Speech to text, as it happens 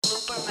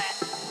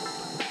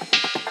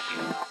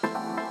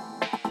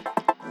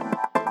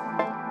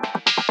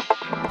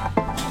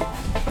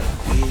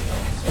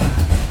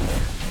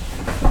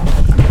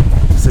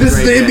This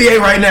is the NBA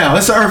right now.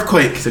 It's an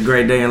earthquake. It's a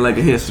great day in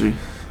Laker history.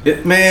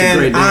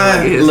 Man,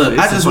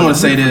 I just want to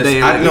say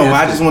this.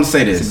 I just want to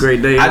say this. It's a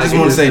great day. I just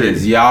want to say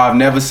this. Y'all have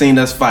never seen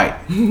us fight.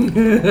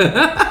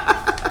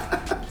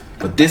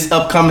 But this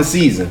upcoming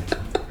season,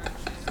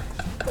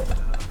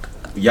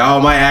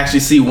 y'all might actually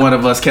see one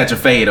of us catch a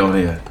fade on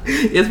here.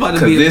 It's about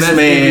to be the this best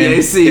man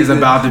NBA season is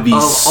about to be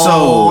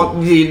so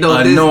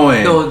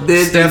annoying.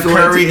 Steph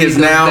Curry is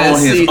now on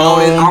his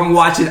own. I'm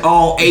watching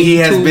all 82 He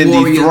has been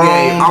Warriors dethroned.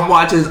 games. I'm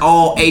watching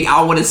all 8.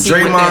 I want to see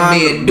what that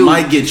man do.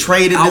 Might get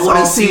traded this I want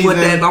to see what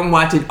that. I'm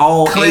watching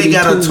all Clay 82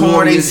 got a torn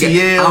Warriors ACL.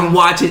 games. I'm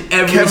watching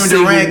every Kevin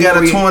single Durant got a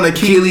Warrior torn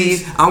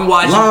Achilles. I'm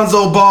watching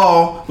Lonzo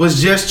Ball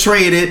was just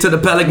traded to the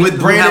Pelicans with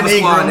Brandon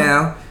Ingram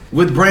now.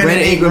 With Brandon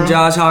Ingram,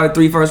 Josh Hart,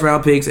 3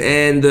 first-round picks,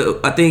 and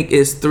I think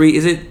it's 3.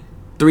 Is it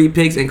 3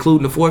 picks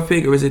including the 4th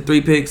pick, or is it 3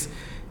 picks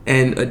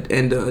and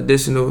the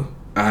additional?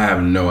 I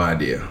have no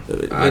idea.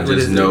 I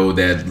just know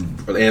that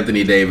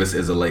Anthony Davis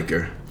is a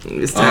Laker.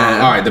 It's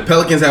time. All right, the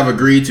Pelicans have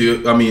agreed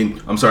to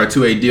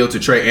a deal to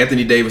trade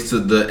Anthony Davis to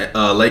the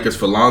Lakers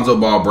for Lonzo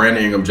Ball,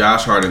 Brandon Ingram,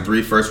 Josh Hart, and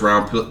 3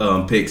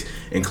 first-round picks,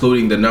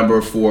 including the number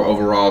 4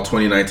 overall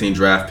 2019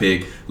 draft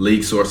pick.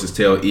 League sources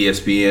tell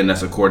ESPN.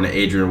 That's according to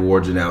Adrian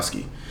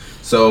Wojnarowski.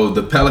 So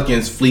the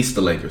Pelicans fleeced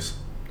the Lakers.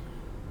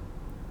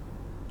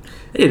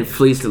 They didn't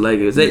fleece the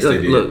Lakers. Yes,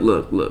 they did.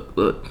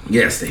 Look.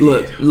 Yes, they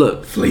did.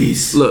 Look.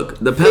 Fleece. Look,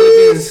 the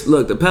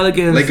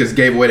Pelicans. Lakers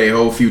gave away their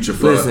whole future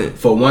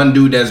for one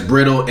dude that's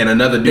brittle and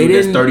another dude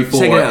that's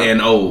 34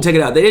 and old. Check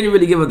it out. They didn't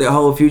really give up their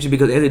whole future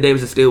because Anthony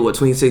Davis is still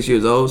 26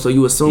 years old. So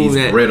you assume he's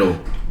that brittle.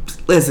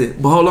 Listen,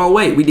 but hold on,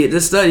 wait. We did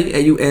this study,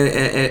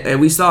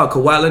 and we saw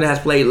Kawhi Leonard has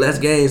played less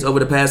games over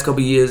the past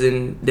couple years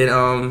than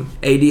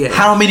AD has.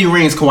 How many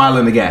rings Kawhi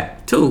Leonard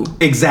got? 2.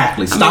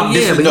 Exactly. Stop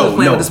this.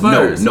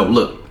 No.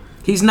 Look,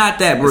 he's not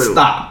that brittle.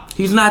 Stop.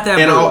 He's not that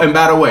brittle. And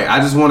by the way, I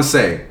just want to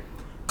say,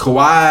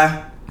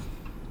 Kawhi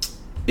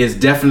is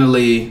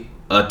definitely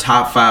a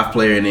top 5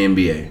 player in the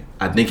NBA.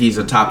 I think he's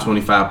a top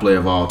 25 player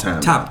of all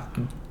time. Top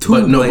 2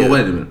 player. But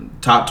wait a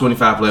minute. Top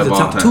 25 player of all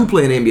time. Top 2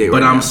 player in the NBA.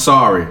 But right I'm now.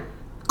 Sorry.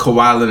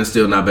 Kawhi Leonard's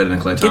still not better than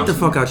Klay Thompson. Get the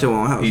fuck out your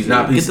own house. He's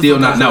not. He's still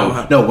not.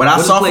 No. What I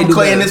saw from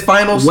Klay in this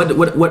finals, what?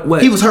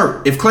 He was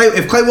hurt. If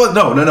Klay was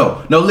no.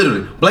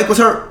 Literally, Blake was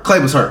hurt.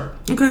 Klay was hurt.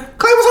 Okay.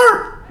 Klay was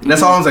hurt.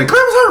 That's all I'm saying. Klay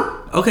was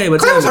hurt. Okay,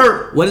 but Klay was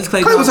hurt. What is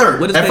Klay? Klay was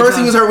hurt. At first,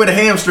 he was hurt with a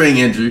hamstring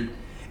injury,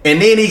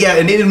 and then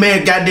the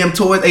man goddamn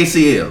tore his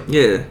ACL.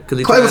 Yeah, because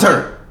Klay was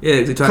hurt. Yeah,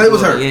 because Klay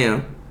was hurt.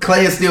 Yeah.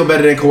 Klay is still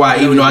better than Kawhi,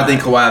 even though I think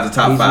Kawhi is a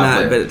top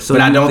 5 player.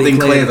 But I don't think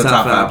Klay is a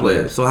top 5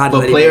 player. So how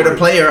but player to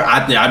player,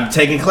 I'm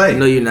taking Klay.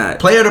 No, you're not.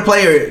 Player to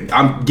player,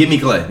 give me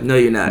Klay. No,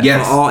 you're not.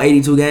 Yes. For all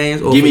 82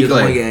 games, or give me for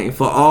Klay. One game.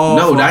 For all.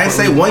 No, I didn't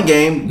say one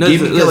game.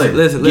 Give me Klay.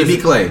 Give me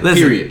Klay.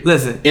 Period.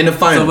 Listen. In the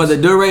finals. So for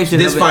the duration.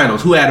 This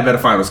finals, who had a better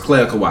finals,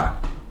 Klay or Kawhi?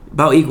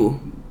 About equal.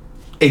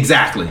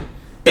 Exactly.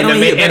 And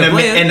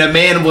the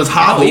man was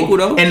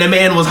hobbled. And the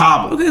man was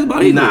hobbled. Okay, it's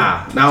about equal.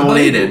 Nah, I don't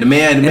need that. The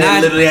man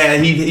literally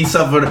had he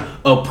suffered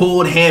a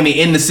pulled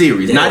hammy in the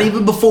series. Yeah. Not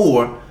even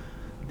before.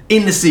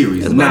 In the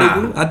series.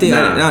 Nah. I think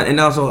and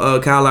also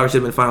Kyle Lowry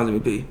should have been Finals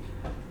MVP.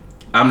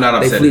 I'm not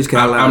upset.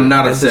 I'm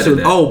not upset at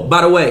that. Oh,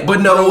 by the way. But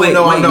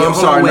I'm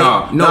sorry.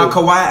 No,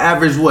 Kawhi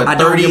averaged what?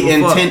 30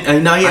 and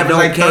 10. No, he averaged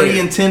like 30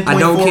 and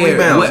 10.4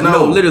 rebounds.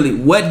 No, literally.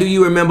 What do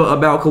you remember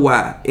about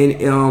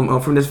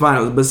Kawhi from this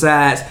finals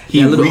besides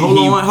hold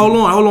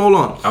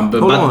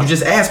on. You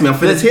just asked me. I'm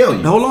finna tell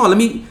you. Hold on. Let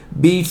me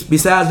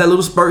besides that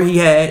little spurt he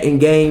had in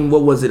game,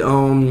 what was it?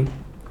 In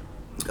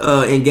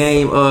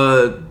game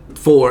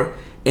 4.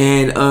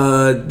 And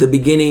the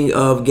beginning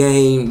of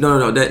game that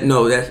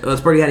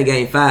Spurdy had in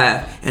game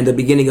 5 and the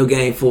beginning of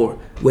game 4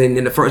 when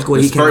in the first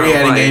quarter Spurdy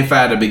had in game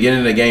 5, the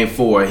beginning of game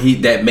 4,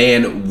 that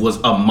man was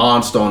a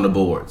monster on the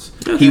boards.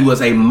 Okay. He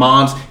was a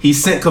monster. He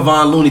sent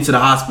Kevon Looney to the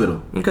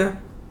hospital. Okay.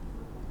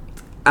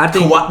 I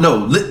think are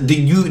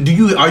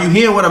you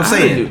hearing what I'm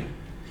saying?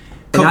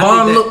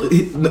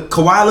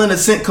 Kawhi Leonard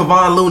sent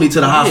Kevon Looney to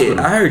the hospital.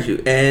 I heard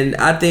you, and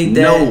I think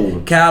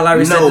that Kyle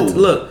Lowry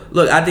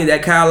I think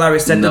that Kyle Lowry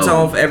set the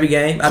tone for every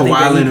game. I think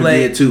that he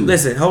played did too.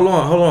 Listen, hold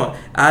on.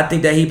 I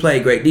think that he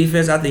played great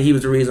defense. I think he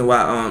was the reason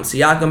why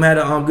Siakam had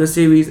a good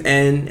series,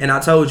 and I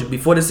told you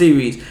before the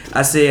series,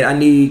 I said I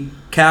need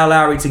Kyle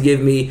Lowry to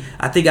give me.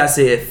 I think I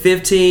said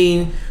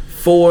 15,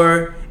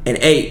 4, and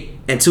 8,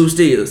 and 2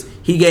 steals.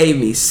 He gave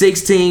me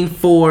 16,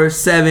 4,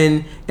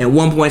 7, and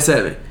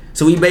 1.7.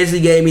 So he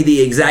basically gave me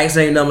the exact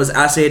same numbers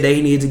I said that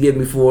he needed to give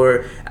me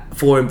for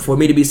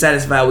me to be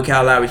satisfied with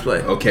Kyle Lowry's play.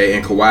 Okay,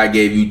 and Kawhi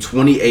gave you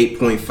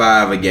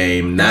 28.5 a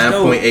game,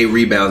 9.8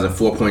 rebounds, and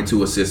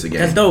 4.2 assists a game.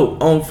 That's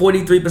dope. On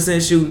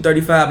 43% shooting,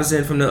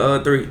 35% from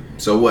the 3.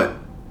 So what?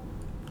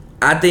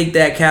 I think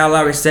that Kyle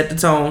Lowry set the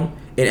tone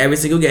in every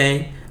single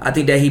game. I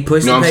think that he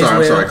pushed the pace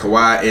well. I'm sorry.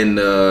 Kawhi in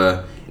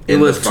the it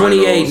was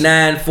 28,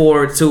 9,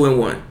 4, 2, and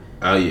 1.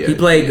 Oh yeah, he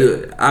played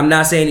good. I'm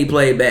not saying he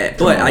played bad,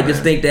 but I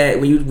just think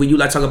that when you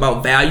like talk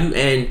about value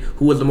and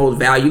who was the most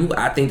value,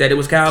 I think that it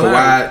was Kyle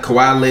Lowry.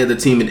 Kawhi led the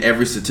team in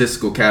every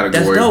statistical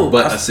category,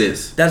 but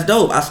assists. That's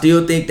dope. I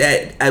still think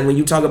that when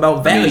you talk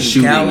about value,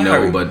 shooting, Kyle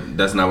Lowry, no, but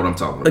that's not what I'm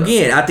talking about.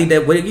 I think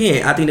that when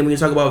you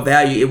talk about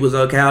value, it was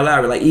Kyle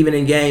Lowry. Like even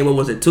in game, what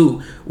was it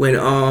 2 when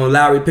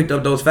Lowry picked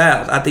up those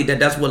fouls? I think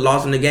that's what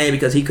lost him the game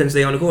because he couldn't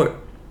stay on the court.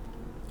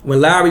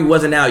 When Lowry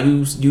wasn't out,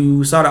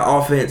 you saw the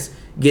offense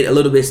get a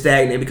little bit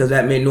stagnant because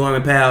that meant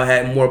Norman Powell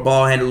had more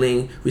ball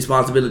handling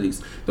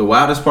responsibilities. The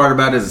wildest part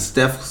about it is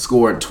Steph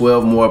scored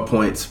 12 more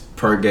points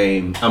per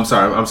game. I'm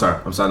sorry,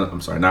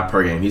 not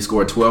per game. He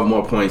scored 12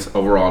 more points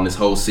overall in this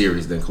whole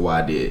series than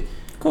Kawhi did.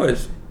 Of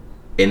course.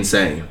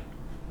 Insane.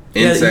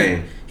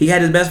 He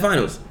had his best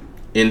finals.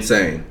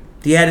 Insane.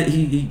 He had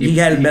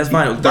his best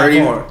finals 30,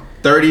 by far.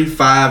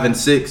 35 and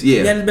 6. Yeah.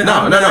 He did.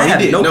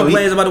 No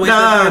complaints about the way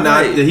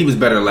he was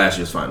better than last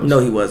year's finals. No,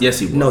 he wasn't. Yes,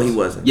 he was. No, he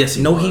wasn't. Yes,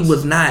 he was. No, he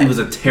was not. He was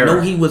a terror. No,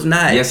 he was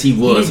not. Yes, he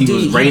was. He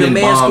was raining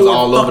bombs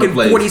all over the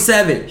place.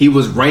 47. He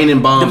was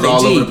raining bombs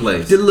all over the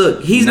place.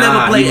 Look, he's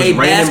never played a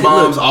basketball.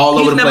 Raining bombs all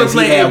over the place.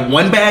 He had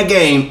one bad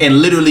game,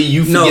 and literally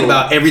you forget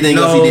about everything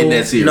else he did in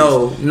that series.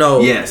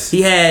 No. Yes.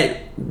 He had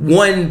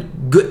one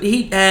good.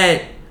 He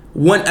had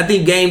one. I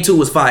think game 2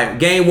 was fire.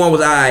 Game 1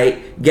 was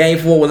alright. Game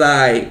 4 was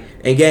alright,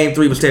 and game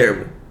 3 was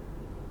terrible.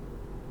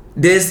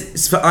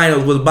 This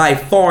finals was by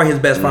far his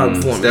best final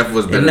performance. Steph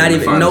was better than the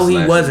finals. No,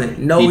 he wasn't.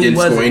 He didn't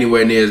score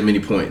anywhere near as many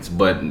points.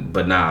 But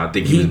I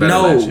think he was better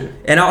last year.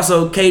 And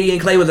also, KD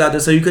and Klay was out there,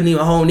 so you couldn't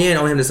even hone in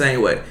on him the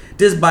same way.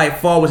 This by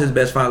far was his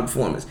best final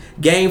performance.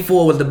 Game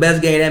 4 was the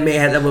best game that man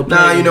has ever played.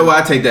 Nah, you know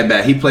what? I take that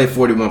back. He played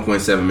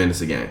 41.7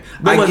 minutes a game.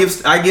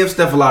 I give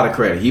Steph a lot of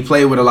credit. He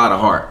played with a lot of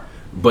heart.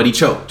 But he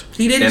choked.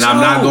 He didn't choke.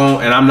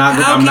 I'm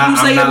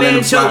not letting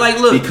him choke. Like,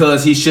 look,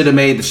 because he should have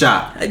made the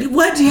shot.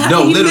 What?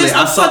 No, literally,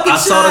 I saw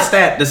the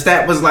stat. The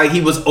stat was like he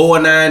was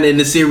 0-9 in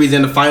the series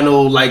in the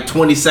final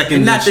 20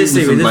 seconds. Not this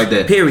series, something like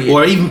that. Period.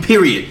 Or even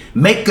period.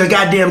 Make a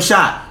goddamn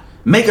shot.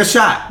 Make a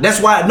shot. That's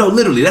why. No,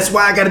 literally. That's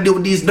why I got to deal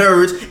with these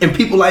nerds and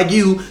people like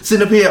you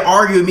sitting up here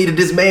arguing with me that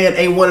this man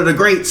ain't one of the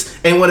greats,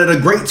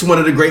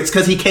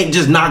 because he can't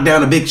just knock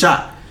down a big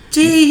shot.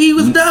 Gee, he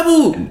was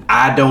doubled.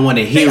 I don't want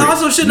to hear it. He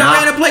also shouldn't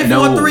have ran a play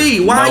for a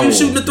 3. Why are you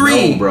shooting a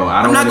 3? No, bro.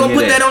 I'm not gonna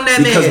put that on that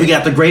man. Because we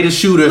got the greatest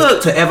shooter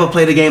to ever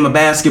play the game of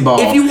basketball.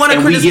 If you want to,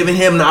 and we giving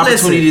him the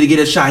opportunity to get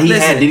a shot.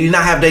 Did he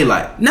not have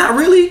daylight? Not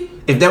really.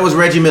 If that was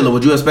Reggie Miller,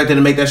 would you expect him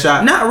to make that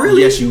shot? Not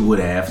really. Yes, you would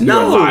have. You're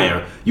a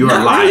liar. You're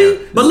a liar.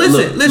 Really. But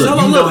listen, you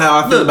know how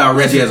I feel about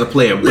Reggie as a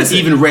player. But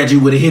even Reggie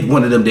would have hit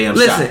one of them damn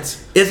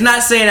shots. It's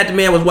not saying that the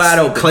man was wide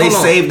open. Klay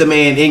saved the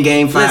man in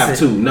game 5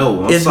 too.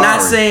 No, it's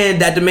not saying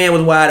that the man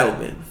was wide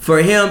open.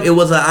 For him, it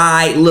was an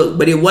alright look,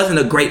 but it wasn't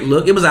a great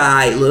look. It was an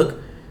alright look.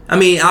 I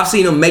mean, I've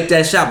seen him make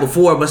that shot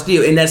before, but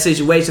still, in that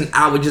situation,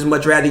 I would just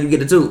much rather you get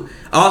the 2.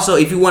 Also,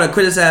 if you want to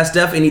criticize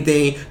Steph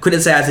anything,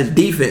 criticize his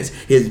defense.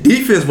 His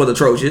defense was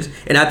atrocious,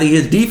 and I think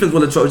his defense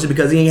was atrocious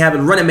because he ain't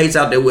having running mates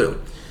out there with him.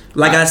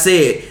 Like I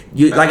said,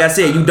 you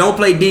don't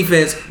play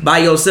defense by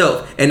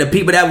yourself, and the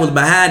people that was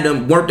behind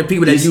him weren't the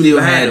people that you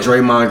still had.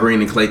 Draymond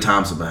Green and Klay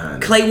Thompson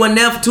behind him. Klay wasn't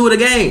there for 2 of the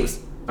games.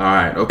 All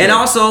right, okay. And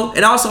also,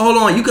 hold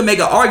on. You can make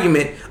an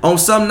argument on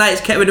some nights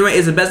Kevin Durant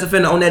is the best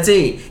defender on that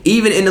team.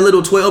 Even in the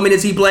little 12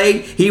 minutes he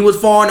played, he was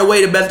far and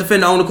away the best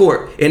defender on the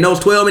court. In those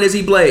 12 minutes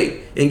he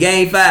played, in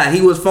Game 5, he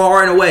was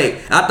far and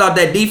away. I thought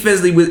that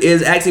defensively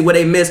is actually where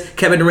they missed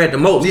Kevin Durant the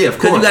most. Yeah, of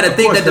course. Because you got to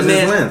think that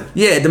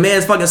the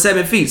man's fucking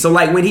 7 feet. So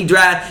like when he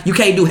drives, you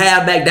can't do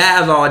halfback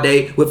dives all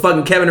day with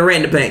fucking Kevin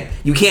Durant in the paint.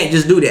 You can't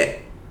just do that.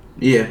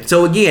 Yeah.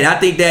 So again, I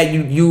think that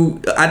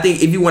I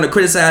think if you want to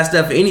criticize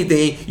Steph for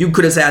anything, you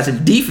criticize his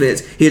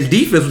defense. His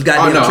defense was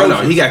goddamn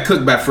atrocious. No, he got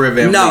cooked by Fred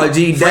VanVleet. No,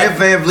 G. Fred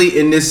VanVleet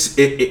in the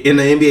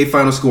NBA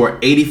Finals scored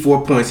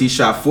 84 points. He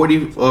shot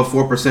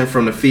 44%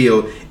 from the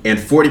field and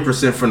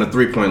 40% from the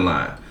 3-point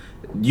line.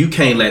 You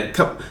can't let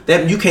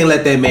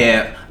that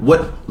man.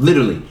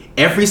 Literally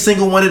every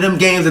single one of them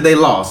games that they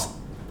lost.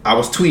 I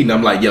was tweeting,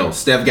 I'm like, yo,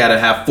 Steph got to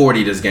have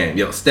 40 this game.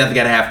 Yo, Steph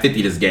got to have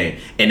 50 this game.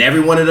 And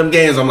every one of them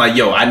games, I'm like,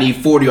 yo, I need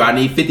 40 or I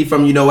need 50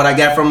 from you know what I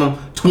got from him?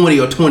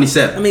 20 or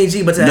 27. I mean,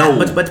 G, but to ask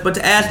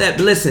that,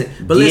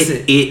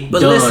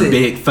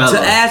 big fella. To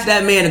ask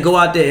that man to go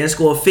out there and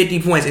score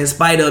 50 points in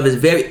spite of his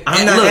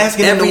I'm not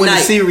asking him to win the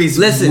series.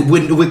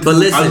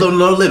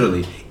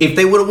 Literally. If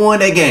they would have won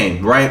that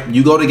game, right?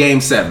 You go to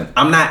game 7.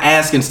 I'm not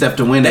asking Steph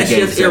to win that game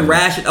 7. That's just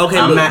irrational. Okay,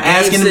 I'm not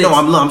asking him. No,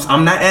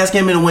 I'm not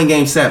asking him to win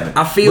game 7.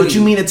 I feel. But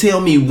you mean to tell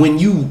me when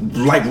you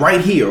like right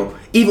here,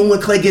 even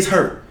when Klay gets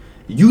hurt,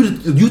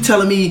 you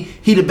telling me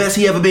he the best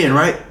he ever been,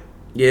 right?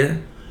 Yeah.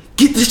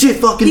 Get this shit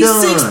fucking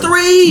done. He's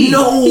 6'3".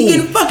 No. He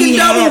getting fucking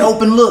double. He had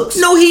open looks.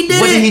 No, he didn't.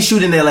 What did he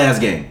shoot in that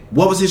last game?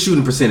 What was his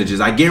shooting percentages?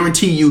 I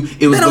guarantee you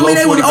it was below 40%.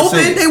 They weren't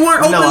open. They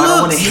weren't open looks. I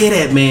don't want to hear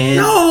that, man.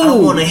 No. I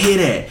don't want to hear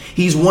that.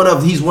 He's one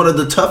of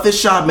the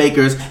toughest shot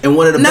makers and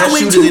one of the best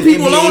shooters in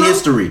NBA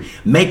history.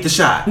 Make the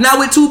shot. Now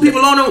with 2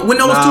 people on him, when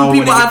those 2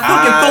 people are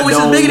fucking 4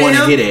 inches bigger than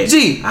him.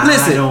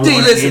 Listen.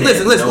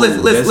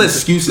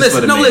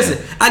 No, listen.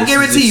 I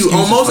guarantee you,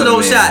 on most of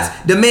those shots,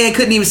 the man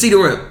couldn't even see the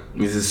rim.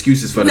 It's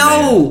excuses for the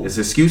man. It's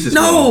excuses.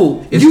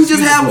 No, you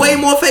just have way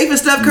more faith in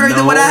Steph Curry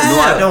than what I have.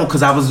 No, I don't,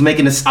 because I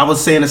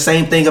was saying the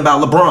same thing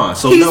about LeBron.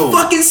 So he's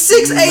fucking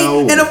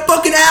 6'8" and a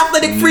fucking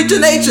athletic freak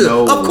of nature.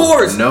 Of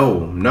course.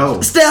 No.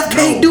 Steph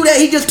can't do that.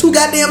 He's just too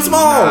goddamn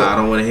small. Nah, I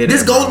don't want to hear that.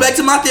 This goes back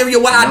to my theory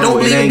of why I don't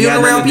believe in being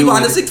around people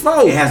under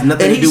 6'4". It has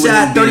nothing to do with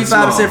him being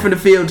small. And he shot 35% from the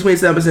field,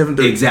 27% from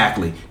 3.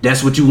 Exactly.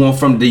 That's what you want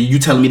from you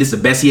telling me this is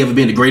the best he ever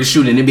been, the greatest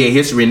shooter in NBA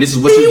history, and this is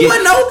what you get. He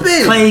wasn't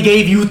open. Clay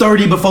gave you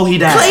 30 before he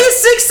died. Clay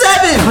is 6'7".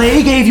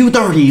 Clay gave you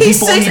 30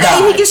 before he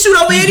died. He can shoot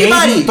over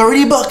anybody. Gave you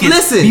 30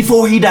 buckets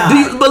before he died. Do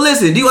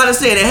you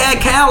understand? They had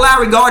Kyle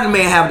Lowry Garden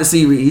Man have the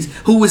series,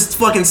 who was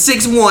fucking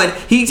 6'1".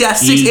 He got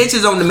 6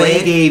 inches on the man.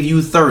 Clay gave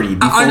you 30 before he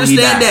died. I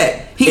understand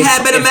that. He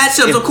had better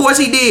matchups. Of course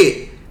he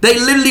did. They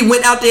literally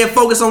went out there and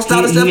focused on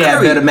stopping Steph Curry. He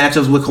had better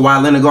matchups with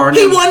Kawhi Leonard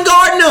guarding him. He wasn't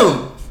guarding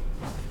him.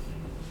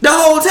 The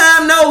whole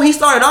time, no, he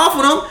started off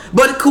with him,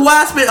 but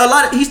Kawhi spent a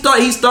lot. He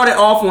started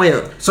off on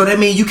him. So that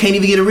means you can't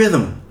even get a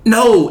rhythm.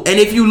 No, and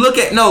if you look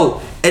at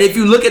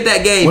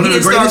that game, one of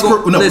the greatest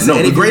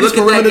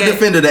perimeter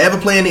defender to ever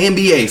play in the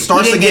NBA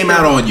starts the game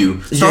out on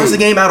you.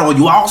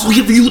 I also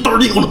give you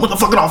 30 on the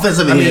fucking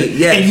offensive end.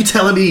 And you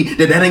telling me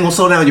that ain't gonna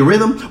slow down your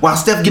rhythm while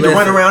Steph get to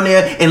run around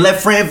there and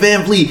let Fred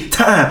VanVleet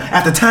time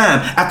after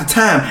time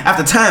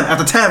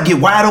get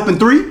wide open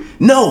 3?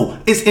 No,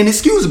 it's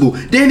inexcusable.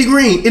 Danny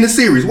Green in the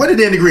series. What did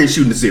Danny Green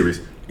shoot in the series?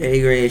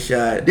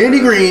 Danny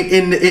Green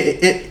in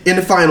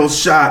the finals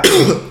shot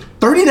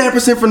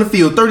 39% from the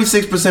field,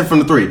 36% from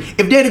the 3.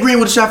 If Danny Green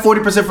would have shot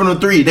 40% from the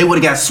 3, they would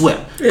have got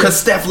swept. Because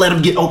Steph let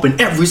him get open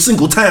every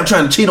single time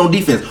trying to cheat on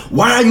defense.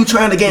 Why are you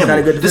trying to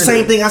gamble? The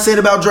same thing I said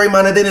about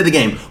Draymond at the end of the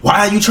game.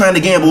 Why are you trying to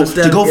gamble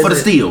to go for the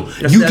steal?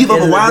 You give up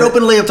a wide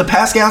open layup to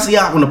Pascal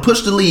Siakam to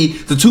push the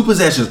lead to 2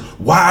 possessions.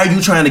 Why are you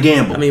trying to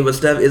gamble? I mean, but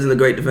Steph isn't a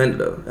great defender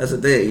though. That's the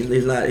thing.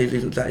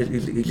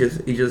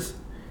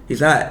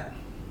 He's not.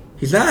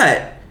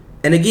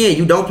 And again,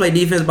 you don't play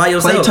defense by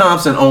yourself. Klay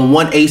Thompson on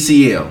 1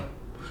 ACL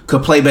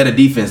could play better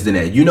defense than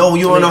that. You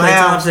wanna know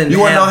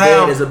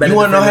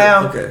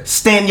how? Okay.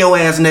 Stand your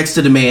ass next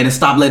to the man and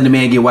stop letting the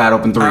man get wide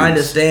open 3s. I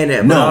understand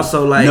that, but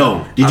also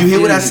Did you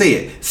hear what I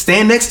said?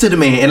 Stand next to the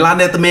man and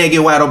let the man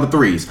get wide open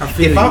 3s.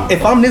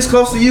 If I'm this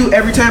close to you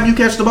every time you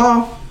catch the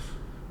ball,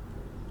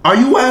 are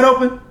you wide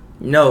open?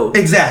 No.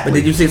 Exactly. But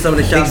did you see some of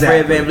the shots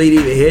Fred VanVleet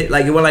even hit?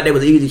 Like, it wasn't like they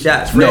was easy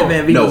shots. No.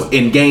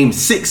 In game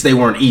 6 they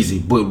weren't easy,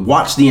 but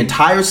watch the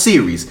entire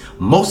series.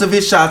 Most of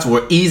his shots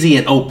were easy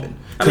and open.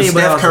 Because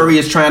Steph Curry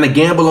is trying to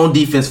gamble on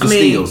defense for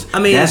steals.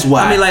 That's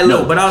why.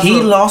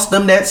 He lost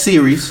them that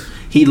series.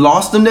 He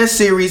lost. No.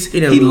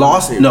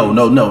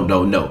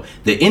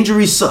 The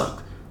injuries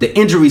suck.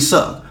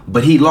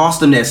 But he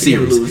lost them that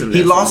series.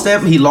 He lost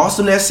them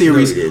that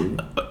series.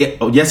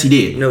 Yes, he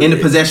did. In the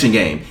possession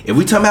game. If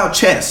we talk about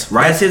chess,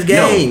 right? That's his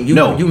game. You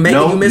miss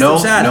some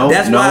shots.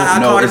 That's why I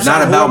call it. It's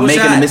not about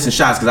making and missing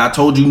shots. Because I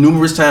told you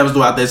numerous times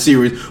throughout that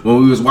series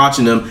when we was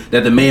watching them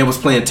that the man was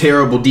playing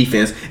terrible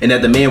defense and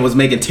that the man was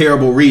making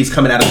terrible reads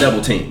coming out of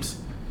double teams.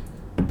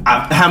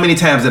 How many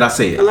times did I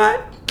say it? A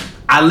lot.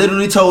 I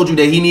literally told you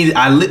that he needed,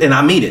 and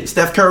I mean it.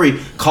 Steph Curry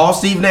called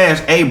Steve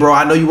Nash, hey, bro,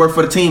 I know you work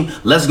for the team.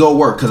 Let's go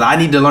work, because I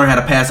need to learn how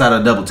to pass out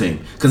of a double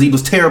team. Because he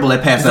was terrible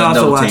at passing out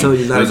of a double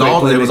team.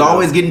 It was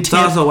always getting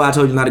tipped. It's also why I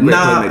told you not a great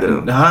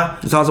playmaker, though.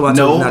 It's also why I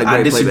told you not a great playmaker.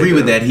 I disagree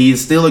with that. He is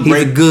still a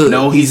great. He's good.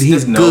 No,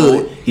 he's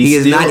good. He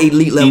is not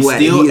elite level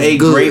at it. He's still a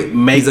great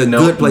maker. He's a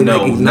good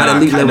playmaker. He's not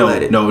elite level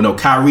at it. No,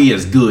 Kyrie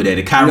is good at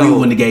it. Kyrie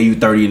wouldn't have gave you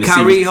 30 in the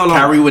series.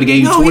 Kyrie would have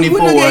gave you 24. He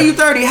wouldn't have gave you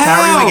 30. How?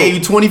 Kyrie would have gave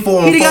you 24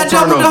 on 4 turnovers. He got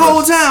doubled the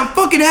whole time.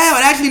 Fucking hell.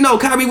 Actually, no.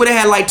 Kyrie would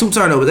have had like 2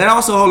 turnovers. And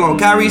also, hold on.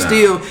 Kyrie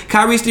still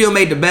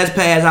made the best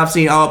pass I've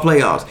seen all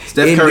playoffs.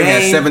 Steph Curry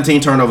had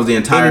 17 turnovers the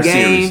entire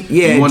series.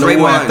 Yeah,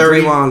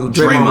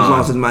 Draymond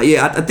lost his mind.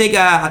 Yeah, I think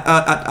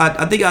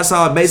I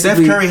saw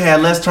basically. Steph Curry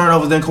had less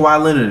turnovers than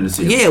Kawhi Leonard in the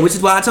series. Yeah, which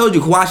is why I told you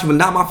Kawhi should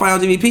not my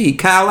Finals MVP.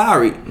 Kyle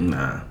Lowry.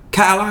 Nah.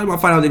 Kyle Lowry my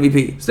Finals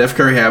MVP. Steph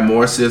Curry had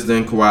more assists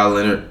than Kawhi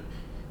Leonard.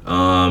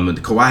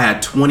 Kawhi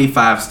had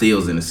 25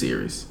 steals in the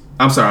series.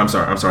 I'm sorry,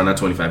 not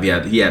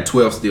 25. He had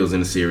 12 steals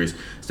in the series.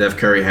 Steph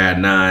Curry had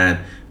 9.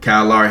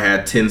 Kyle Lowry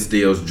had 10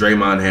 steals.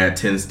 Draymond had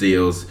 10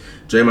 steals.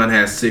 Draymond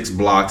had 6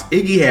 blocks.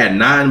 Iggy had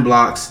 9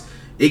 blocks.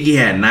 Iggy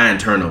had 9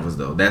 turnovers,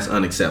 though. That's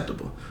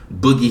unacceptable.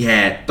 Boogie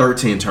had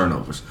 13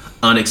 turnovers.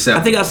 Unacceptable.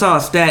 I think I saw a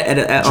stat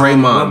at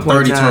Draymond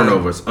 30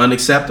 turnovers.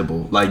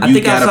 Unacceptable. Like, you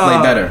gotta play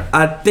better.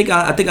 I think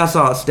I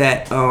saw a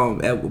stat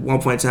at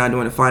one point in time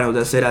during the finals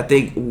that said I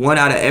think 1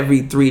 out of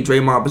every 3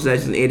 Draymond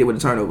possessions ended with a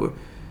turnover.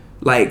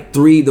 Like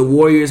the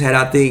Warriors had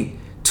I think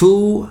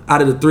 2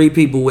 out of the 3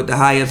 people with the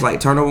highest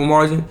like turnover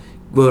margin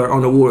were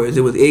on the Warriors.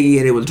 It was Iggy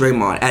and it was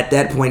Draymond at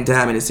that point in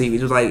time in the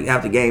series. It was like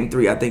after Game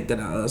 3, I think that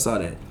I saw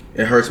that.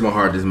 It hurts my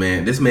heart. This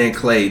man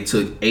Klay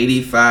took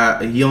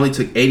 85. He only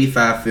took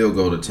 85 field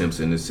goal attempts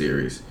in this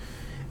series,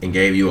 and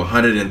gave you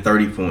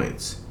 130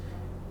 points.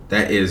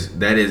 That is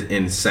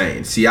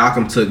insane.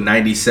 Siakam took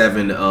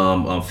 97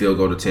 field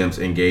goal attempts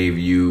and gave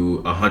you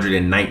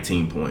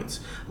 119 points.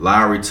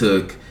 Lowry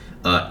took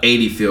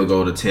 80 field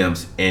goal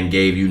attempts and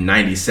gave you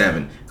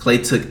 97.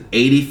 Klay took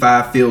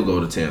 85 field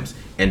goal attempts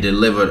and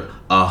delivered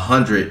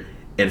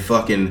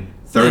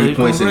 130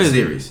 points in the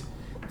series,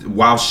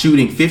 while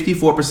shooting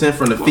 54%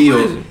 from the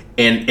field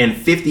and 58%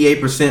 from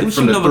the three. He was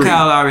shooting over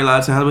Kyle Lowry a lot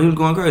of times, but he was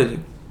going crazy.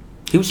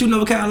 He was shooting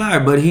over Kyle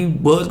Lowry, but he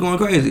was going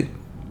crazy.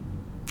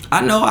 I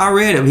know, I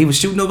read him. He was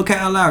shooting over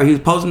Kyle Lowry. He was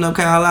posting up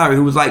Kyle Lowry,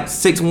 who was like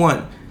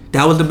 6'1".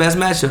 That was the best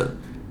matchup.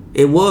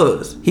 It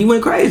was. He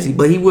went crazy,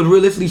 but he was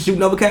realistically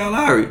shooting over Kyle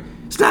Lowry.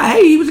 It's not,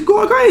 hey, he was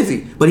going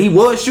crazy, but he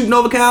was shooting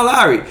over Kyle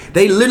Lowry.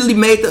 They literally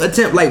made the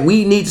attempt like,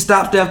 we need to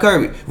stop Steph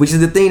Curry, which is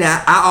the thing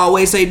that I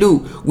always say,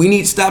 dude. We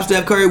need to stop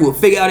Steph Curry. We'll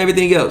figure out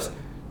everything else.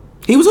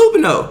 He was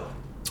hooping though.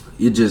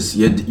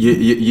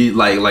 You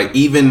like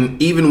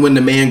even when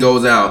the man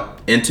goes out.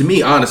 And to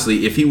me,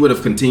 honestly, if he would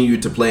have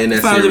continued to play in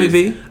that Finals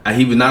series, MVP.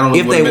 He would not only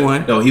if they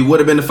won. No, he would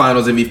have been the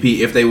Finals MVP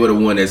if they would have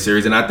won that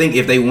series. And I think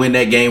if they win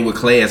that game with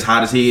Klay as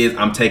hot as he is,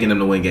 I'm taking him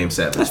to win Game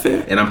 7. That's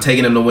fair. And I'm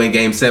taking him to win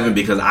Game 7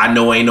 because I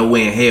know ain't no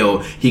way in hell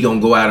he gonna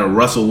go out and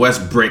Russell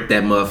Westbrook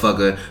that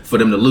motherfucker for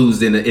them to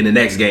lose in the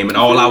next game. And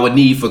all I would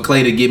need for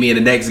Klay to get me in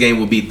the next game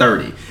would be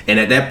 30. And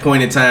at that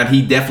point in time,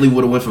 he definitely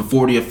would have went for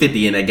 40 or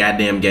 50 in that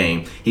goddamn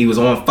game. He was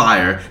on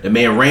fire. The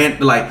man ran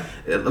like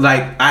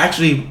I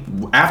actually,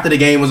 after the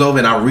game was over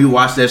and I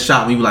rewatched that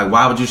shot, we were like,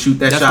 why would you shoot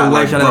that shot? That's the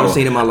worst shot I've ever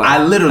seen in my life.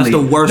 I literally,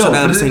 that's the worst shot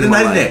I've ever seen in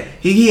my life. That.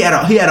 He had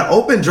an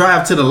open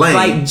drive to the lane.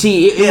 Like,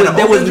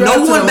 there was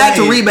no one back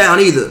to rebound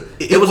either.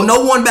 There was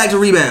no one back to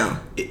rebound.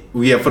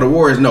 Yeah, for the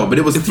Warriors, no, but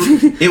it was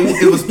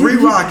it was 3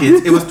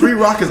 Rockets. It was 3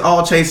 Rockets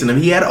all chasing him.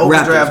 He had an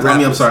open drive.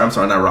 I'm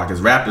sorry, not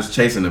Rockets. Raptors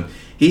chasing him.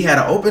 He had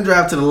an open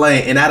drive to the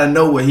lane, and out of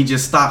nowhere, he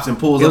just stops and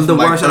pulls up from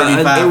like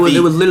 35 feet.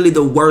 It was literally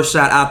the worst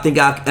shot I think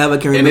I ever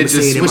can remember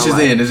seeing in my life. And it just switches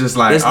in. It's just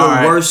like, it's the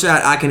worst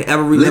shot I can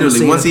ever remember seeing.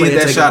 Literally, once he hit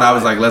that shot, I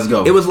was like, let's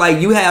go. It was like,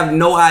 you have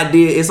no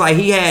idea. It's like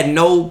he had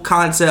no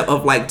concept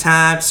of like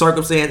time,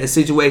 circumstance, and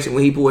situation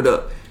when he pulled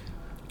up.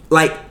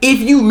 Like, if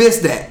you miss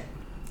that,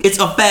 it's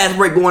a fast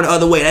break going the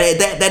other way.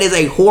 That is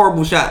a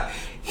horrible shot.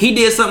 He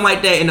did something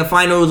like that in the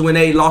finals when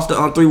they lost the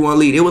 3-1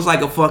 lead. It was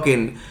like a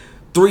fucking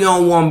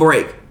 3-on-1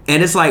 break.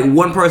 And it's like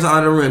one person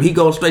on the rim. He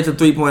goes straight to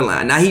the 3-point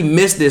line. Now, he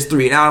missed this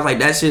 3. And I was like,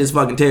 that shit is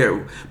fucking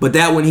terrible. But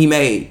that one he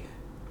made.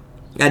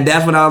 And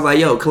that's when I was like,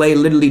 yo, Klay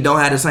literally don't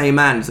have the same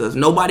mind as us.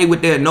 Nobody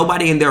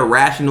in their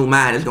rational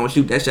mind is going to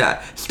shoot that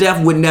shot.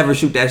 Steph would never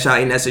shoot that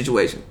shot in that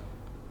situation.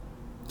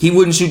 He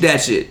wouldn't shoot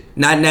that shit.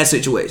 Not in that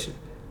situation.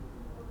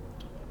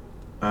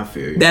 I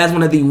feel you. That's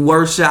one of the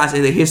worst shots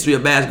in the history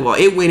of basketball.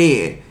 It went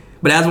in.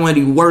 But that's one of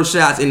the worst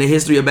shots in the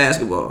history of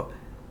basketball.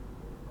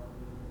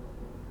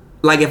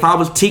 Like, if I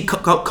was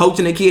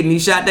coaching a kid and he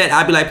shot that,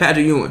 I'd be like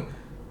Patrick Ewing.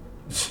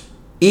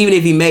 Even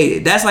if he made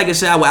it. That's like a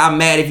shot where I'm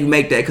mad if you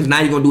make that, because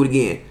now you're going to do it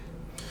again.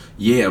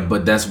 Yeah,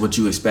 but that's what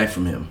you expect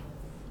from him.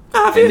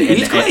 I feel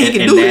he's Klay. He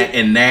can do it.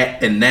 And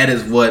that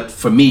is what,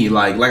 for me,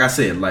 like I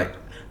said, like,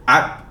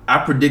 I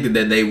predicted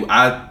that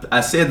I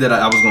said that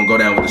I was going to go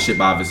down with the ship,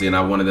 obviously, and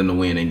I wanted them to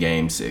win in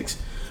Game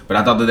 6. But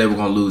I thought that they were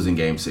going to lose in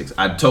Game 6.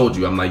 I told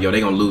you, I'm like, yo, they're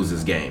going to lose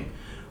this game.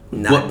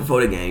 Not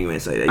before the game, you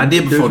ain't say that. I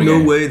did before the game.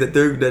 There's no way that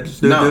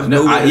there's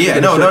no way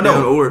shut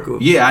down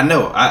Oracle. Yeah, I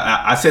know.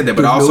 I said that,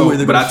 but I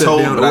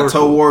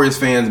told Warriors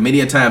fans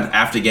many a times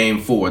after Game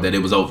 4 that it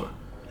was over.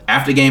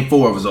 After Game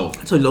 4, it was over.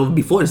 I told you it was over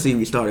before the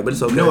series started, but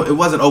it's okay. No, it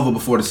wasn't over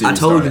before the series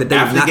started. I told you that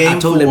after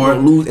Game 4,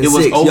 lose in it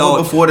was 6. over Y'all,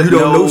 before the. You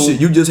don't know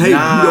shit. You just hate. You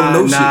don't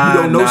know shit. You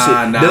don't know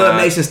shit. Dub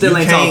Nation still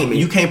ain't talking to me.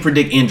 You can't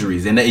predict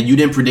injuries, and you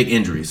didn't predict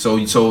injuries. So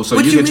you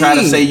can try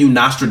to say you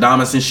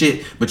Nostradamus and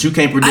shit, but you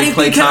can't predict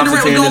Klay Thompson. I didn't think Kevin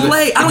Durant was gonna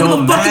play. I don't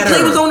give a fuck if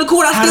Klay was on the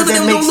court. I still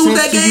think they was gonna lose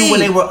that game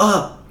when they were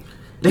up.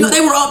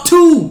 They were up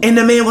 2. And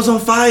the man was on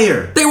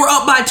fire. They were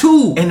up by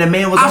 2. And the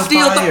man was on fire. I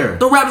still thought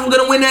the Raptors were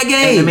going to win that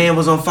game. And the man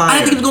was on fire. I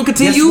didn't think it was going to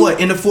continue. Guess what?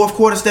 In the fourth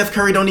quarter, Steph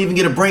Curry don't even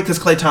get a break because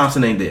Klay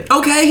Thompson ain't there.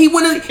 Okay, he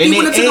wouldn't have took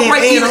a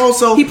break either.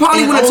 He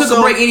probably wouldn't have took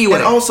a break anyway.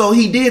 And also,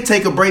 he did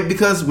take a break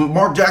because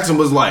Mark Jackson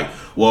was like,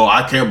 well,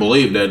 I can't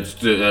believe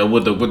that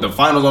with the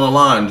finals on the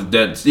line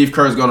that Steve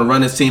Kerr's going to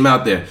run his team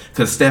out there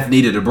because Steph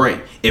needed a break.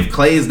 If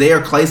Clay's there,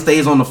 Klay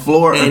stays on the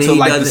floor until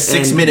like the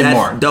 6-minute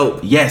mark. Dope.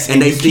 Yes,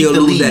 and they still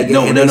lose that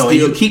game. No.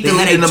 You keep the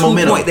lead in the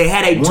momentum. They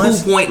had a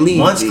 2-point lead.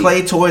 Once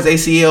Klay tore his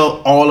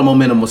ACL, all the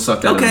momentum was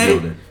sucked out of the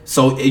building.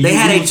 So they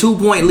had a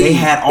 2-point lead. They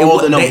had all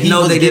the he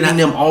was giving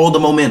them all the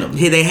momentum.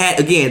 They had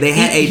a 2-point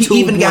lead. He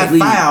even got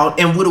fouled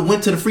and would have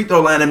went to the free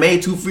throw line and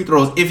made 2 free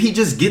throws. If he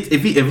just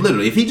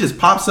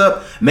pops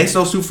up, makes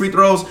those 2 free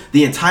throws,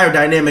 the entire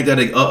dynamic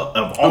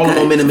of all the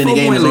momentum in the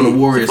game is on the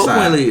Warriors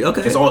side.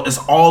 Okay. It's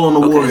all on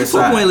the Warriors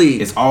side.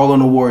 It's all on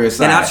the Warriors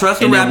side. And I trust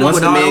the Raptors. And once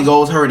the man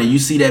goes hurt and you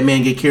see that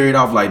man get carried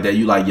off like that,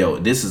 you like, yo,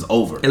 this is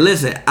over. And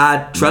listen,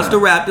 I trust the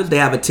Raptors. They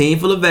have a team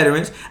full of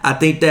veterans. I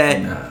think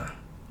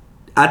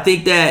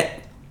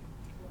that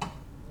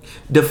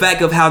the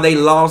fact of how they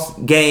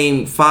lost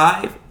Game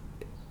 5,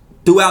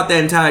 throughout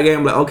that entire game,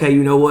 I'm like, okay,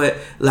 you know what?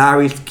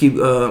 Lowry's keep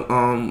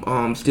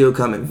still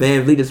coming.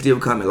 Van Vliet is still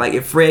coming. Like,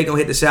 if Fred gonna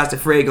hit the shots that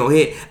Fred gonna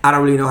hit, I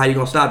don't really know how you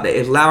gonna stop that.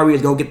 If Lowry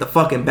is gonna get the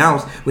fucking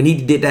bounce when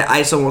he did that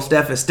ISO on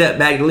Steph and step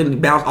back and literally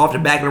bounce off the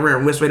back of the rim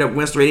and went straight up,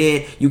 went straight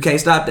in, you can't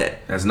stop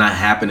that. That's not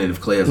happening if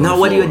Clay is on the floor.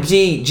 No, what do you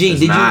did you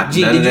see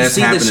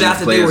the shots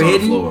that they were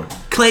hitting?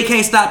 Clay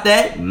can't stop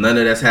that. None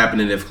of that's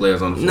happening if Clay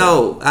is on the floor.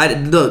 No,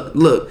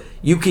 look.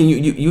 You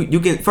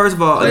can. First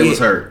of all, Clay was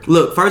hurt.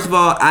 Look, first of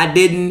all, I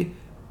didn't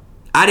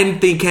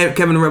think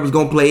Kevin Durant was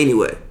gonna play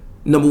anyway.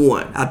 Number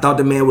one, I thought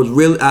the man was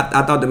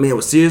I thought the man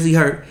was seriously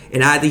hurt,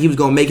 and I think he was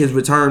gonna make his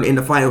return in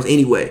the finals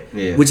anyway.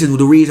 Yeah. Which is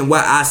the reason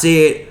why I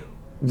said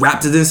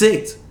Raptors in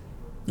 6.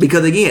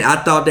 Because again, I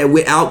thought that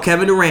without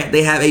Kevin Durant,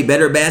 they have a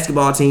better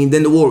basketball team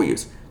than the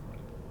Warriors.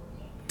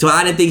 So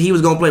I didn't think he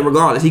was gonna play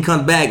regardless. He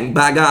comes back and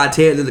by God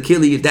tears his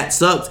Achilles. That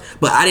sucks.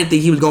 But I didn't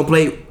think he was gonna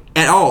play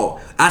at all.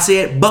 I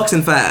said Bucks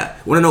in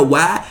 5. Want to know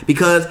why?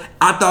 Because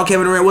I thought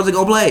Kevin Durant wasn't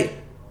gonna play.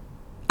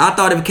 I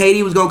thought if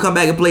KD was gonna come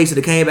back and play, he should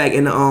have came back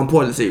in the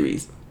Portland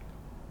series.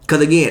 Because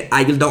again,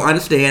 I just don't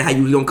understand how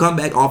you was gonna come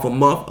back off a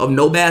month of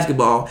no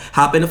basketball,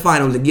 hop in the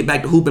finals, and get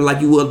back to hooping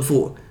like you was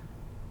before.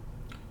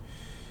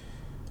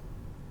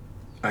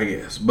 I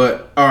guess.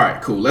 But, all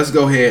right, cool. Let's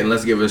go ahead and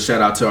let's give a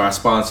shout out to our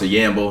sponsor,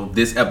 Yamble.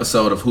 This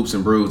episode of Hoops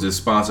and Brews is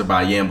sponsored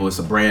by Yamble. It's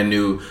a brand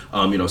new,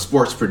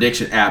 sports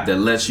prediction app that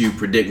lets you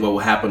predict what will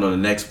happen on the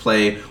next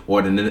play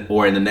or in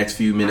the next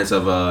few minutes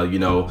of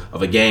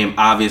a game.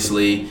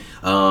 Obviously,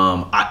 if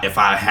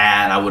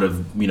I would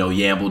have,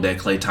 Yambled that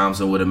Klay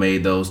Thompson would have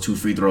made those 2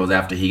 free throws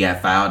after he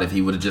got fouled if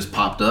he would have just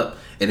popped up.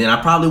 And then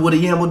I probably would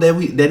have Yambled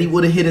that he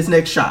would have hit his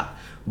next shot.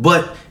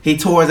 But he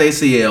tore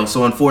his ACL,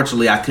 so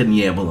unfortunately I couldn't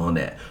Yamble on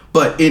that.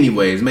 But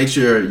anyways, make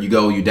sure you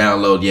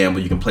download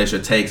Yamble. You can place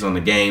your takes on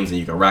the games and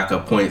you can rack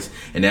up points.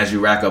 And as you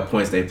rack up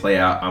points, they play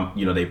out and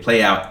they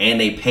pay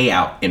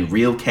out in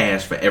real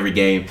cash for every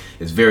game.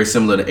 It's very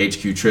similar to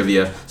HQ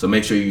Trivia. So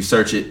make sure you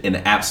search it in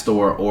the App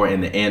Store or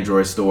in the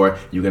Android Store.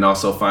 You can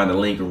also find a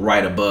link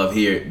right above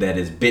here that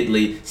is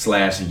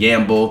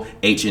bit.ly/Yamble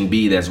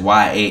HNB. That's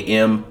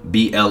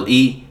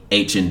YAMBLE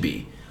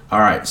HNB. All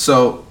right,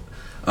 so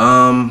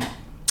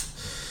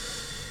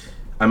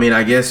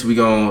I guess you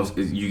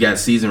got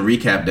season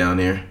recap down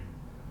there.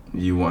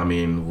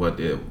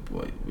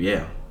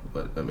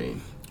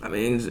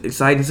 It's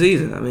exciting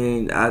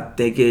season. I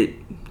think it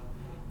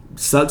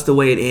sucks the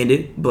way it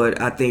ended,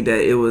 but I think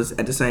that it was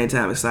at the same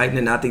time exciting,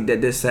 and I think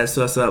that this sets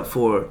us up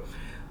for,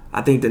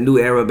 I think the new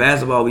era of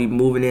basketball we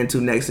moving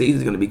into next season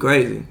is going to be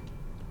crazy.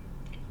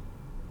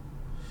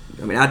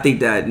 I think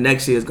that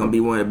next year is going to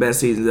be one of the best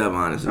seasons ever,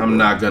 honestly. I'm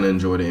not going to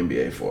enjoy the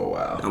NBA for a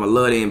while. I'm going to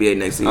love the NBA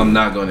next season. I'm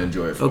not going to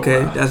enjoy it for a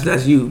while. Okay,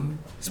 that's you.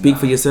 Speak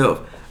for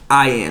yourself.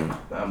 I am.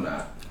 I'm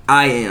not.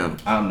 I am.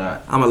 I'm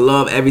not. I'm going to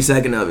love every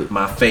second of it.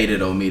 My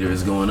faded-o-meter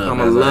is going up. I'm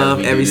going to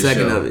love every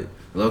second of it.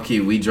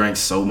 Low-key, we drank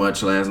so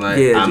much last night.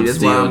 Yeah, that's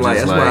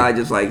why I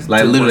just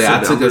literally,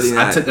 I took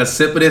a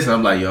sip of this and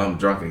I'm like, yo, I'm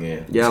drunk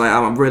again. Yeah,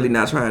 I'm really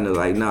not trying to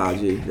nah,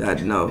 G.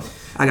 No.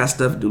 I got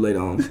stuff to do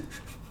later on.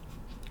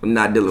 I'm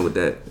not dealing with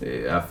that.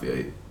 Yeah, I feel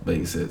you.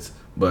 Makes sense.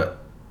 But,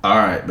 all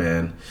right,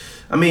 man.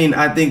 I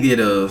think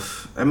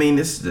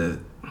it's the...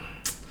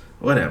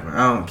 Whatever.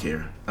 I don't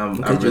care.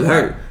 Because you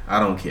hurt.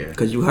 I don't care.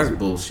 Because you hurt. It's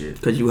bullshit.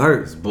 Because you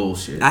hurt. It's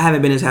bullshit. I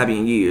haven't been as happy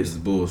in years. It's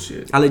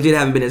bullshit. I legit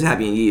haven't been as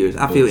happy in years.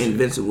 I feel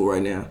invincible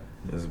right now.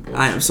 It's bullshit.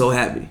 I am so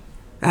happy.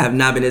 I have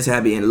not been as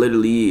happy in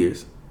literally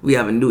years. We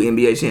have a new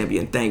NBA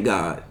champion. Thank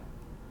God.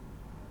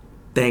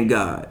 Thank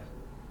God.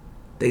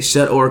 They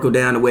shut Oracle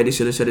down the way they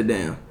should have shut it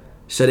down.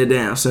 Shut it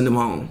down. Send them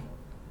home.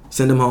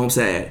 Send them home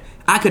sad.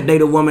 I could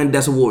date a woman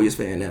that's a Warriors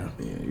fan now.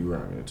 Yeah, you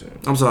rocking it too.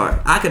 I'm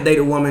sorry. I could date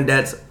a woman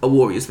that's a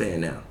Warriors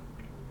fan now.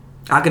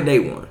 I could date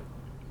one.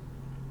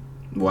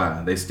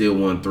 Why? They still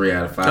won 3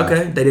 out of 5.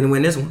 Okay, they didn't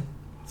win this one.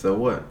 So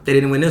what? They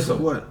didn't win this one.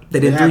 So what? They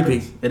didn't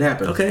three-peat. It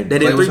happened. Okay, they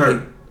didn't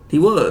three-peat. He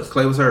was.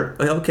 Klay was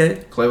hurt.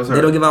 Okay. Klay was hurt.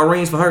 They don't give out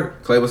rings for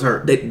hurt. Klay was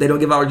hurt. They don't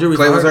give out jury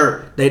for hurt. Klay was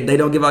hurt. They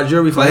don't give out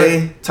jury for hurt.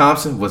 Klay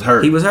Thompson was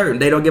hurt. He was hurt.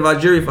 They don't give out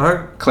jury for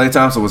hurt. Klay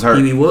Thompson was hurt.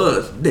 He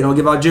was. They don't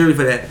give out jury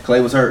for that.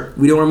 Klay was hurt.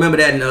 We don't remember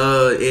that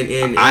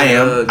I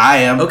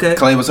am. Okay.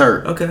 Klay was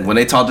hurt. Okay. When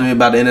they talked to me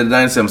about the end of the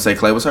dynasty, I'm going to say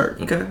Klay was hurt.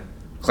 Okay.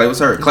 Klay was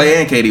hurt. Klay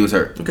and KD was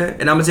hurt. Okay.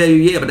 And I'm going to tell you,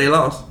 yeah, but they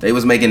lost. They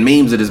was making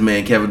memes of this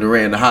man, Kevin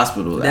Durant, in the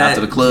hospital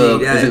after the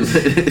club.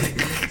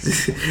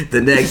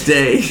 The next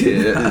day.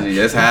 Yeah,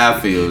 that's how I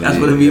feel. That's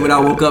what it be when I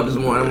woke up this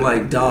morning. I'm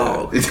like,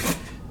 dog.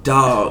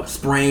 Dog,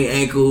 sprained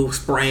ankle,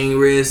 sprained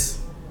wrist.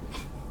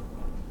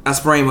 I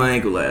sprained my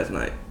ankle last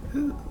night.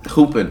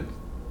 Hooping.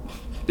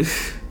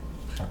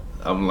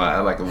 I'm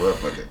like a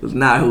motherfucker. It was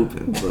not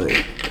hooping,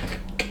 but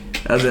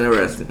that's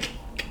interesting.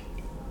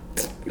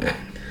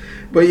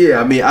 But yeah,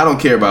 I mean, I don't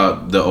care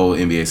about the old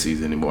NBA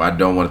season anymore. I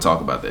don't want to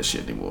talk about that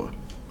shit anymore.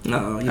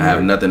 No, I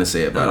have nothing to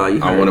say about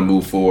it. I want to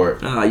move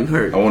forward. No, you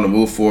hurt. I want to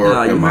move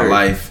forward in my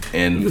life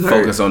and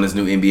focus on this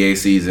new NBA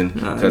season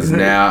because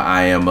now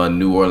I am a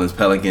New Orleans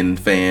Pelican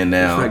fan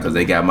now because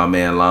they got my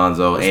man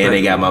Lonzo and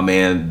they got my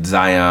man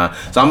Zion.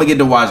 So I'm going to get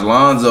to watch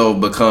Lonzo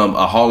become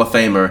a Hall of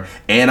Famer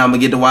and I'm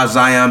going to get to watch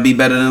Zion be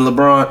better than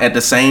LeBron at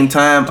the same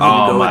time.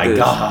 Oh my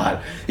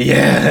God.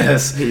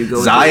 Yes.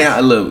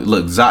 Zion,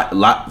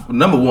 look,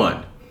 number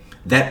one,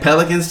 that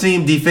Pelicans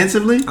team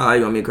defensively. Oh, you're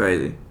going to be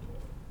crazy.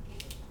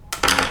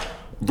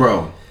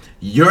 Bro,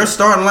 your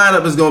starting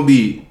lineup is going to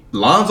be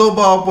Lonzo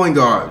Ball point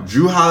guard,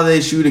 Jrue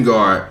Holiday shooting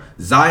guard,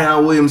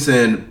 Zion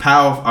Williamson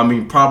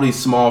probably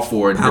small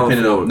forward. I'm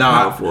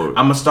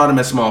going to start him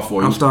at small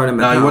forward. I'm starting him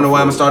at Now, you want to know why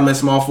I'm going to start him at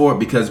small forward?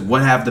 Because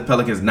what have the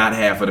Pelicans not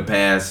had for the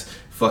past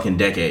fucking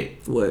decade?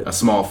 What? A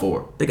small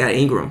forward. They got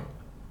Ingram.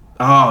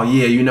 Oh,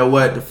 yeah, you know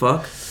what? The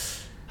fuck?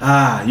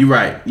 You're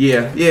right.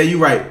 Yeah, you're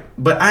right.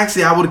 But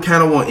actually, I would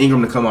kind of want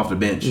Ingram to come off the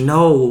bench.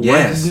 No.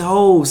 Yes.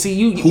 No.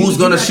 See, who's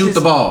going to shoot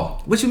the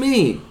ball? What you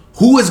mean?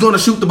 Who is going to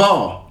shoot the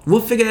ball?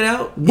 We'll figure that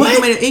out.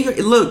 What?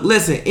 Ingram, look,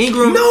 listen.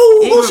 Ingram.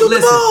 No, who's shoot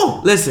the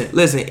ball?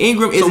 Listen.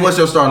 Ingram is. So what's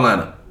your starting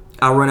lineup?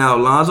 I run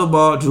out Lonzo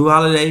Ball, Jrue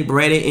Holiday,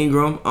 Brandon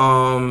Ingram,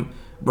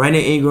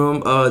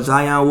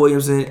 Zion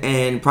Williamson,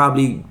 and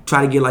probably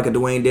try to get like a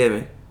Dwayne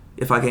Devin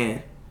if I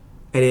can,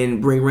 and then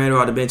bring Randall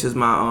off the bench as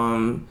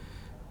my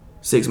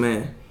 6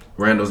 man.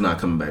 Randall's not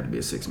coming back to be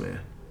a 6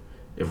 man.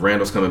 If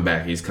Randall's coming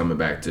back, he's coming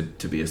back to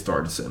be a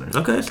starting center.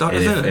 Okay,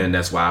 starting center. And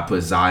that's why I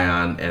put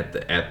Zion at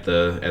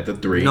the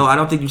 3. No, I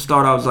don't think you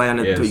start off Zion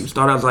at the 3. You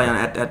start off Zion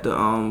at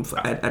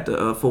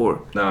the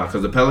 4. No,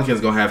 because the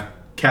Pelicans gonna have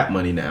cap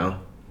money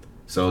now.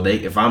 So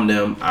if I'm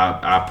them,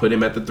 I put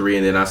him at the 3,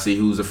 and then I see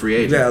who's a free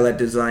agent. You gotta let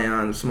the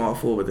Zion small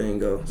forward thing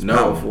go.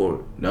 Power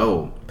forward.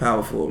 No.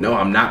 Power forward. No,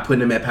 I'm not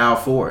putting him at power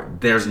forward.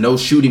 There's no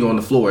shooting on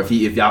the floor.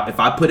 If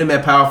I put him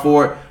at power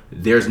forward,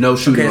 there's no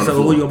shooting on the floor.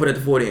 Okay, so who you gonna put at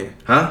the 4 then?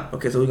 Huh?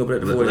 Okay, so who you gonna put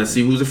at the 4 Let's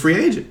see who's a free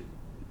agent.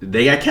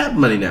 They got cap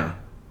money now.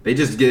 They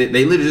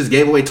literally just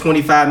gave away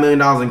 $25 million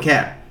in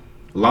cap.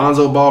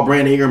 Lonzo Ball,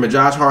 Brandon Ingram, and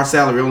Josh Hart's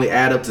salary only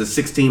add up to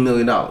 $16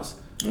 million.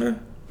 Yeah.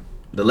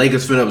 The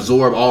Lakers finna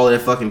absorb all of that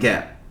fucking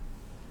cap.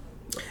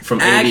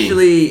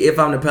 Actually, if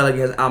I'm the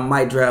Pelicans, I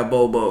might draft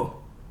Bobo.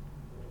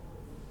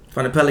 If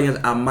I'm the Pelicans,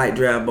 I might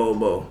draft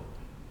Bobo.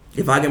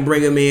 If I can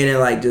bring him in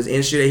and just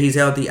ensure that he's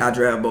healthy, I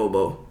draft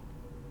Bobo.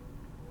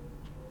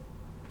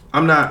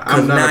 I'm not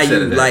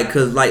upset at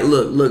that.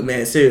 Look,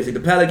 man, seriously, the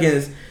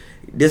Pelicans,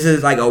 this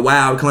is like a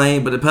wild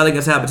claim, but the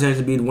Pelicans have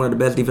potential to be one of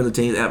the best defensive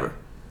teams ever.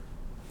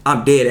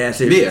 I'm dead ass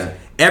serious. Yeah.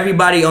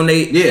 Everybody on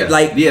they they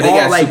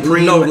got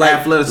supreme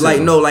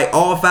athleticism.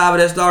 All 5 of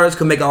their starters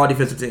can make an all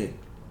defensive team.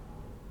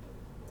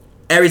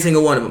 Every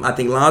single one of them. I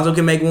think Lonzo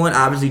can make one.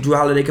 Obviously, Jrue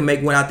Holiday can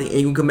make one. I think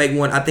Ingram can make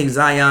one. I think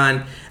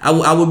Zion.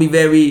 I would be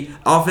very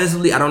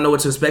offensively. I don't know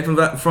what to expect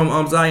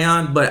from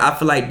Zion, but I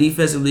feel like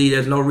defensively,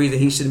 there's no reason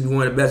he shouldn't be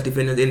one of the best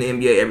defenders in the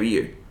NBA every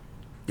year.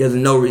 There's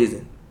no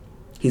reason.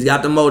 He's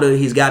got the motor.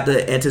 He's got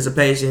the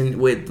anticipation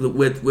with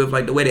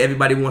like the way that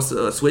everybody wants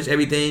to switch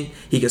everything.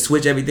 He can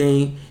switch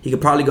everything. He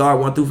can probably guard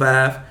 1 through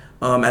 5.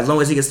 As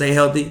long as he can stay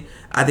healthy,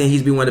 I think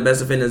he's been one of the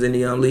best defenders in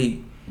the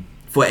league.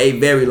 For a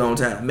very long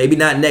time. Maybe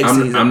not next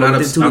season. I'm not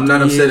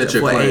upset at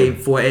your claim.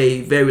 For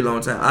a very long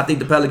time. I think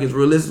the Pelicans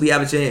realistically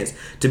have a chance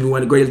to be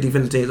one of the greatest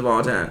defensive teams of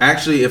all time.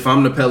 Actually, if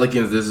I'm the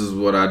Pelicans, this is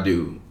what I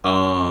do.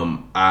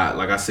 If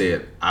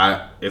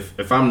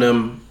I'm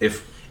them,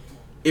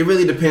 it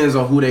really depends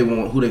on who they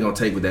want, who they gonna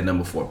take with that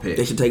number 4 pick.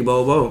 They should take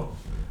Bobo.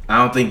 I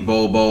don't think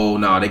Bobo.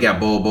 No, they got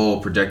Bobo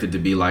projected to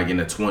be like in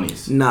the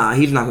 20s. Nah,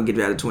 he's not gonna get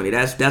drafted 20.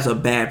 That's a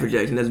bad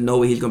projection. There's no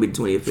way he's gonna be the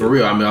 20th. For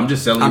real, I mean, I'm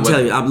just telling you. I'm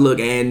telling you.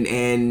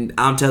 And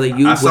I'm telling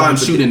you. I saw him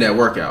shooting that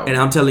workout. And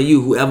I'm telling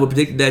you, whoever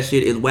predicted that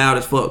shit is wild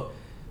as fuck.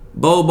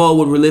 Bobo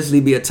would realistically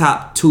be a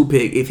top 2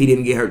 pick if he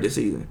didn't get hurt this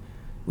season.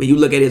 When you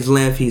look at his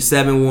length, he's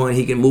 7'1".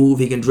 He can move.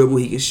 He can dribble.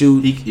 He can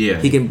shoot.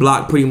 He can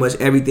block pretty much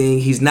everything.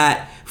 He's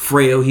not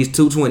frail. He's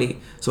 220.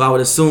 So I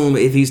would assume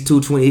if he's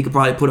 220, he could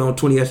probably put on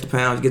 20 extra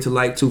pounds, get to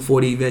like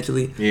 240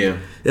 eventually. Yeah.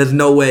 There's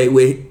no way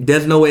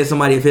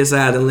somebody of his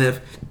size and length,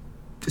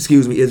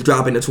 is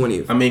dropping to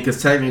 20th. I mean,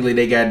 because technically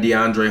they got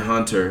DeAndre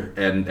Hunter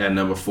at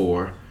number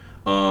 4.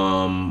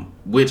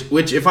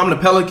 Which if I'm the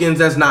Pelicans,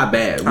 that's not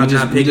bad. We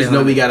just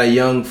know we got a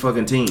young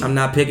fucking team. I'm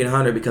not picking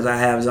Hunter because I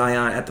have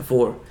Zion at the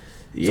 4.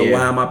 Yeah. So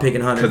why am I picking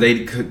Hunter?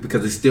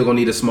 Because they still gonna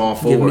need a small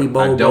forward.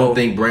 I don't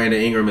think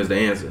Brandon Ingram is the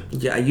answer.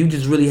 Yeah, you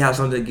just really have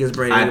something against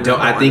Brandon Ingram.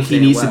 I think he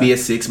needs to be a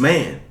 6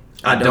 man.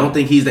 I don't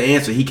think he's the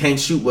answer. He can't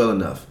shoot well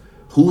enough.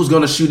 Who's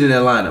gonna shoot in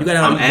that lineup?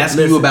 I'm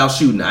asking you about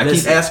shooting. I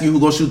keep asking you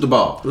who's gonna shoot the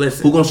ball.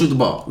 Who's gonna shoot the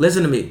ball?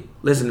 Listen to me.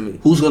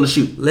 Who's gonna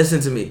shoot? Listen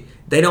to me.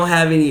 They don't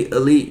have any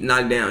elite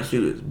knockdown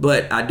shooters,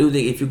 but I do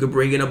think if you could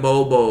bring in a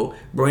Bobo,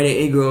 Brandon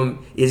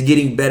Ingram is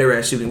getting better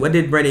at shooting. What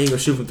did Brandon Ingram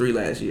shoot from 3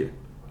 last year?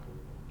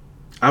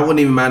 I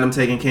wouldn't even mind him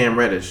taking Cam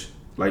Reddish.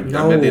 Like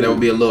no. I think that would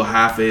be a little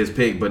high for his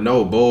pick, but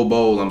no,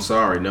 Bowl. I'm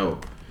sorry, no.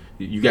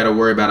 You got to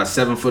worry about a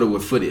 7-footer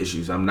with foot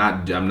issues. I'm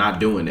not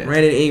doing that.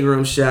 Brandon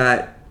Ingram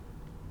shot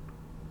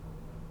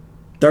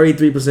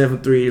 33%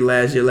 from 3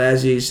 last year.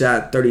 Last year he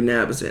shot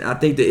 39%. I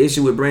think the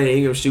issue with Brandon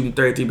Ingram shooting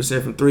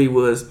 33% from 3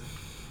 was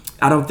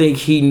I don't think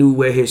he knew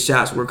where his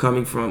shots were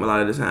coming from a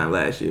lot of the time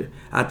last year.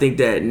 I think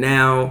that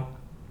now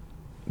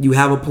you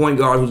have a point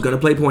guard who's going to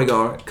play point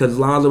guard because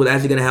Lonzo is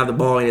actually going to have the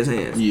ball in his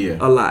hands. Yeah.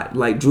 A lot.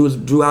 Like, Drew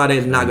Holiday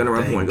is not going to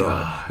run point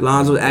guard.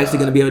 Lonzo is actually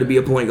going to be able to be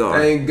a point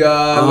guard. Thank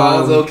God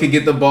Lonzo can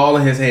get the ball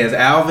in his hands.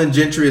 Alvin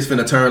Gentry is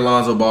finna turn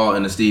Lonzo Ball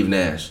into Steve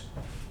Nash.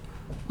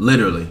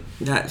 Literally.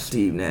 Not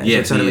Steve Nash.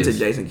 Yes, turn him into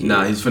Jason Kidd.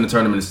 Nah, he's finna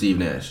turn him into Steve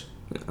Nash.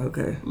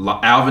 Okay.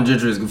 Alvin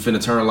Gentry is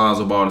finna turn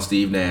Lonzo Ball into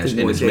Steve Nash,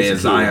 and this man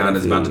Zion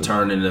is about to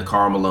turn into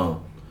Karl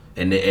Malone,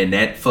 and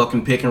that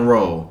fucking pick and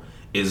roll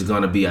is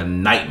gonna be a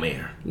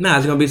nightmare. Nah,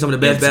 it's gonna be some of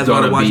the best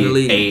basketball to watch in the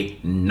league.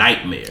 A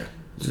nightmare.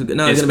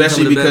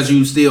 Especially because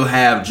you still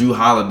have Drew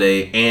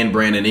Holiday and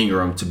Brandon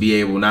Ingram to be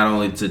able not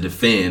only to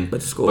defend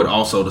but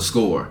also to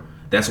score.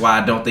 That's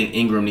why I don't think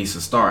Ingram needs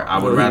to start. I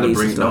would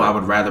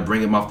rather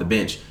bring him off the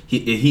bench.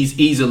 He's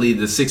easily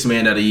the 6th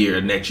man of the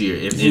year next year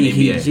in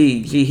NBA.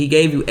 He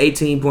gave you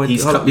 18 points.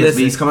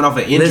 He's coming off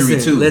an injury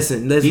too.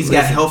 He's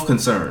got health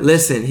concerns.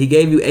 Listen, he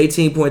gave you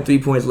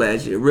 18.3 points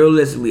last year.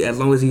 Realistically, as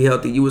long as he's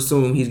healthy, you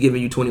assume he's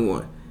giving you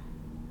 21.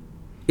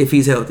 If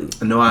he's healthy.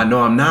 No, I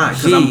know I'm not.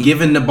 Because I'm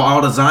giving the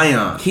ball to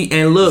Zion.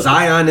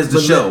 Zion is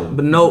the show.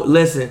 But no,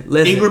 listen.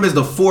 Ingram is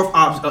the 4th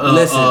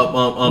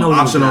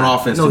option on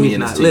offense to me in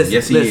this team.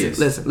 Yes, he is.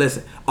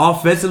 Listen.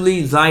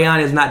 Offensively,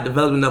 Zion is not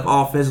developed enough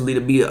offensively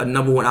to be a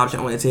number 1 option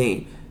on the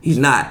team. He's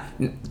not.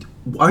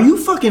 Are you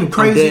fucking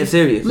crazy? I'm dead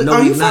serious. No,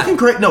 are you fucking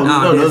crazy? No,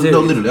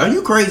 literally. Are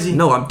you crazy?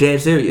 No, I'm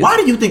dead serious. Why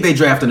do you think they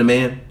drafted the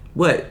man?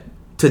 What?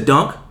 To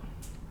dunk?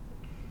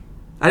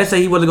 I didn't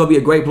say he wasn't going to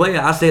be a great player.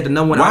 I said the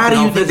number 1 option. Why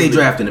do you think they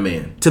drafted the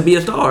man? To be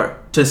a star.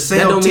 To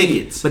sell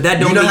tickets. But that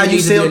don't mean how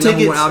you sell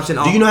tickets?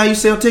 Do you know how you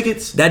sell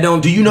tickets?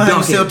 Do you know how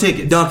you sell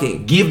tickets?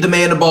 Dunking. Give the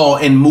man the ball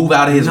and move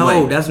out of his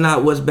way. No, that's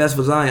not what's best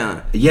for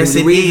Zion. Yes,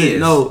 it is.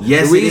 No,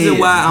 yes, the reason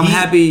why I'm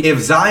happy. If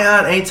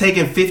Zion ain't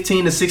taking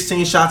 15 to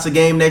 16 shots a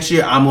game next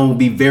year, I'm going to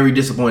be very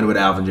disappointed with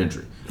Alvin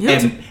Gentry.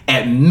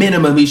 At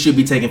minimum, he should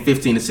be taking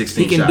 15 to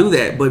 16 shots. He can do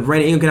that, but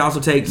Brandon Ingram can also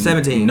take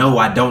 17. No,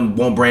 I don't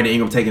want Brandon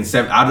Ingram taking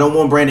 7. I don't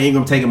want Brandon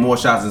Ingram taking more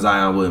shots than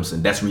Zion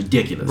Williamson. That's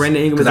ridiculous.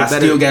 Brandon Ingram because I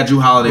still got Drew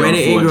Holiday on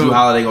the floor. Drew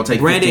Holiday gonna take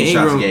 15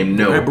 shots a game.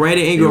 No,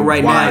 Brandon Ingram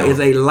now is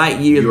a light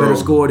years better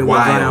scorer than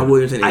what Zion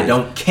Williamson is. I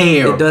don't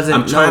care.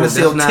 I'm trying to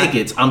sell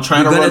tickets. I'm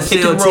trying to run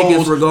pick and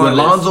rolls with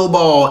Lonzo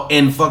Ball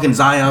and fucking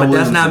Zion Williamson. But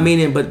that's not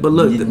meaning. But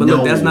look,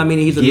 that's not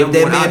meaning he's a give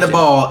that man the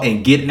ball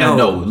and get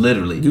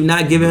literally. You're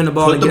not giving him the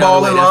ball. Put the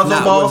ball in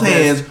Lonzo Ball's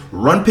hands.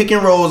 Run pick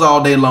and rolls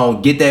all day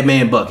long. Get that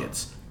man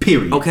buckets.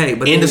 Period. Okay,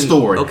 but end of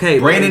story. Okay,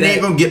 Brandon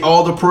Ingram get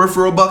all the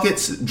peripheral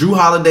buckets. Drew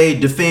Holiday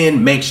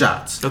defend, make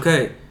shots.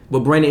 Okay, but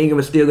Brandon Ingram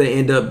is still going to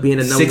end up being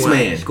a number 6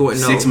 man. Scoring.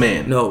 No, 6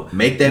 man. No,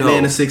 make that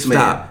man a 6 man.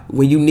 Stop.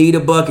 When you need a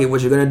bucket,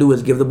 what you're going to do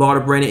is give the ball to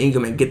Brandon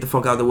Ingram and get the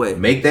fuck out of the way.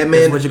 Make that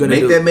man. What you're gonna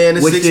do. That man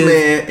a 6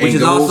 man, and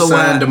go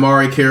sign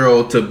DeMarre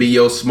Carroll to be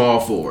your small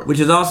forward. Which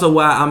is also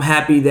why I'm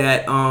happy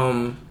that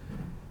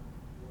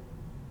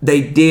they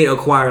did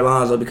acquire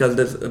Lonzo because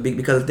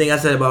the thing I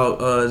said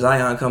about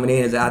Zion coming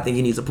in is that I think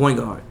he needs a point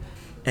guard,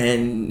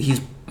 and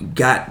he's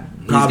got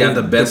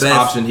the best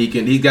option.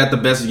 He's got the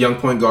best young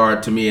point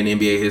guard to me in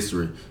NBA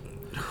history.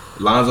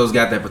 Lonzo's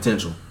got that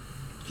potential.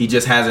 He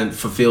just hasn't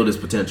fulfilled his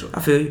potential. I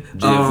feel you.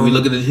 If we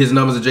look at his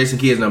numbers and Jason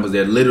Kidd's numbers,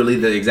 they're literally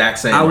the exact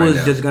same. I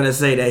was just going to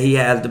say that he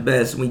has the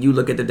best. When you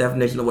look at the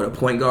definition of what a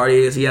point guard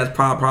is, he has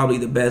probably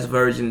the best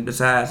version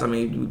besides,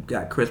 you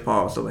got Chris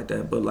Paul and stuff like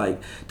that, but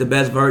like the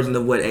best version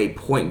of what a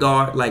point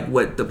guard, like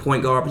what the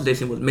point guard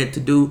position was meant to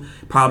do,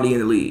 probably in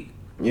the league.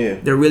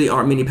 Yeah. There really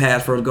aren't many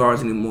pass first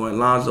guards anymore.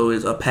 Lonzo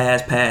is a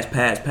pass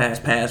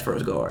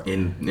first guard.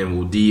 And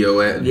will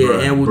D.O. at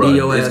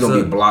it's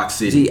gonna be Block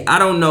City. Gee, I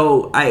don't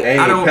know. Hey,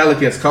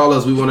 Pelicans, call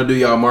us. We want to do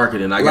y'all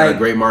marketing. I got a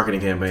great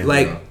marketing campaign.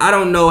 I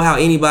don't know how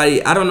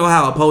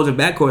opposing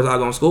backcourts are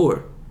gonna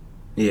score.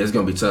 Yeah, it's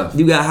gonna be tough.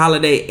 You got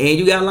Holiday and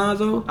you got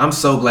Lonzo. I'm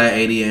so glad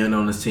AD ain't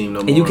on this team no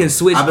more. And you can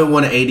switch. I've been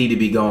wanting AD to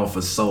be gone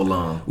for so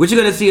long. What you're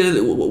gonna see is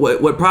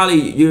what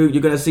probably you're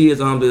gonna see is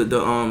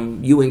the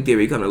Ewing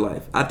theory come to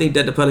life. I think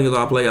that the Pelicans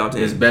are a playoff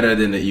team. It's better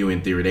than the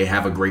Ewing theory. They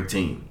have a great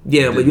team.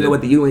 Yeah, but you know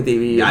what the Ewing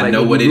theory is. Yeah, I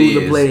know what it is.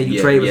 You lose a player,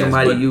 you trade with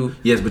somebody.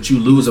 But you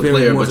lose a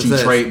player, but you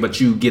trade, but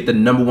you get the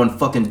number 1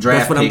 fucking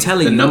draft pick. That's what I'm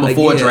telling you. The number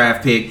 4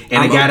 draft pick,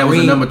 and the guy that was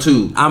a number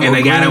 2, and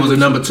the guy that was a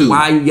number 2.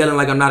 Why are you yelling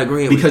like I'm not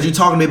agreeing? Because you're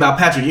talking to me about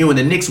Patrick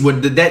Ewing. The Knicks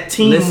would. That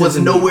team was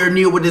nowhere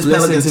near what this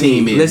Pelicans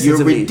team is.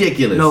 You're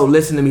ridiculous. No,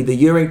 listen to me. The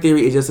year ring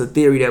theory is just a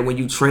theory that when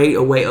you trade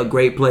away a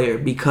great player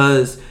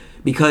because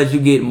you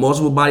get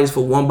multiple bodies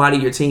for one body,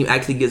 your team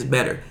actually gets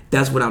better.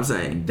 That's what I'm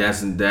saying.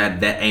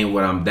 That ain't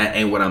what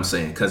I'm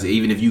saying. Because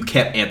even if you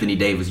kept Anthony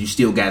Davis, you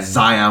still got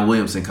Zion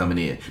Williamson coming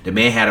in. The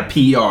man had a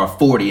PR of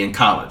 40 in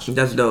college.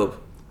 That's dope.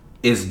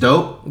 It's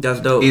dope. That's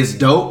dope. It's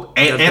dope.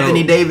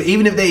 Anthony Davis.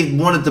 Even if they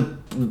wanted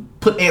to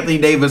put Anthony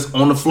Davis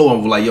on the floor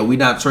and were like, yo, we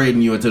not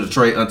trading you until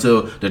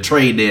the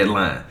trade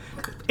deadline.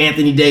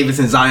 Anthony Davis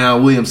and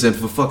Zion Williamson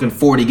for fucking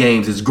 40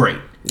 games is great.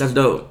 That's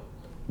dope.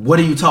 What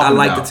are you talking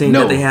about? I like the team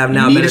that they have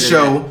now.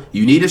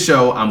 You need a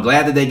show. I'm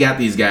glad that they got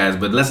these guys,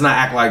 but let's not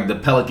act like the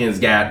Pelicans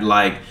got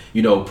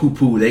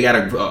poo-poo. They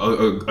got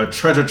a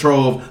treasure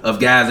trove of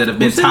guys that have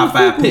been top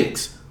 5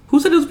 picks. Who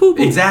said it was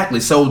poo-poo?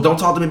 Exactly. So don't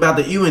talk to me about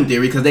the Ewing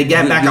theory because they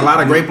got back a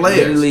lot of great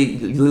players.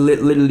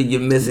 Literally,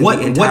 you're missing. What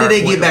did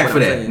they get back for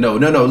that? No.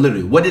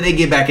 Literally, what did they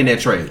get back in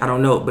that trade? I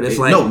don't know, but it's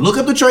like look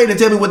up the trade and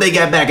tell me what they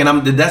got back,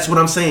 and that's what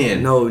I'm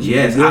saying. No,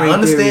 yes, I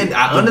understand.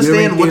 I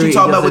understand what you're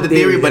talking about with the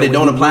theory, but it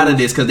don't apply to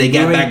this because they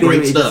got back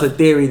great stuff. It's a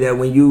theory that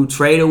when you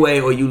trade away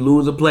or you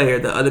lose a player,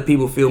 the other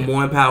people feel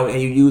more empowered and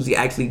you usually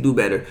actually do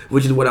better,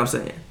 which is what I'm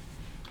saying.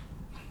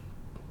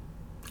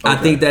 Okay. I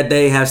think that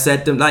they have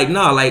set them I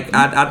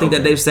think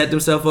that they've set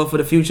themselves up for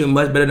the future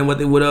much better than what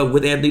they would have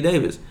with Anthony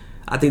Davis.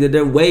 I think that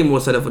they're way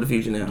more set up for the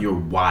future now. You're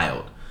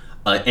wild.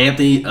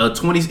 If a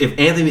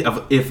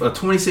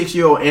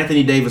 26-year-old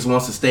Anthony Davis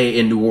wants to stay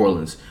in New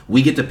Orleans,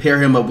 we get to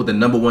pair him up with the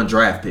number 1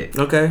 draft pick.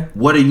 Okay.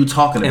 What are you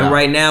talking about? And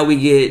right now you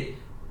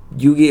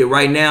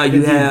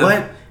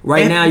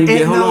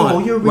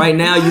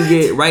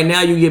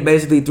get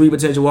basically 3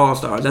 potential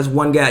All-Stars. That's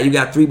one guy. You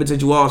got 3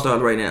 potential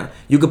All-Stars right now.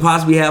 You could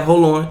possibly have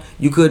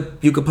you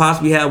could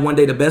possibly have one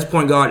day the best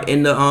point guard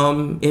in the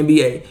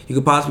NBA. You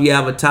could possibly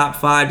have a top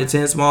 5 to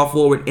 10 small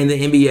forward in the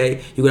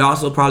NBA. You could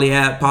also possibly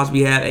have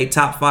a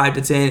top 5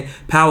 to 10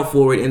 power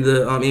forward in the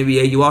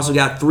NBA. You also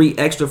got 3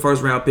 extra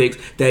first round picks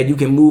that you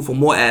can move for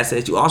more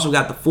assets. You also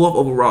got the 4th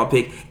overall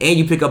pick, and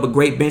you pick up a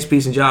great bench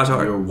piece in Josh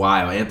Hart. You're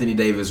wild. Anthony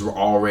Davis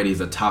already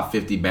is a top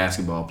 50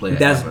 basketball player.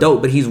 That's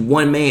dope, but he's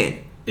one man.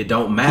 It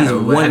don't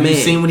matter. Have you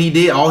seen what he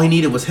did? All he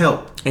needed was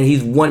help. And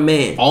he's one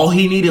man. All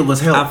he needed was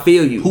help. I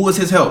feel you. Who was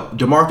his help?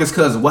 DeMarcus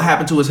Cousins. What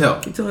happened to his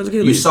help?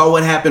 You saw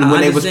what happened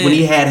when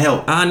he had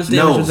help. I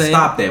understand what you're saying.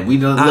 Stop that.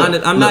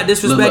 I'm not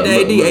disrespecting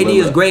AD. AD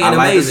is great and amazing.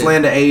 I like to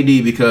slander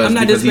AD because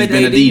he's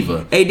been a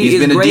diva. He's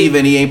been a diva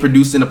and he ain't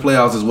produced in the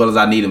playoffs as well as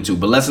I need him to.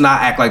 But let's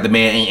not act like the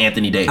man ain't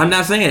Anthony Davis. I'm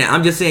not saying that.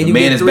 I'm just saying the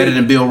man is better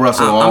than Bill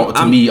Russell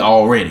to me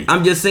already.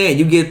 I'm just saying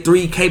you get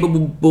 3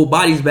 capable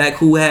bodies back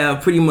who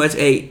have pretty much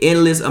a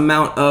endless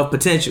amount of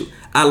potential.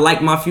 I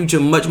like my future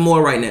much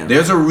more right now.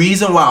 There's a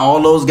reason why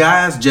all those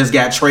guys just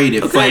got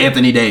traded for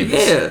Anthony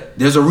Davis. Yeah.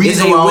 There's a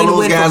reason why all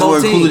those guys were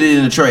included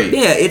in the trade.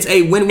 Yeah, it's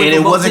a win-win and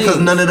for both teams. And it wasn't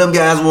because none of them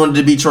guys wanted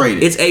to be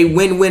traded. It's a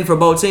win-win for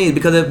both teams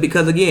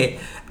because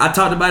again, I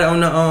talked about it on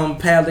the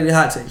Pal Daily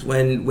Hot Takes.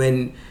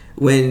 When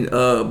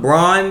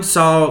Bron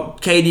saw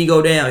KD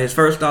go down, his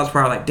first thoughts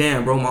probably like,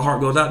 damn, bro, my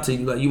heart goes out to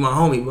you. Like, you my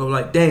homie, bro.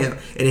 Like, damn.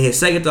 And then his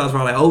second thoughts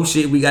probably like, oh,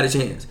 shit, we got a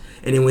chance.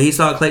 And then when he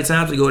saw Klay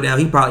Thompson go down,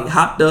 he probably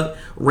hopped up,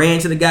 ran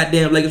to the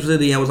goddamn Lakers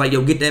facility and was like,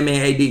 yo, get that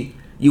man AD.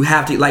 You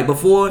have to. Like,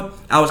 before,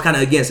 I was kind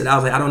of against it. I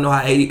was like, I don't know how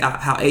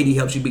AD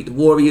helps you beat the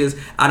Warriors.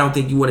 I don't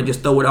think you want to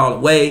just throw it all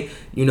away.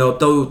 You know,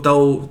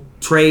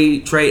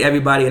 trade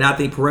everybody. And I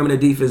think perimeter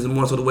defense is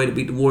more so the way to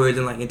beat the Warriors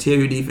than like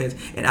interior defense.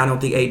 And I don't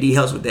think AD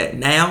helps with that.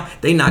 Now,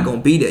 they not going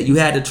to be there. You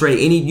had to trade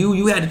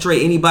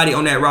anybody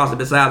on that roster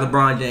besides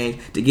LeBron James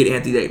to get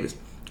Anthony Davis.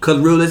 Because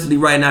realistically,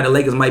 right now, the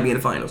Lakers might be in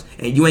the finals.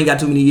 And you ain't got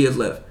too many years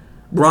left.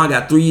 Bron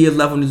got 3 years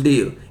left on this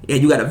deal,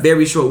 and you got a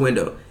very short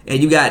window, and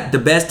you got the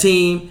best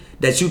team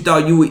that you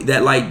thought you were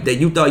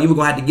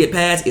gonna have to get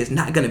past is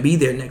not gonna be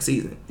there next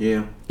season.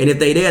 Yeah. And if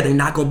they there, they're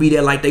not gonna be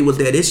there like they was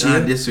there this year.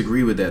 I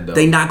disagree with that though.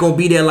 They not gonna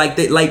be there like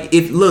that. Like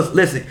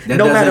listen. That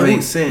no doesn't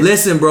make sense.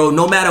 Listen, bro.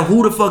 No matter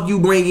who the fuck you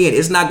bring in,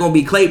 it's not gonna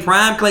be Klay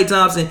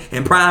Thompson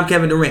and prime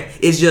Kevin Durant.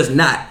 It's just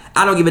not.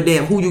 I don't give a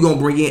damn who you gonna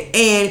bring in,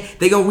 and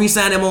they gonna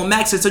re-sign them on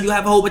maxes, so you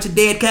have a whole bunch of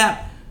dead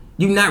cap.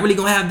 You're not really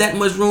going to have that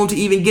much room to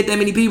even get that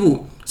many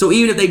people. So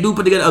even if they do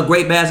put together a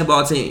great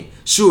basketball team,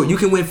 sure, you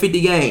can win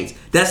 50 games.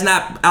 That's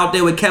not out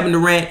there with Kevin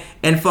Durant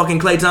and fucking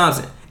Klay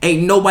Thompson.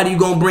 Ain't nobody you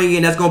going to bring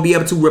in that's going to be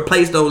able to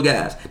replace those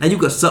guys. Now, you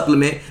could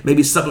supplement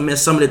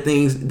some of the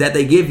things that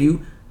they give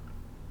you,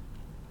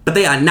 but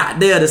they are not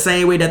there the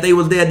same way that they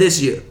was there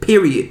this year,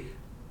 period.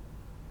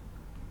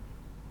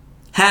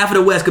 Half of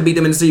the West could beat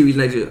them in the series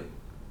next year.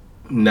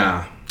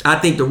 Nah. I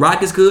think the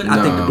Rockets could.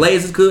 I think the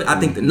Blazers could. I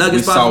think the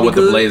Nuggets possibly could.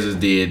 We saw what the Blazers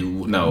did.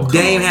 No,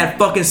 Dame had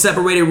fucking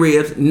separated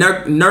ribs.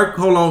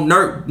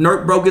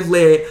 Nurk broke his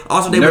leg.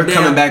 Also, they were down.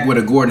 Coming back with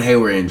a Gordon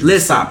Hayward injury.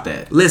 Stop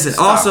that.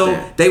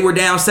 They were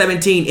down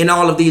 17 in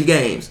all of these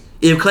games.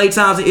 If Klay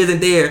Thompson isn't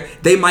there,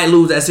 they might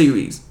lose that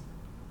series.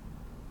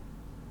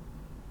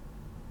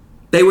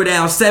 They were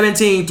down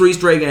 17 3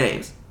 straight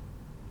games.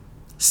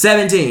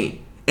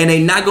 17. And they're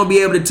not going to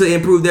be able to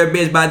improve their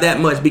bench by that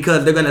much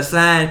because they're going to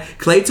sign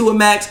Klay to a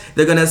max,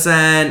 they're going to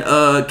sign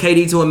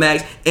KD to a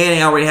max, and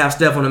they already have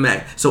Steph on the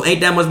max. So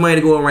ain't that much money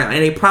to go around.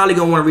 And they probably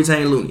going to want to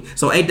retain Looney.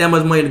 So ain't that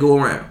much money to go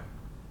around.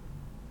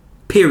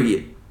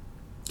 Period.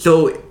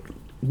 So,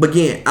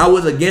 again, I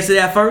was against it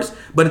at first,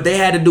 but they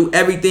had to do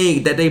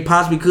everything that they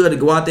possibly could to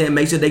go out there and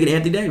make sure they get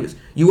Anthony Davis.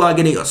 You are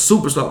getting a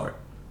superstar.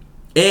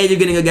 And you're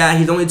getting a guy,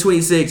 he's only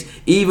 26.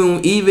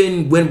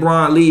 Even when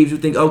Bron leaves, you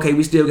think, okay,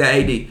 we still got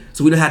AD.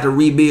 So we don't have to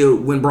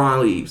rebuild when Bron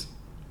leaves.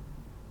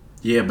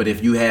 Yeah, but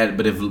if you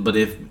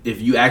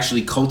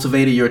actually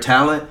cultivated your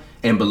talent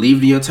and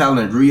believed in your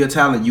talent and grew your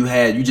talent,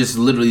 you just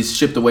literally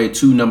shipped away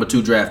 2 number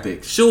 2 draft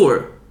picks.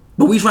 Sure.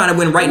 But we trying to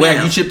win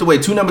now. You shipped away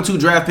 2 number 2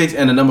 draft picks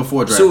and a number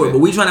 4 draft pick. But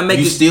we trying to make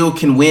you still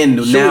can win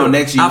now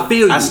next year. I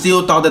feel you. I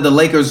still thought that the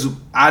Lakers.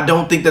 I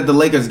don't think that the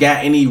Lakers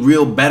got any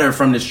real better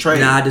from this trade.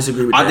 Nah, I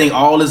disagree with that. I think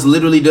all this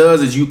literally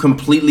does is you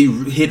completely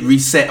hit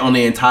reset on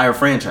the entire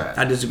franchise.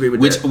 I disagree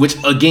with that. Which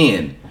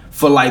again,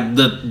 for like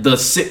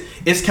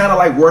it's kind of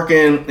like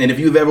working. And if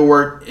you ever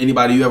worked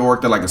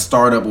at like a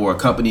startup or a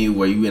company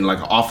where you in like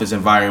an office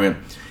environment,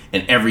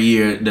 and every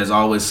year there's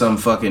always some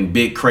fucking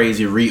big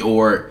crazy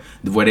reorg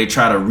where they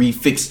try to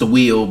refix the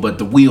wheel, but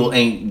the wheel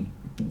it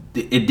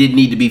didn't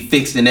need to be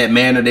fixed in that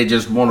manner. They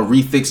just want to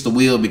refix the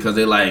wheel because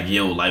they're like,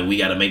 we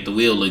got to make the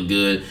wheel look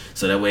good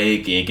so that way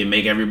it can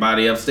make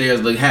everybody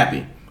upstairs look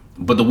happy.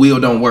 But the wheel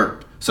don't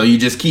work. So you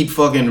just keep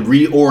fucking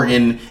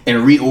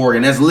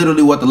reorging. That's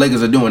literally what the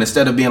Lakers are doing.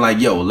 Instead of being like,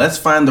 let's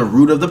find the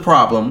root of the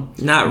problem.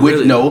 Not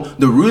really.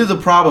 The root of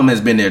the problem has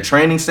been their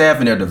training staff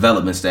and their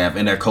development staff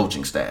and their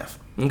coaching staff.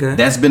 Okay.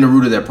 That's been the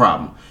root of their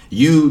problem.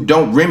 You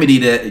don't remedy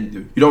that.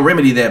 You don't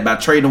remedy that by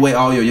trading away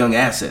all your young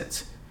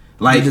assets.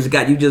 Like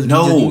you just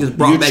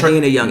brought back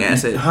in a young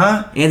asset.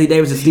 Huh? Anthony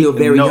Davis is still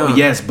very young.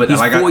 Yes, but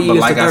like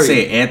I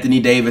said, Anthony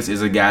Davis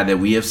is a guy that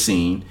we have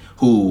seen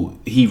who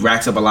he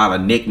racks up a lot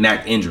of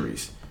knick-knack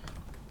injuries.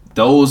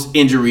 Those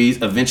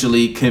injuries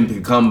eventually can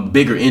become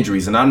bigger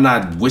injuries, and I'm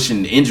not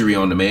wishing injury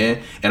on the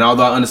man. And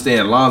although I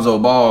understand Lonzo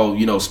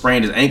Ball,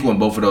 sprained his ankle in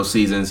both of those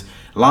seasons,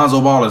 Lonzo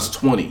Ball is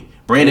 20.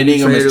 Brandon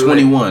Ingram is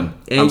 21.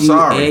 I'm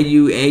sorry. And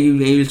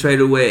you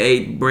traded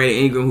away Brandon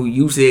Ingram, who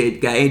you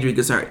said got injury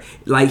concern.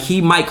 Like, he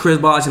might Chris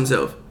Bosh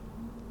himself.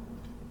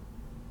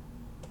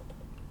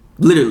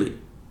 Literally.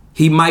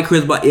 He might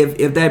Chris Bosh.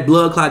 If that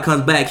blood clot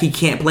comes back, he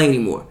can't play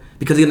anymore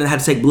because he's going to have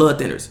to take blood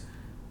thinners.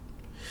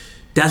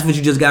 That's what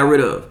you just got rid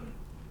of.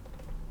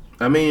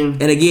 I mean...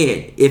 And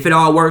again, if it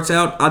all works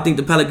out, I think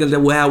the Pelicans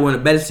will have one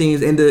of the best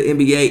teams in the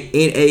NBA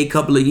in a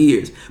couple of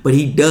years. But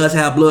he does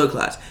have blood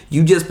clots.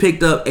 You just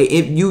picked up now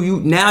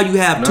you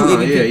have two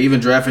MVP. Yeah,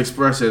 even Draft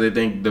Express said they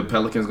think the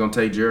Pelicans gonna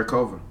take Jarrett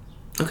Culver.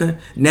 Okay.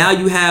 Now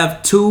you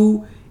have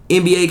 2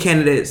 NBA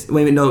candidates.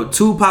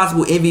 Two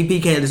possible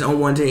MVP candidates on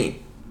one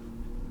team.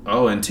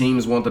 Oh, and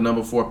teams want the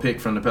number 4 pick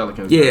from the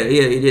Pelicans. Yeah.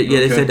 Okay.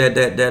 They said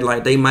that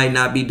like they might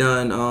not be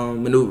done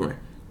maneuvering.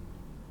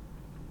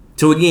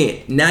 So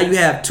again, now you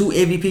have 2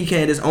 MVP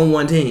candidates on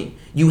one team.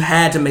 You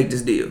had to make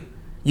this deal.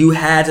 You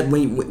had to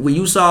when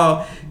you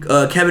saw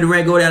Kevin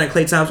Durant go down and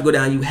Klay Thompson go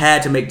down. You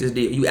had to make this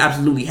deal. You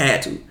absolutely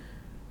had to.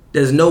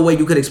 There's no way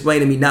you could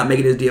explain to me not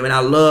making this deal. And I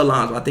love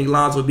Lonzo. I think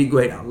Lonzo would be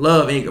great. I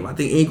love Ingram. I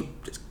think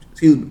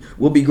Ingram,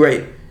 will be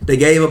great. They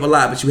gave up a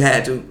lot, but you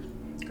had to.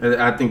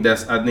 I think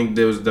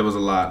there was a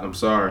lot. I'm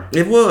sorry.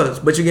 It was,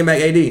 but you get back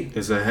AD. It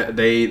was a hell of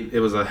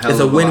a lot. It's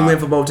a win-win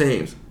for both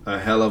teams. A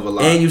hell of a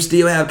lot. And you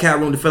still have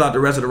cap room to fill out the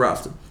rest of the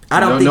roster.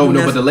 But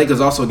the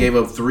Lakers also gave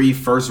up 3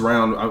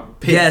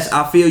 first-round picks. Yes,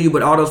 I feel you,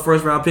 but all those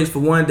first-round picks, for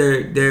one,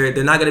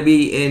 they're not going to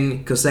be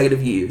in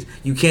consecutive years.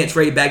 You can't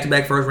trade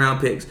back-to-back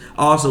first-round picks.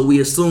 Also, we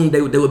assume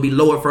they would be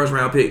lower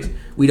first-round picks.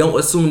 We don't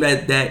assume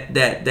that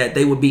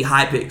they would be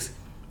high picks.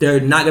 They're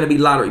not going to be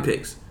lottery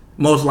picks,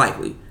 most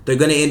likely. They're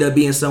going to end up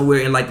being somewhere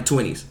in like the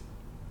 20s.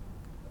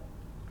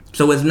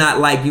 So it's not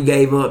like you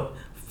gave up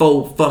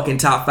 4 fucking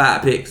top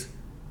 5 picks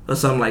or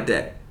something like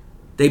that.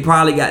 They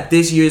probably got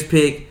this year's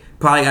pick,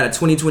 probably got a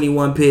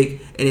 2021 pick,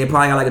 and then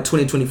probably got like a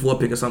 2024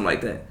 pick or something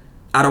like that.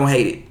 I don't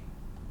hate it.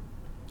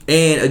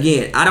 And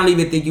again, I don't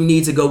even think you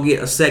need to go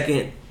get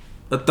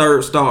a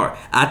third star.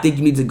 I think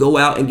you need to go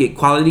out and get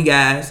quality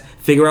guys,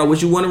 figure out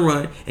what you want to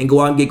run, and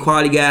go out and get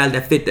quality guys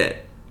that fit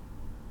that.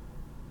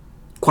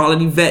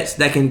 Quality vets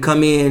that can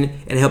come in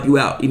and help you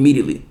out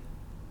immediately.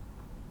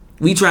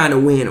 We trying to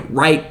win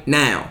right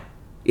now.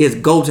 It's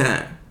go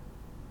time.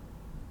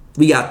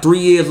 We got 3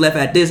 years left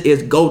at this.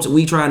 It's go time.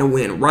 We trying to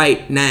win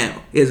right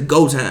now. It's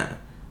go time.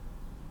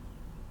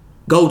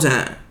 Go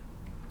time.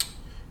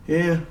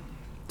 Yeah.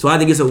 So I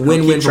think it's a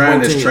win-win for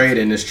both teams.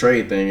 Trying this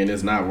trade thing, and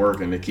it's not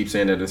working. They keep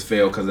saying that it's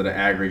failed because of the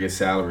aggregate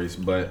salaries,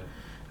 but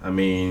I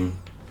mean,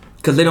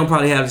 because they don't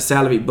probably have the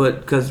salary, but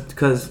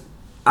because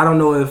I don't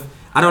know if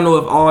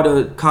all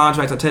the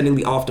contracts are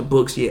technically off the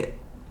books yet.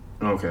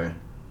 Okay.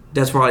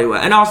 That's probably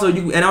why. And also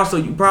you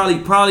probably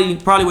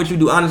what you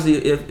do, honestly,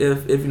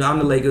 if I'm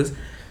the Lakers,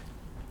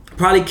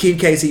 probably keep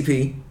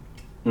KCP.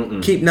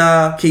 Keep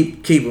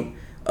him.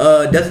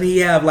 Doesn't he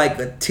have like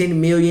a $10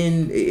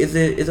 million? Is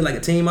it like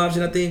a team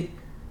option? I think.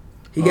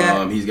 He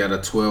got. He's got a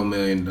 $12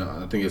 million.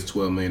 I think it's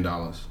 $12 million.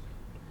 I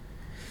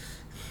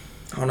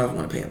don't know if I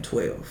want to pay him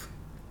 12.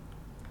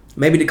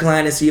 Maybe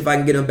decline and see if I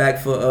can get him back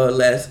for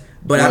less.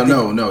 But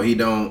no, he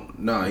don't.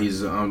 No,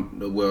 he's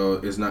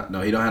well, it's not.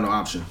 No, he don't have no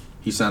option.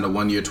 He signed a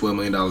 1 year, $12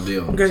 million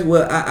deal. Okay,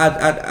 well,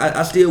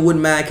 I still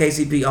wouldn't mind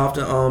KCP off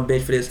the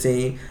bench for this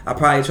team. I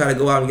probably try to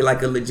go out and get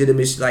like a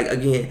legitimate, like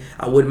again,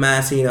 I wouldn't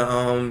mind seeing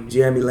a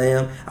Jeremy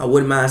Lamb. I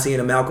wouldn't mind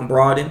seeing a Malcolm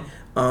Brogdon.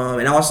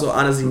 And also,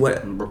 honestly,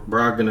 what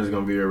Brogdon is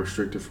going to be a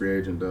restricted free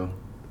agent though.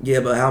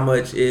 Yeah, but how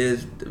much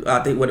is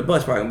I think what the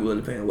Bucks probably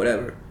willing to pay him,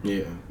 whatever.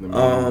 Yeah.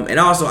 And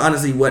also,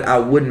 honestly, what I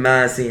wouldn't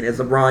mind seeing is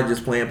LeBron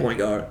just playing point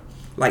guard,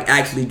 like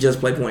actually just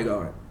play point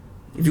guard.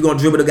 If you're gonna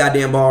dribble the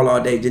goddamn ball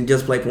all day, then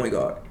just play point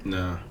guard.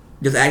 Nah.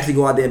 Just actually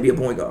go out there and be a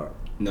point guard.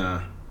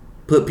 Nah.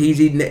 Put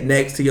PG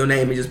next to your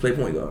name and just play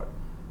point guard.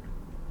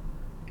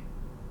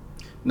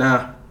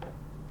 Nah.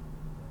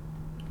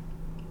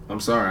 I'm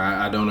sorry,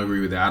 I don't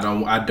agree with that.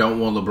 I don't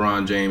want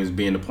LeBron James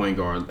being the point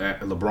guard.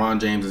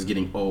 LeBron James is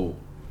getting old.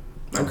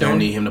 I don't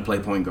need him to play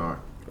point guard.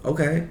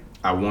 Okay.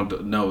 I want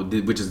to no,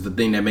 which is the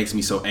thing that makes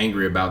me so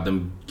angry about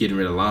them getting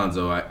rid of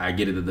Lonzo. I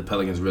get it that the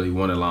Pelicans really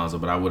wanted Lonzo,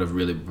 but I would have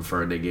really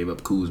preferred they gave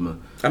up Kuzma.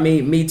 I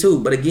mean, me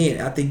too. But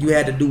again, I think you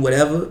had to do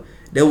whatever.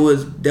 There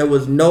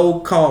was no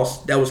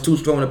cost that was too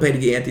strong to pay to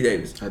get Anthony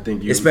Davis. I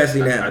think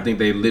especially now. I think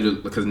they literally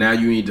because now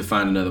you need to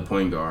find another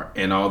point guard.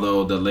 And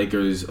although the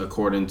Lakers,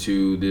 according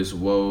to this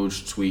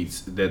Woj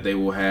tweets, that they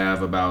will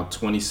have about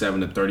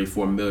 $27 to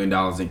 $34 million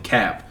in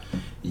cap,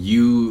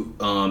 you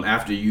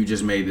after you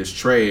just made this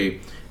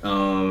trade.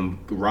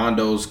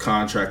 Rondo's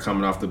contract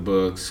coming off the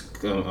books.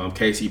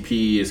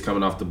 KCP is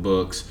coming off the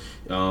books.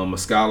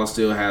 Muscala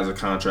still has a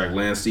contract.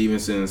 Lance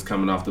Stevenson is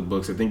coming off the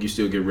books. I think you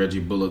still get Reggie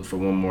Bullock for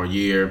one more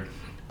year.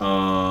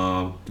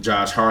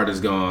 Josh Hart is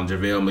gone.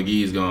 JaVale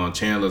McGee is gone.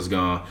 Chandler's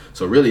gone.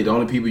 So really, the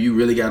only people you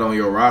really got on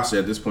your roster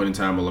at this point in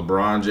time are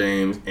LeBron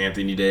James,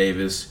 Anthony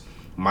Davis,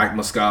 Mike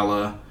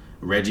Muscala,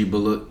 Reggie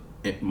Bullock,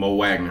 and Mo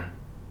Wagner.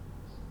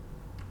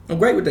 I'm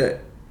great with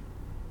that.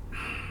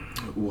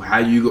 How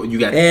you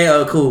got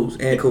and Kuzma.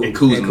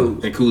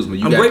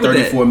 You got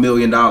 $34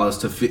 million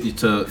to fit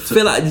to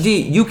feel like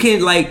you can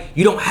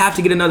you don't have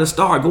to get another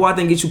star. Go out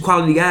there and get you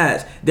quality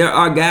guys. There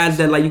are guys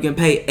that you can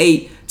pay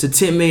 $8 to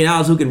 $10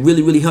 million who can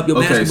really help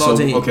your basketball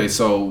team. Okay,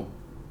 so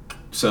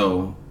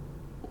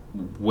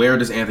where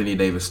does Anthony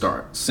Davis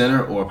start?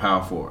 Center or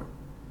power forward?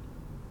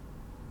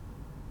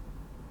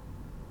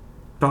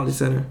 Probably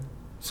center.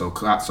 So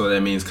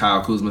that means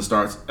Kyle Kuzma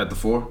starts at the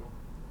 4?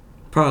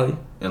 Probably.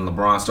 And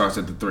LeBron starts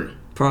at the 3?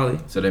 Probably.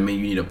 So that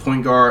means you need a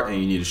point guard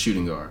and you need a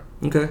shooting guard.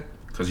 Okay.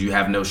 Because you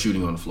have no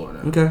shooting on the floor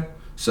now. Okay.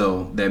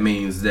 So that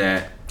means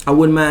that I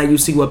wouldn't mind you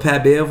see what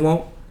Pat Bev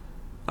want.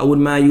 I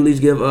wouldn't mind you at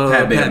least give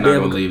Pat Bev not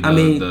going to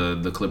leave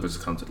the Clippers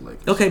to come to the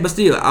Lakers. Okay, but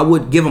still, I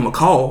would give him a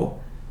call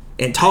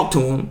and talk to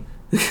him.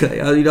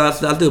 I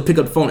still pick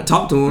up the phone and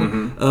talk to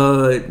him.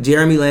 Mm-hmm.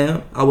 Jeremy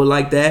Lamb, I would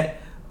like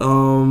that.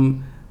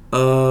 Redick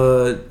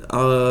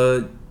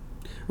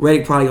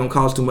probably gonna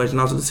cost too much, and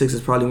also the Sixers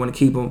probably want to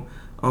keep him.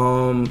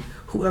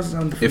 Who else is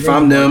on the? If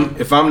I'm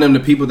them, the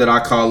people that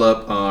I call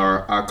up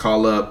are I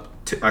call up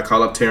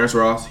Terrence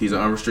Ross. He's an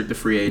unrestricted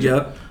free agent.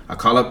 Yep. I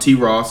call up T.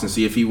 Ross and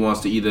see if he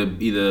wants to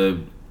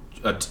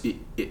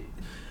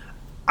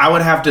I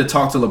would have to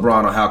talk to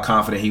LeBron on how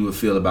confident he would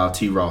feel about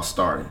T. Ross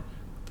starting.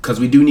 Because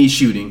we do need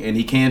shooting, and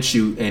he can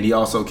shoot, and he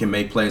also can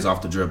make plays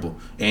off the dribble,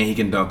 and he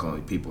can dunk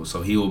on people,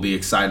 so he will be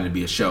excited to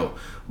be a show.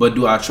 But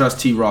do I trust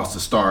T. Ross to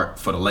start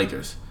for the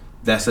Lakers?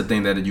 That's the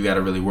thing that you got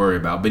to really worry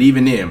about. But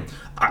even then,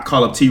 I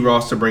call up T.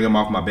 Ross to bring him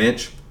off my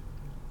bench.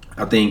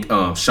 I think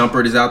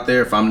Shumpert is out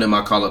there. If I'm them,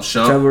 I call up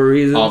Shump. Trevor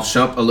Ariza. Off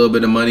Shump a little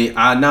bit of money.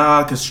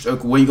 Because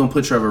where you gonna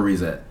put Trevor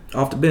Ariza at?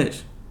 Off the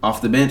bench.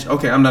 Off the bench.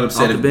 Okay, I'm not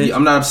upset.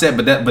 I'm not upset,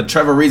 but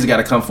Trevor Ariza got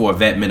to come for a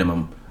vet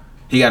minimum.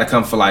 He got to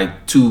come for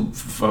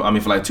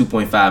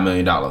 $2.5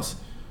 million.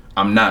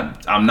 I'm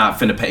not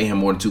finna pay him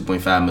more than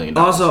 $2.5 million.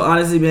 Also,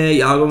 honestly, man,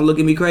 y'all gonna look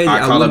at me crazy. I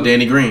call up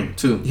Danny Green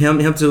too.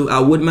 Him too. I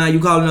wouldn't mind you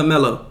calling up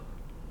Melo.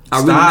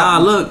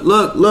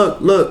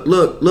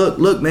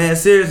 Look, man.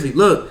 Seriously,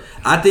 look.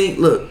 I think,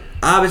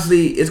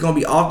 obviously it's gonna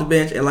be off the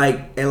bench and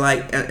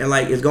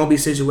it's gonna be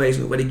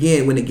situational. But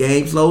again, when the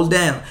game slows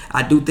down,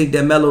 I do think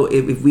that Melo,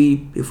 if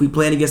we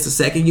playing against the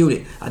second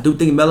unit, I do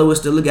think Melo is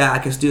still a guy I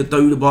can still throw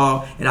you the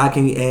ball and I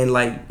can you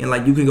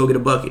can go get a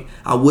bucket.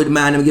 I wouldn't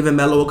mind him giving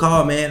Melo a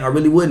call, man. I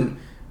really wouldn't.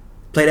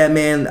 Play that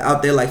man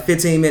out there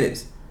 15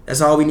 minutes.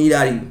 That's all we need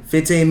out of you.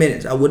 15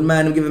 minutes. I wouldn't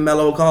mind him giving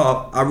Melo a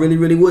call. I really,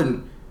 really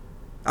wouldn't.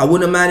 I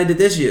wouldn't have minded it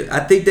this year. I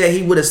think that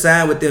he would have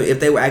signed with them if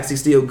they were actually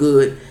still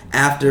good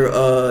after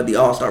the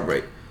All-Star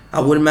break.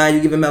 I wouldn't mind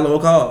you giving Melo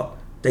a call.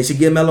 They should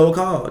give Melo a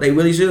call. They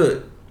really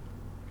should.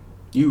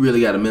 You really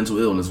got a mental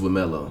illness with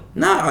Melo.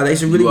 Nah, they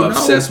should really. You are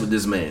obsessed with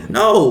this man.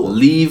 No.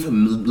 Leave.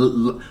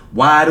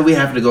 Why do we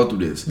have to go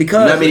through this?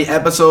 Because you know how many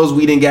episodes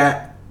we didn't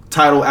got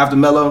title after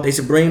Melo? They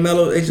should bring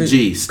Melo.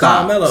 Stop.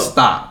 Call Melo.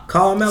 Stop.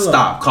 Call Melo.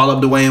 Stop. Call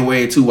up Dwayne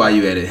Wade too while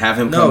you at it. Have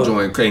him come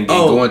join and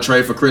go and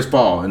trade for Chris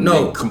Paul and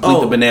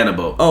complete the banana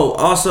boat.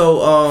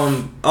 Also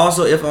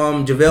if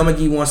JaVale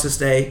McGee wants to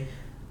stay,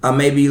 I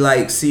maybe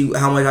like see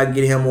how much I can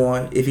get him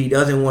on. If he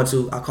doesn't want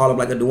to, I call up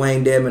like a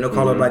Dwayne Dedmon or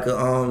call up like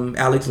a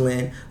Alex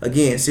Len.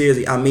 Again,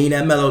 seriously, I mean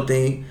that Melo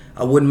thing.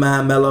 I wouldn't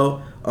mind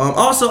Melo.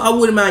 Also, I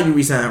wouldn't mind you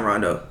resigning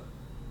Rondo.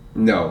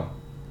 No.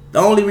 The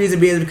only reason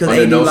being is because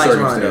AD likes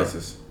Rondo.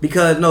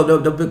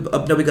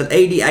 Because because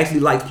AD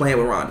actually likes playing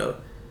with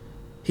Rondo.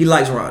 He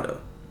likes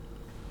Rondo.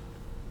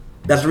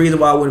 That's the reason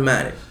why I wouldn't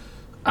mind it.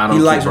 He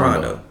likes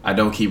Rondo. I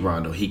don't keep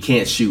Rondo. He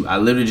can't shoot. I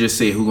literally just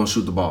said who's gonna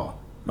shoot the ball.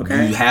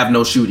 Okay. You have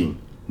no shooting.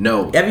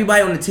 No.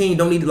 Everybody on the team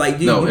don't need to like.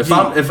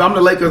 If I'm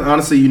the Lakers,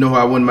 honestly, you know who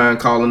I wouldn't mind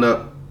calling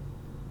up.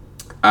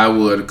 I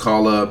would really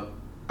call up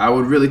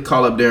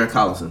Darren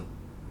Collison.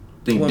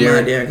 Think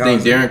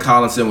Darren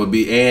Collison would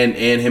be and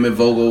him and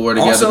Vogel were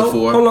together also,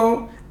 before. Hold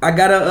on, I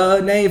got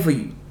a name for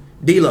you,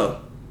 D'Lo.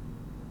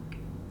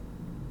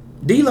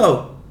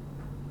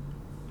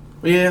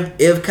 Yeah.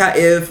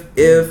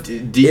 Do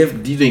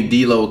you think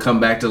D'Lo will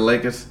come back to the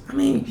Lakers? I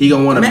mean, he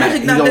gonna want a max.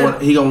 He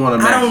gonna want a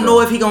max. I don't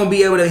know if he gonna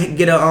be able to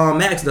get a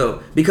max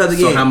though, because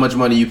again. So how much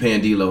money you paying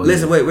D'Lo?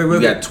 Listen, wait.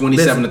 You got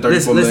 $27 to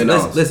 $34 million.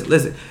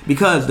 Listen.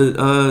 Because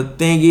the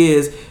thing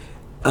is,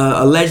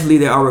 allegedly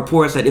there are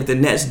reports that if the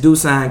Nets do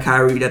sign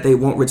Kyrie, that they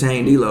won't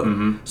retain D'Lo.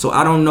 Mm-hmm. So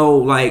I don't know,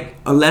 like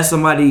unless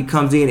somebody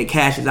comes in and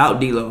cashes out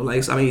D'Lo,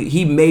 like I mean,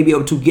 he may be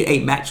able to get a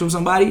max from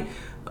somebody,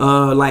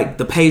 like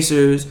the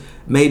Pacers.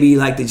 Maybe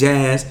like the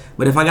Jazz,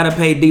 but if I gotta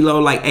pay D'Lo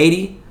like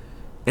 80,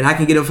 and I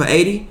can get him for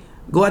 80,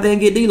 go out there and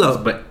get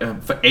D'Lo. But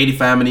for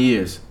 85 many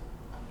years,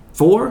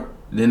 4,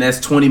 then that's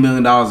 $20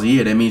 million a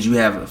year. That means you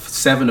have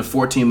 $7 to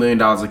 $14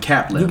 million of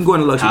cap left. You can go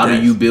into luxury tax. How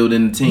do you build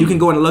in the team? You can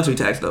go into luxury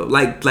tax though.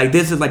 Like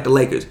this is like the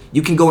Lakers.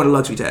 You can go into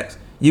luxury tax.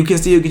 You can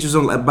still get you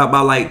some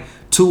about like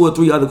 2 or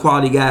 3 other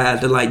quality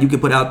guys that like you can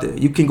put out there.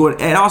 You can go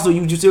and also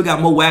you still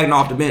got Mo Wagner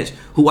off the bench,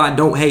 who I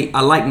don't hate.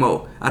 I like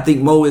Mo. I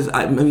think Mo is.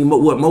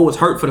 Mo was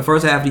hurt for the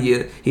first half of the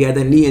year. He had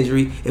that knee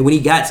injury, and when he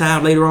got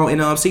time later on in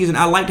the season,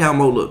 I liked how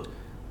Mo looked.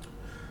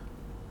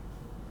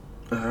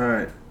 All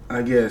right,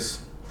 I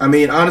guess. I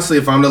mean, honestly,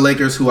 if I'm the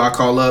Lakers, who I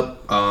call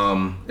up,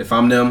 if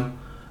I'm them,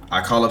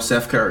 I call up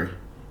Seth Curry,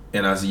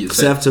 and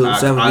Seth too.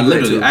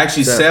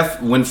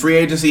 Seth, when free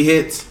agency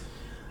hits,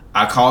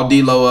 I call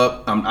D'Lo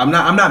up. I'm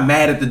not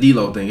mad at the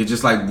D'Lo thing. It's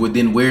just like,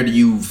 then where do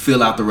you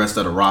fill out the rest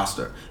of the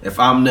roster? If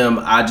I'm them,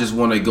 I just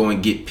want to go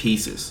and get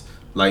pieces.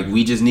 Like,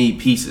 we just need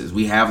pieces.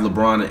 We have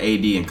LeBron and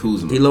AD and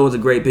Kuzma. D'Lo is a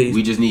great piece.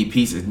 We just need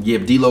pieces. Yeah,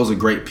 D'Lo's a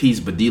great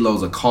piece, but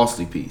D'Lo's a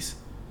costly piece.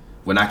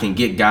 When I can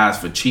get guys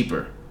for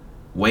cheaper,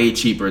 way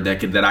cheaper,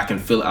 that I can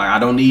fill. I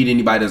don't need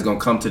anybody that's gonna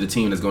come to the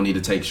team that's gonna need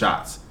to take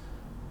shots.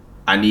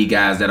 I need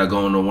guys that are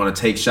going to want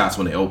to take shots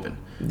when they open.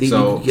 But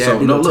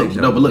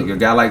look, a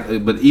guy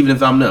but even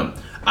if I'm them,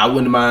 I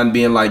wouldn't mind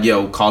being like,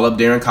 yo, call up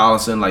Darren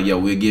Collison, like, yo,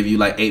 we'll give you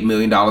like $8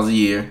 million a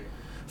year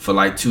for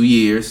like 2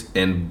 years,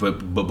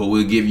 but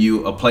we'll give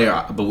you a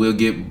player, but we'll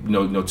give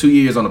 2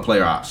 years on a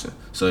player option.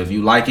 So if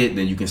you like it,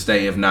 then you can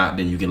stay. If not,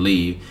 then you can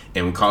leave.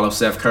 And we call up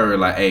Seth Curry,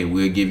 like, hey,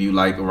 we'll give you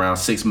like around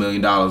 $6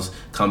 million.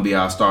 Come be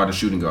our starting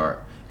shooting guard.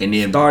 And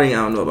then starting, I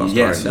don't know about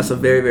starting. That's a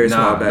very, very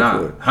small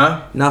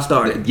backcourt. Not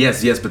starting.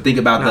 Yes, but think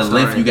about the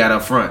length you got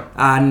up front.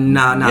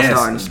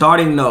 Starting.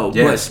 Starting, no.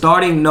 Yes. But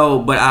starting, no.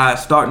 But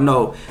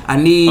no. I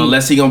need.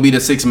 Unless he gonna be the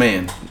sixth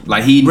man.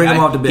 Like he bring him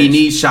off the bench. He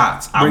needs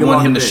shots. I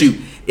want him to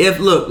shoot. If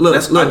look.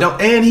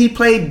 And he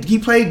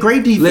played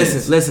great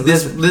defense. Listen.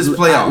 This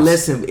playoffs.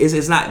 Listen,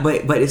 it's not.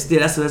 But it's still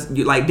that's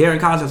like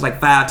Darren Collison is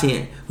like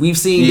 5'10". We've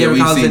seen Darren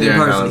Collison in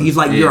person. He's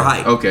like your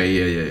height. Okay,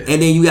 yeah.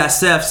 And then you got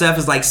Seth. Seth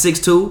is like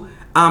 6'2".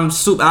 You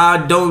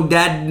don't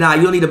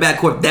need a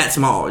backcourt that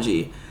small,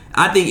 G.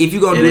 I think if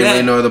you're gonna do that,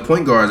 ain't no other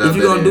point guards. If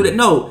you're gonna do that,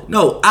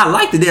 no. I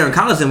like the Darren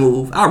Collison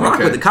move. I rock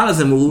with the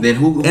Collison move. Then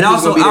who and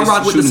also I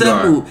rock with the Seth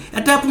guard? move.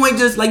 At that point,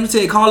 just like you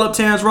said, call up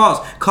Terrence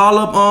Ross, call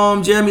up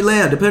Jeremy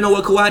Lamb. Depending on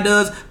what Kawhi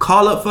does,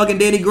 call up fucking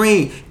Danny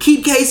Green.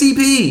 Keep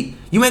KCP.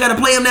 You ain't gotta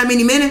play him that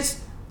many minutes.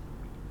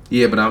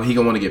 Yeah, but he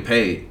gonna want to get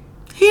paid.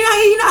 He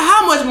not.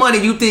 How much money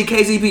you think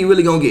KCP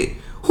really gonna get?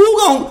 Who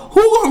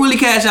gonna really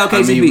cash out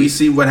KCP? I mean, we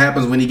see what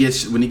happens when he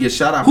gets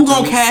shot out. Who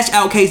gonna cash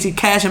out KCP?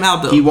 Cash him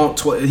out though.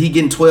 He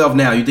getting 12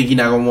 now. You think he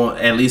not gonna want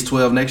at least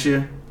 12 next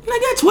year? I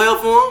got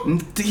 12 for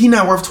him. He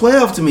not worth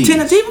 12 to me. 10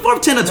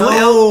 worth 10 or 12.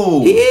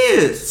 No. He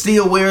is.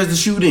 Still, where is the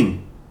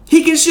shooting?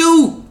 He can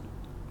shoot.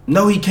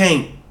 No, he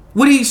can't.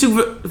 What did he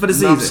shoot for the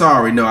season? I'm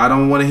sorry, no, I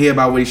don't want to hear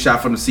about what he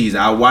shot from the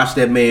season. I watched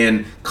that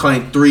man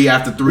clank 3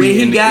 after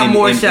 3 in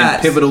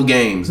pivotal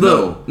games.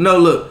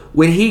 Look.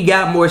 When he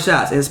got more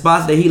shots in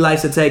spots that he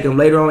likes to take them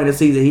later on in the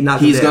season,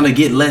 he's going to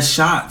get less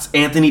shots.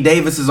 Anthony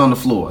Davis is on the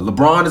floor.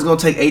 LeBron is going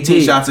to take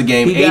 18 shots a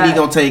game. AD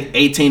going to take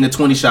 18 to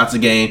 20 shots a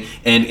game.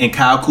 And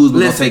Kyle Kuzma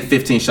going to take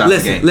 15 shots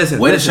a game.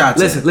 Listen.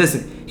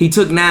 He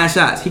took 9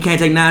 shots. He can't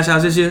take 9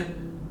 shots this year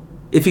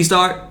if he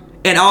start.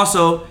 And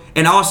also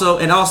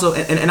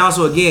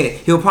again,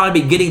 he'll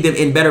probably be getting them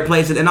in better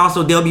places, and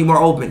also they'll be more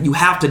open. You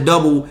have to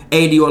double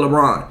AD or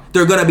LeBron.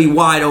 They're gonna be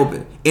wide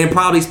open in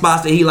probably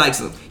spots that he likes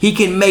them. He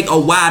can make a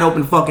wide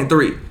open fucking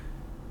 3.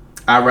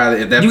 I'd rather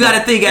at that. You got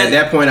to think at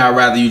that point. I'd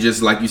rather you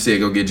just, like you said,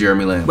 go get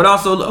Jeremy Lamb. But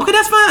also, okay,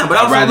 that's fine. But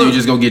I'd rather you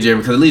just go get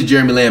Jeremy, because at least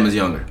Jeremy Lamb is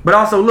younger. But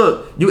also,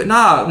 look,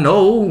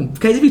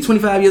 KCP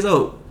 25 years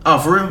old. Oh,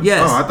 for real?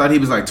 Yes. Oh, I thought he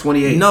was like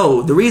 28.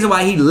 No, the reason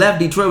why he left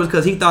Detroit was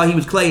because he thought he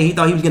was Clay and he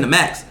thought he was getting a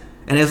max.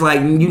 And it's like,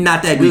 you're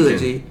not that good,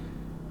 G.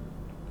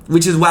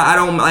 Which is why I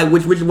don't like.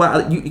 Which is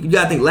why you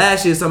gotta think.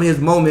 Last year, some of his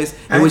moments.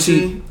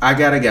 Actually, I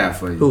got a guy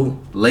for you. Who?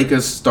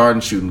 Lakers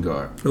starting shooting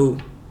guard. Who?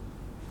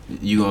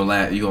 You gonna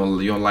laugh? You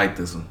gonna like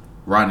this one?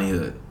 Rodney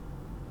Hood.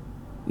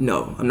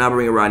 No, I'm not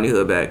bringing Rodney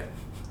Hood back.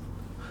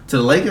 To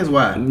the Lakers?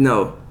 Why?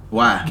 No.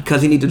 Why?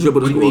 Because he needs to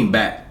dribble the score. What do you mean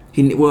back?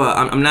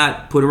 I'm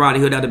not putting Rodney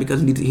Hood out there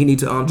because he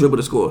needs to dribble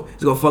the score.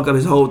 It's gonna fuck up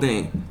his whole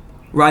thing.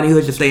 Rodney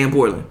Hood should stay in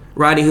Portland.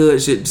 Rodney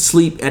Hood should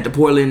sleep at the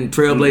Portland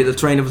Trailblazers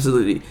training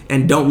facility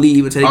and don't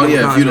leave until they get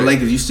a contract. If you're the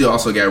Lakers, you still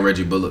also got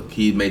Reggie Bullock.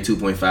 He made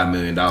 $2.5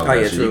 million.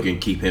 So you can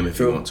keep him if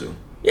you want to.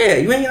 Yeah,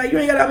 you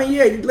ain't got. I mean,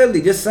 yeah, you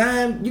literally just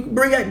sign. You can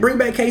bring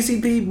back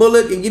KCP,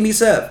 Bullock, and give me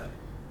Seth,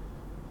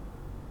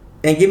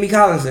 and give me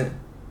Collinson.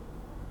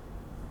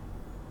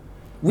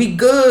 We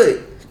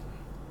good.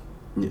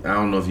 I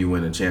don't know if you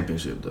win a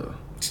championship though.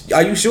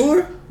 Are you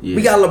sure? Yeah.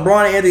 We got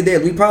LeBron and Anthony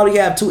Davis. We probably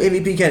have 2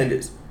 MVP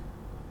candidates.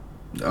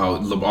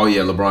 Oh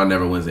yeah, LeBron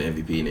never wins an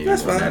MVP anymore.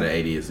 That's fine. Now that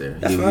AD is there,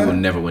 That's he fine. will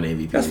never win an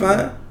MVP. That's anymore.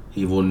 fine.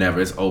 He will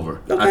never. It's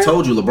over. Okay. I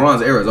told you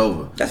LeBron's era is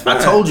over. That's fine.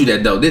 I told you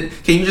that though.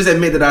 Can you just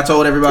admit that I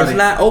told everybody? It's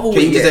not over with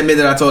yet. Can you just admit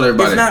that I told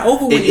everybody? It's not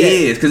over with yet. yet.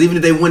 It is, because even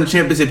if they win the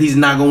championship, he's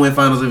not gonna win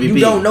Finals MVP. You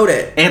don't know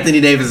that. Anthony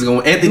Davis is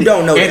going. You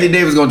don't know Anthony that.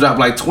 Davis is gonna drop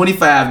like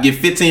 25, get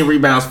 15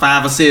 rebounds,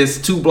 5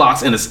 assists, 2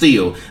 blocks, and a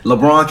steal.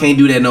 LeBron can't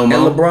do that no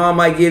more. And LeBron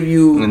might give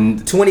you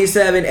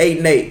 27, 8,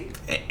 and 8.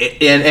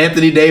 And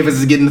Anthony Davis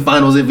is getting the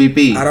Finals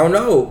MVP. I don't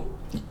know.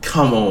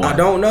 Come on. I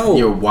don't know.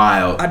 You're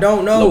wild. I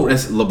don't know.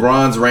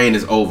 LeBron's reign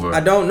is over.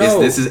 I don't know.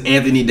 This is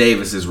Anthony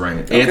Davis's reign.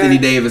 Okay. Anthony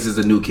Davis is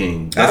the new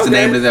king. That's the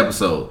name of this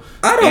episode.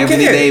 I don't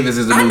Anthony care. Davis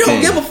is the new king.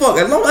 I don't give a fuck.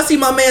 As long as I see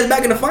my man's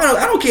back in the finals,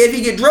 I don't care if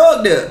he get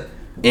drugged there.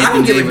 I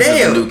don't give a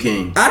damn. Is the new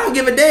king. I don't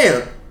give a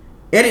damn.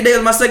 Anthony Davis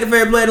is my second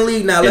favorite player in the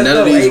league now. And none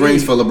of these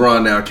rings for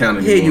LeBron now count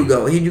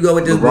anymore. Here you go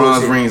with this LeBron's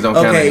bullshit. rings don't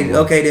count anymore.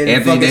 Okay, then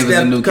Anthony Davis is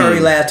the new Curry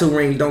king. last 2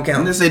 rings don't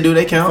count. Yes, they do.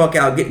 They count. Fuck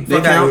out. Get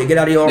out of here. Get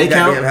out of your own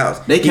goddamn house.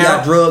 They count. He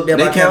got drugged there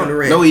by Kevin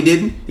Durant. No, he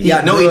didn't. He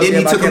didn't.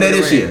 He took him there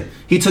this year.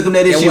 He took him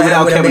that issue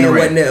without Kevin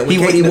Durant.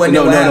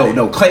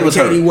 No. Clay was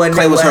hurt.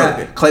 Clay was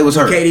hurt. Clay was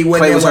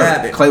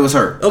hurt. Clay was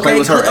hurt.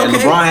 And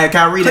LeBron had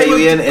Kyrie that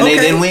year, and they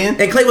didn't win.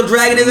 And Clay was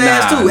dragging his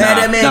ass too. Had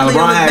that man clean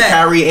on his back. LeBron had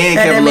Kyrie and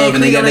Kevin Love,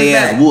 and they got their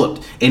ass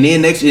whooped. And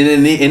then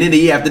the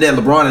year after that,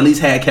 LeBron at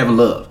least had Kevin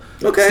Love.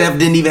 Okay. Steph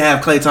didn't even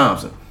have Klay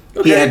Thompson.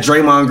 Okay. He had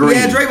Draymond Green.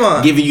 He had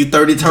Draymond giving you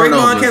 30 turnovers.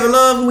 Draymond, Kevin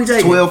Love, who we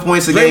taking? 12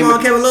 points a game.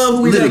 Draymond, Kevin Love,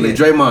 who we taking?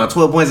 Literally, Draymond,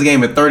 12 points a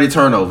game and 30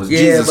 turnovers. Yeah,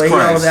 Jesus but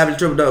Christ. he always averaged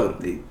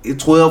triple-double.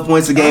 12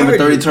 points a game and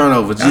 30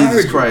 turnovers.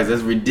 Jesus Christ,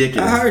 that's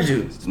ridiculous. I heard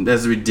you.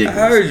 That's ridiculous.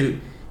 I heard you.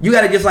 You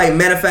gotta just like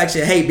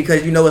manufacture hate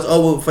because you know it's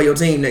over for your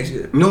team next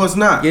year. No, it's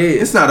not. Yeah.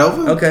 It's not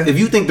over. Okay. If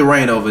you think the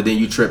reign over, then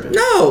you tripping.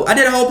 No, I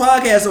did a whole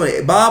podcast on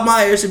it. Bob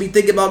Myers should be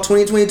thinking about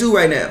 2022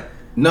 right now.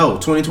 No,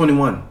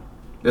 2021.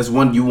 That's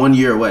one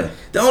year away.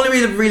 The only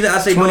reason I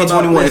say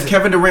 2021. If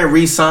Kevin Durant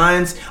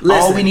re-signs,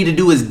 all we need to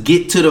do is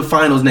get to the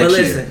finals next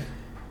year.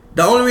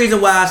 The only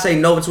reason why I say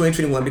no for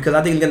 2021 because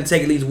I think it's gonna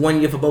take at least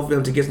 1 year for both of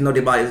them to get to know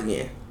their bodies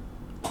again.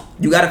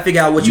 You got to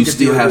figure out what you can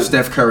still have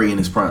Steph Curry in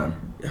his prime.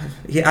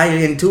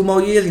 In 2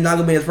 more years, he's not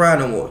gonna be in his prime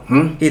no more.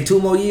 In 2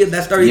 more years,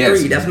 that's 33.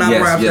 Yes, that's not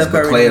prime Steph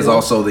Curry. But Klay is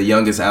also the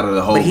youngest out of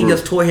the whole group. But he group.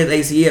 just tore his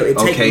ACL.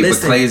 But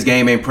Klay's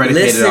game ain't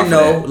predicated off of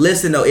that.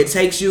 Listen though, it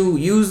takes you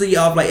usually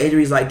off like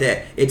injuries like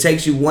that. It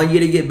takes you 1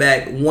 year to get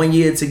back, 1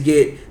 year to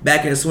get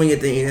back in the swing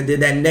of things, and then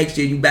that next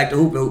year you back to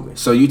hooping.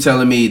 So you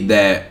telling me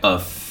that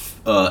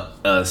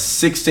a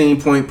 16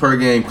 point per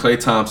game Klay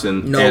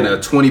Thompson and a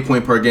 20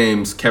 point per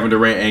game Kevin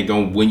Durant ain't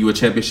gonna win you a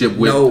championship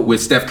with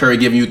Steph Curry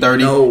giving you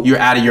 30? No. You're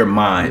out of your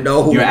mind.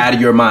 No. You're out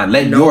of your mind.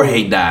 Let your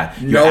hate die.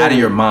 You're out of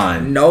your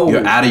mind. No.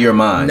 You're out of your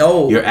mind.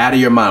 No. You're out of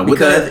your mind. With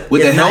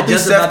the healthy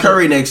Steph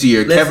Curry next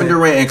year, Kevin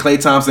Durant and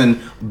Klay Thompson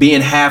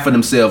being half of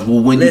themselves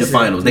will win you the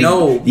finals.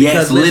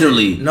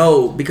 Literally.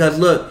 No, because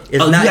look, it's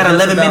not. You got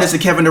 11 minutes of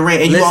Kevin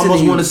Durant and you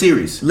almost won a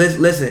series.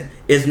 Listen,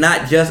 it's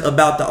not just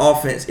about the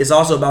offense. It's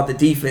also about the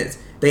defense.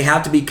 They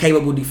have to be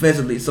capable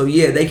defensively. So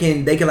yeah, they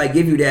can like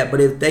give you that, but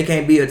if they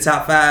can't be a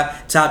top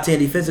 5, top 10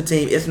 defensive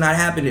team, it's not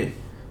happening.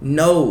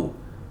 No,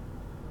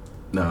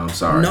 I'm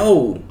sorry.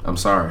 No, I'm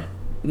sorry.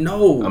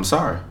 No, I'm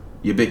sorry.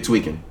 You're big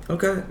tweaking.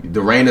 Okay.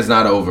 The reign is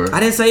not over. I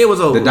didn't say it was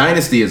over. The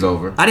dynasty is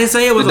over. I didn't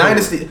say it was over.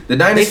 The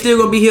dynasty. They still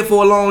gonna be here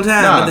for a long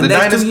time. But the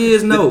next 2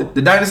 years, no.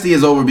 The dynasty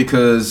is over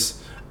because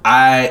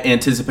I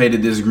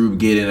anticipated this group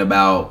getting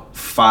about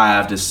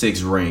 5 to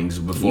 6 rings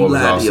before it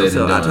was all said and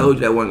done. I told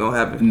you that wasn't gonna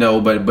happen.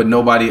 No, but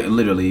nobody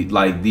literally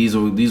like these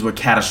were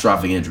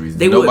catastrophic injuries.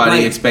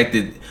 Nobody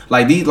expected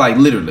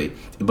literally.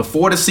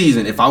 before the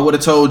season, if I would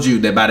have told you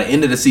that by the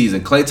end of the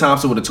season, Klay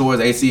Thompson would have tore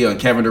his ACL and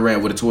Kevin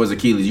Durant would have tore his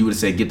Achilles, you would have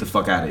said, get the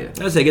fuck out of here.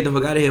 I said, get the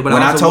fuck out of here. But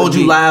when I told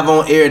you live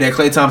on air that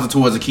Klay Thompson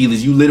tore his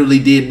Achilles, you literally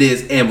did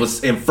this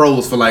and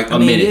froze for like a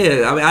minute.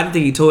 Yeah, I didn't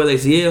think he tore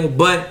his ACL,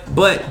 but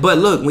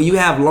look, when you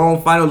have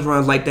long finals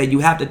runs like that, you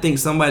have to think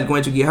somebody's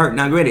going to get hurt.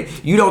 Now, granted,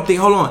 you don't think.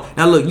 Hold on.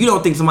 Now, look, you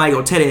don't think somebody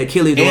gonna tear their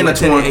Achilles and a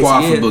torn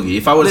quad for Boogie.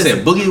 If I would have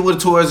said Boogie would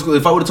have tore his,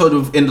 if I would have told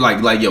you in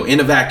in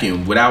a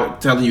vacuum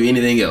without telling you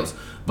anything else.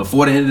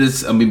 Before the end of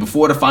this,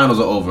 before the finals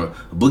are over,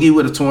 Boogie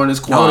would have torn his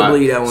quad. I would have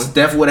believed that one.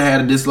 Steph would have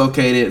had a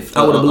dislocated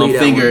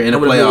finger in the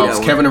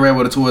playoffs. Kevin Durant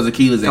would have torn his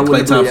Achilles, and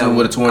Klay Thompson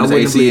would have torn his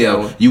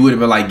ACL. You would have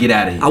been like, get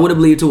out of here. I would have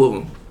believed two of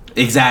them.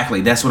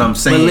 Exactly, that's what I'm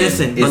saying. But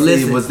listen,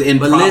 it was the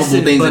improbable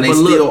things, and they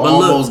still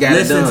almost got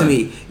it done. Listen to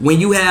me.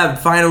 When you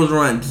have finals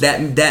runs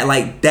that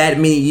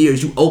many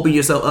years, you open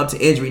yourself up to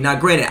injury. Now,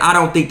 granted, I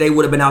don't think they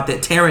would have been out there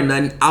tearing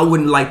nothing. I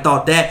wouldn't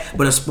thought that,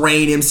 but a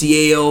sprained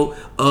MCL,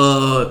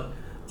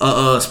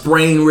 a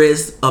sprained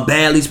wrist, a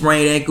badly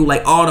sprained ankle,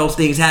 all those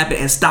things happen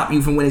and stop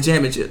you from winning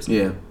championships.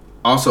 Yeah.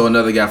 Also,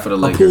 another guy for the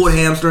Lakers. A pulled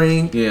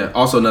hamstring. Yeah.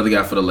 Also, another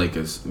guy for the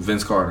Lakers,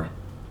 Vince Carter.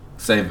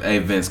 Say, hey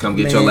Vince, come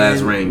get your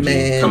last ring.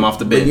 Come off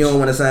the bench. But you don't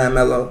want to sign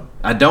Melo.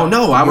 I don't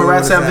know. I would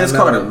rather sign Vince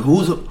Carter.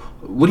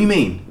 What do you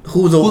mean?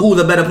 Who's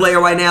a better player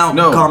right now?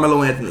 No.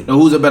 Carmelo Anthony. No,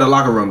 who's a better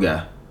locker room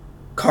guy?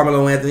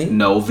 Carmelo Anthony.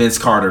 No, Vince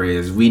Carter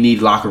is. We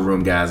need locker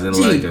room guys in the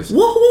Lakers.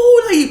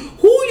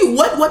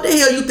 What the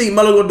hell you think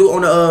Melo gonna do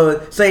on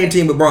the same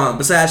team with LeBron?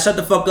 Besides, shut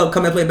the fuck up,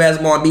 come and play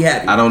basketball and be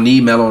happy. I don't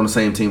need Melo on the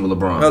same team with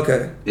LeBron.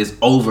 Okay, it's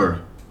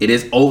over. It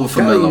is over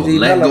for Melo.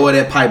 Let go of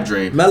that pipe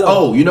dream. Melo.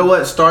 Oh, you know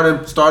what?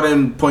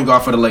 Starting point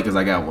guard for the Lakers.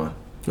 I got one.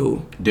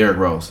 Who? Derrick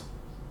Rose.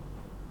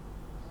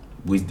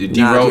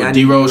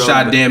 D Rose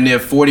shot damn near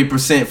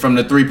 40% from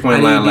the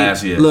 3-point line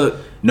last year. Look,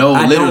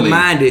 literally. I don't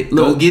mind it.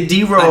 Look, go get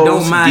D Rose. I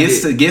don't mind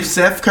it. Give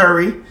Seth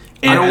Curry.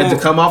 And to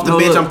come off the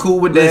bench, I'm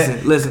cool with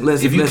that. Listen.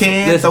 If you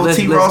can, throw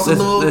T. Ross a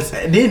little.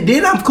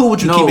 Then I'm cool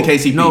with you keeping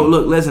KCP. No,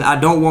 look, listen. I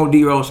don't want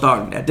D Rose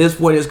starting at this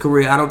point in his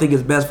career. I don't think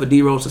it's best for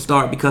D Rose to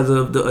start because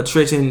of the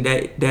attrition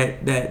that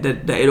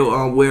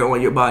it'll wear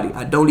on your body.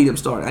 I don't need him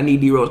starting. I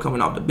need D Rose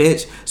coming off the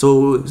bench.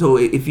 So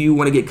if you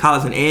want to get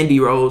Collison and D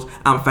Rose,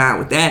 I'm fine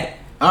with that.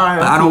 All right,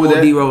 but I don't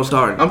want D Rose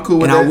starting. I'm cool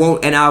with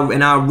that.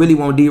 I really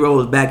want D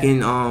Rose back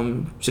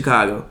in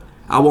Chicago.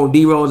 I want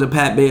D Rose and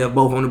Pat Bev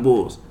both on the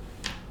Bulls.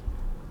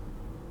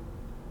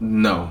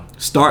 No.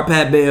 Start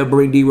Pat Bev,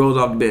 bring D Rose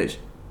off the bench.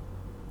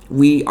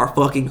 We are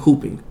fucking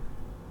hooping.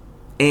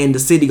 And the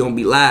city gonna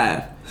be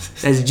live.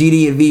 That's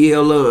GD and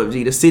VL love,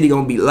 G. The city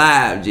gonna be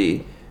live,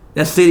 G.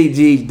 That city,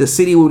 G. The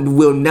city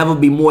will never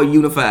be more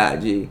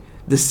unified, G.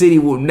 The city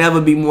will never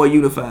be more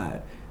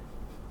unified.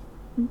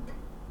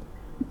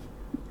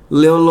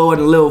 Lil Lord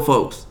and Lil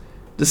folks.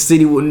 The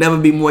city will never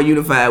be more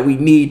unified. We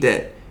need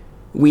that.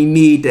 We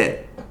need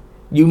that.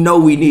 You know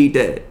we need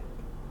that.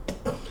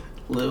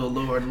 Lil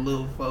Lord and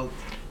Lil folks.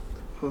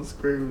 I'm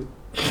screaming.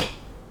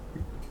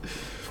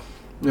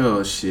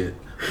 Oh shit.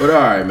 But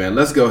all right, man.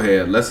 Let's go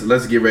ahead.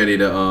 Let's get ready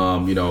to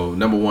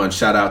number one,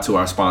 shout out to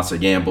our sponsor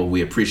Yamble.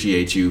 We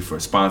appreciate you for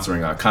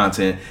sponsoring our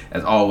content.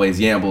 As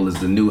always, Yamble is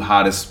the new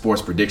hottest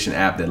sports prediction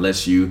app that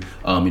lets you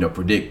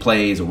predict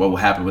plays or what will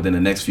happen within the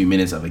next few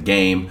minutes of a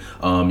game.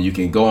 You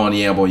can go on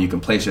Yamble. You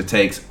can place your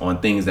takes on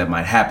things that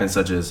might happen,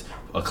 such as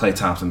a Klay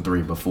Thompson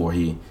 3 before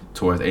he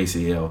tore his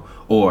ACL,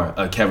 or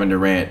a Kevin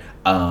Durant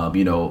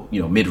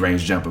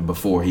mid-range jumper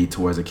before he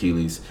tore his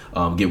Achilles.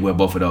 Get with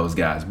both of those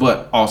guys.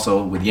 But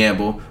also with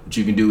Yamble, what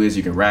you can do is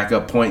you can rack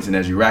up points, and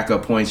as you rack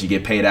up points, you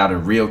get paid out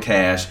in real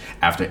cash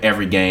after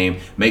every game.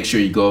 Make sure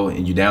you go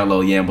and you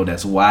download Yamble.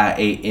 That's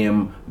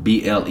YAMBLE/HMB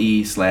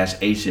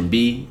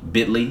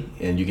bit.ly,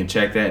 and you can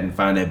check that and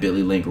find that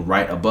bit.ly link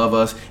right above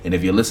us. And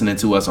if you're listening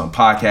to us on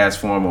podcast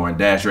form or on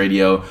Dash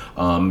Radio,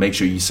 make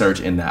sure you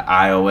search in the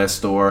iOS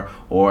store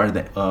or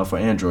for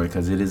Android,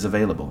 because it is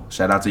available.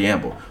 Shout out to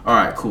Yamble. All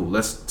right, cool.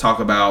 Let's talk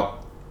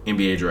about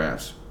NBA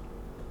drafts.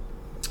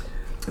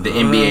 The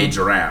NBA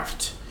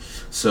draft.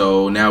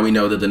 So now we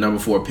know that the number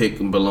 4 pick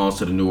belongs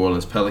to the New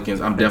Orleans Pelicans.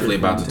 I'm definitely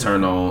about to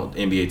turn on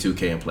NBA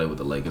 2K and play with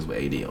the Lakers with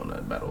AD on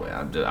that, by the way.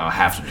 I'll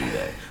have to do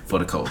that for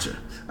the culture.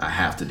 I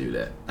have to do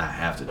that.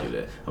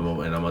 I'm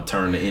going to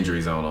turn the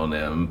injury zone on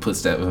them and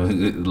put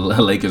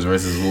Lakers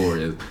versus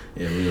Warriors.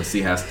 And we're going to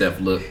see how Steph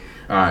look.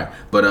 All right.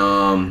 But,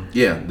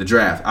 the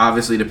draft.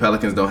 Obviously, the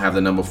Pelicans don't have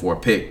the number 4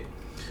 pick.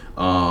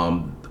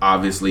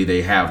 Obviously,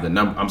 they have the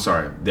number. I'm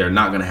sorry. They're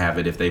not going to have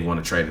it if they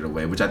want to trade it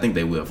away, which I think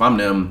they will. If I'm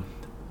them,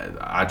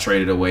 I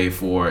traded away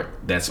for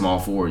that small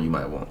forward you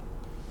might want.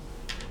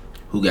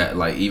 Who got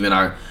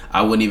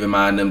I wouldn't even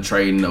mind them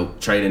trading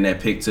that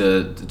pick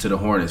to the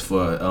Hornets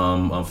for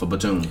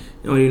Batum. You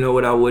don't even know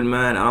what I wouldn't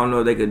mind. I don't know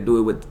if they could do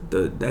it with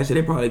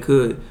actually they probably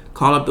could.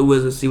 Call up the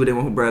Wizards, see what they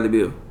want from Bradley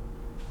Beal.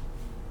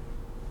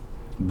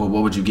 But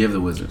what would you give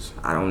the Wizards?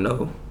 I don't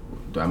know.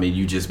 I mean,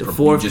 you just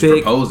proposed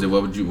it. What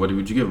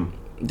would you give them?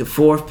 The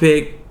 4th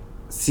pick.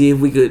 See if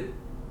we could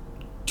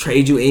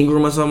trade you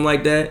Ingram or something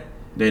like that.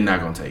 They're not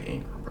gonna take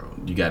Ingram, bro.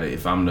 You gotta.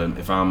 If I'm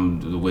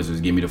the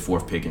Wizards, give me the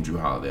 4th pick and Drew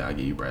Holiday. I'll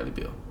give you Bradley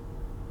Beal.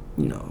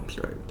 I'm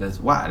straight.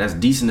 That's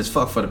decent as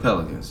fuck for the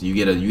Pelicans. You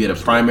get a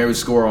primary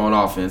scorer on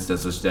offense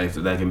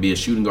that can be a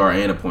shooting guard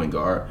and a point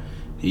guard.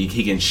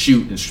 He can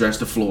shoot and stretch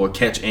the floor,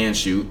 catch and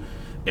shoot.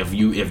 If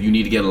you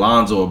need to get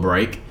Alonzo a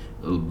break,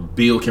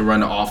 Beal can run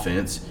the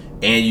offense,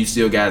 and you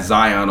still got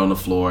Zion on the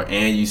floor,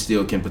 and you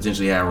still can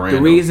potentially have Randall.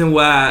 The reason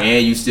why,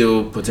 and you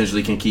still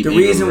potentially can keep. The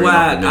reason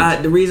why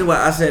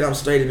I said I'm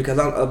straight is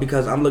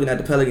because I'm looking at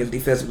the Pelicans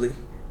defensively.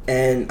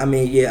 And I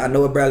mean, I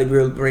know what Bradley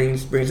Beal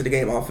brings to the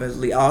game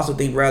offensively. I also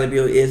think Bradley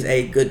Beal is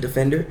a good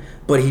defender,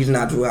 but he's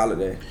not Jrue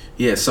Holiday.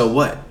 Yeah, so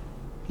what?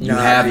 You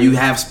have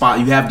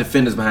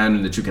defenders behind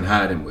him that you can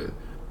hide him with.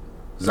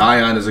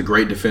 Zion is a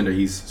great defender.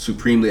 He's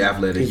supremely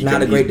athletic. He's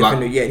not a great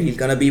defender yet. He's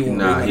gonna be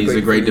one. He's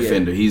a great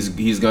defender.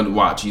 He's gonna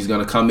watch. He's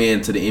gonna come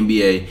into the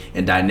NBA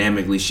and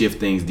dynamically shift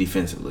things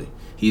defensively.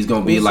 He's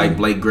gonna be like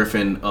Blake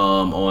Griffin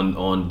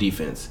on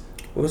defense.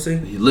 We'll see.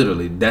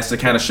 Literally, that's the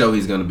kind of show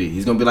he's gonna be.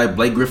 He's gonna be like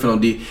Blake Griffin on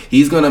D.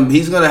 He's gonna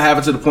have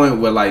it to the point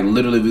where like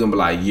literally we're gonna be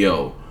like,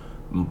 yo,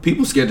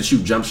 people scared to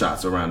shoot jump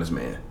shots around this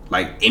man,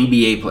 like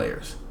NBA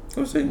players.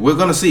 We'll see. We're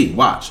gonna see.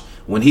 Watch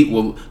when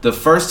the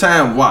first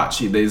time.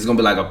 Watch, it's gonna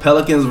be like a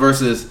Pelicans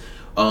versus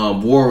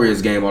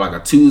Warriors game on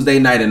like a Tuesday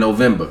night in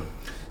November.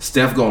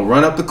 Steph gonna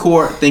run up the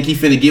court, think he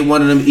finna get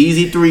one of them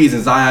easy threes,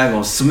 and Zion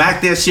gonna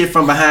smack that shit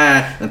from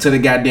behind until the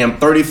goddamn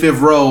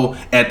 35th row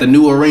at the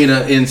new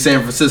arena in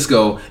San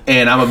Francisco,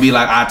 and I'm gonna be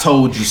like, I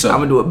told you so. I'm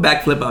gonna do a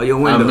backflip out your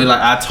window. I'm gonna be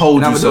like, I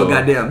told you so. I'm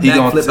gonna do a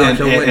goddamn backflip out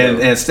your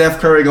window. And Steph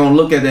Curry gonna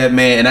look at that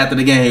man, and after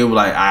the game he'll be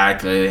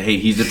like, hey,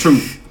 he's the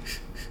truth.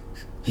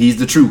 He's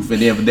the truth.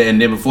 And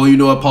then before you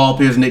know it, Paul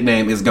Pierce's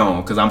nickname is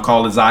gone, because I'm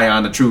calling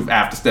Zion the truth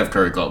after Steph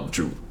Curry called the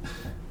truth.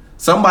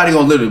 Somebody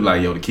gonna literally be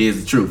like, yo, the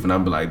kid's the truth. And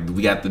I'm be like,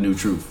 we got the new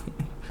truth.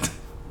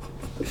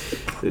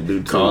 The new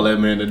truth. Call that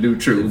man the new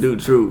truth. The new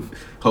truth.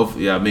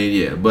 Hopefully,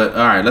 But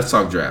all right, let's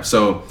talk draft.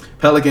 So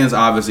Pelicans,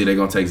 obviously, they're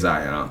gonna take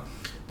Zion.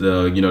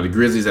 The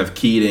Grizzlies have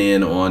keyed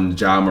in on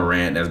Ja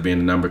Morant as being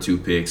the number 2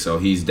 pick, so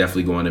he's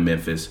definitely going to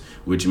Memphis,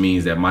 which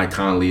means that Mike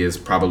Conley is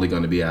probably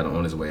going to be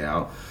on his way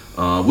out.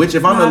 Which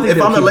if I'm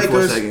the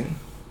Lakers,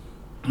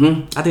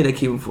 I think they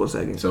keep him for a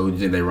second. So you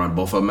think they run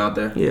both of them out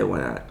there? Yeah, why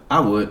not? I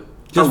would.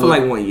 For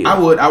like 1 year. I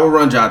would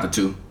run Ja at the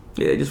 2.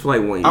 Yeah, just for like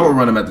 1 year. I would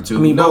run him at the 2.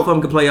 I mean, both of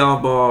them can play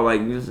off ball.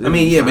 Like,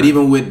 but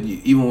even with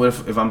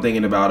if I'm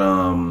thinking about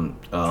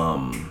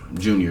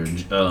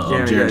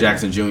Jaren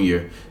Jackson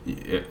Jr.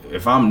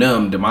 If I'm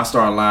them, then my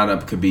starting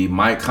lineup could be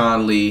Mike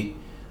Conley,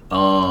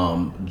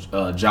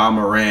 Ja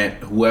Morant,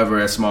 whoever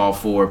at small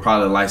forward,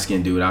 probably a light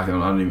skinned dude. I can't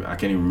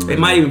even remember. They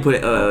might even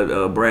put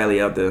Bradley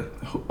out there.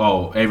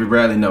 Oh, Avery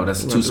Bradley? No,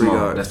 that's too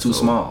small. That's too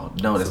small.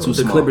 No, that's too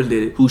small. The Clippers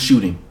did it. Who's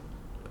shooting?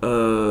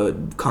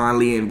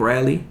 Conley and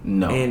Bradley.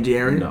 No. And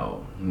Jaren.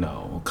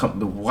 No.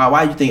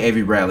 Why you think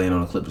Avery Bradley ain't on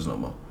the Clippers no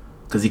more?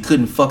 Because he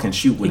couldn't fucking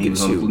shoot when he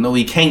was on the Clippers. No,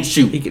 he can't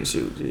shoot. He can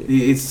shoot.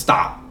 Yeah.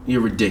 Stop.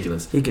 You're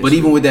ridiculous. But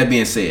even with that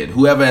being said,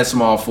 whoever at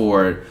small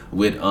forward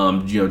with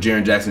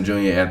Jaren Jackson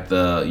Jr. at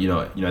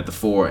the at the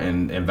 4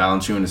 and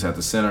Valanciunas at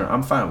the center,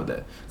 I'm fine with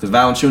that, because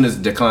Valanciunas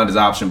declined his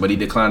option, but he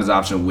declined his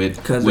option with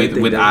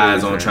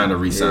eyes on trying to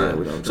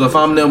re-sign. Yeah, so if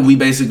I'm them, we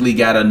basically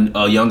got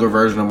a younger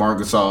version of Marc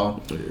Gasol,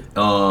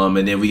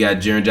 and then we got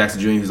Jaren Jackson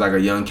Jr. who's like a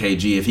young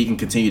KG. If he can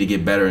continue to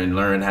get better and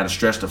learn how to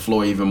stretch the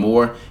floor even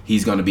more,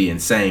 he's going to be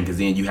insane, because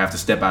then you have to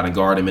step out and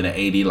guard him in an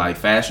AD like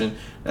fashion.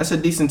 That's a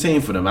decent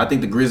team for them. I think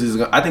the Grizzlies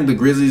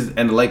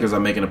and the Lakers are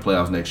making the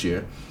playoffs next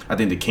year. I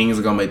think the Kings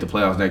are gonna make the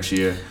playoffs next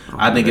year.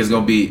 I think it's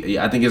gonna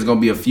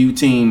be a few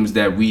teams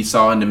that we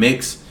saw in the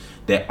mix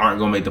that aren't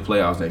gonna make the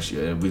playoffs next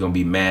year, and we're gonna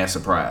be mad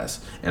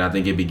surprised. And I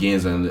think it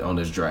begins on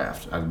this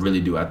draft. I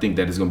really do. I think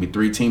that there's gonna be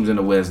 3 teams in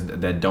the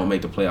West that don't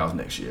make the playoffs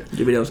next year.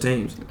 Give me those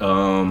teams.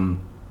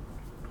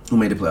 Who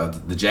made the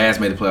playoffs? The Jazz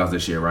made the playoffs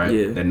this year, right?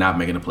 Yeah. They're not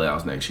making the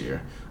playoffs next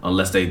year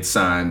unless they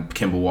sign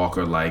Kemba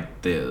Walker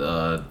like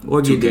the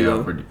or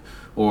D'Lo.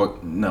 Or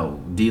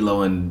no,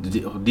 D'Lo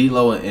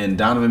and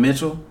Donovan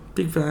Mitchell.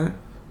 Big fan.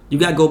 You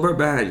got Gobert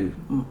behind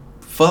you.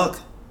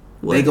 Fuck.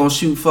 What? They gonna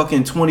shoot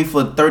fucking 20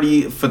 for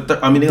 30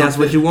 I mean, that's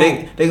what you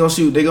want. They gonna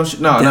shoot.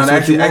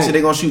 Actually,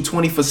 they gonna shoot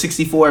 20 for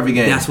 64 every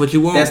game. That's what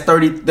you want. That's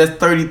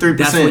 33%.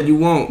 That's what you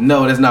want.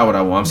 No, that's not what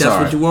I want. I'm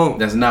sorry. That's what you want.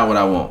 That's not what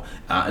I want.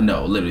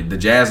 No, literally, the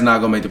Jazz are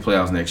not gonna make the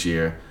playoffs next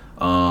year.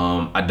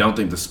 I don't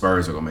think the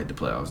Spurs are gonna make the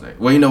playoffs next.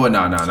 Well, you know what? No.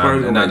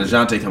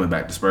 DeJounte coming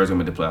back. The Spurs are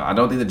gonna make the playoffs. I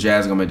don't think the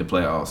Jazz are gonna make the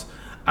playoffs.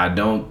 I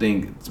don't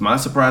think it's my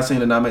surprise team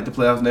to not make the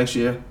playoffs next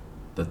year.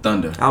 The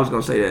Thunder. I was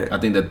gonna say that. I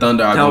think the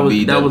Thunder are gonna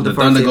be the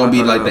Thunder gonna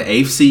be like the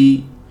 8th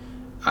seed.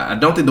 I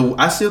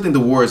still think the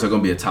Warriors are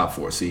gonna be a top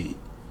 4 seed.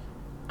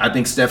 I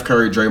think Steph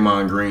Curry,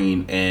 Draymond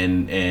Green,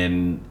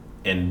 and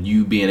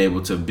you being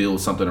able to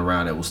build something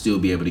around it will still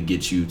be able to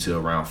get you to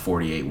around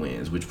 48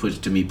 wins, which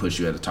puts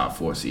you at the top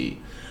 4 seed.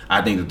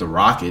 I think that the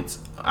Rockets,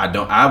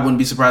 I wouldn't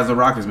be surprised if the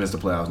Rockets miss the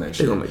playoffs next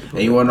year.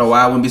 And you want to know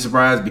why I wouldn't be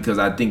surprised? Because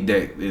I think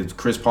that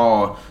Chris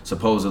Paul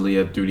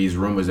supposedly, through these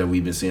rumors that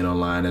we've been seeing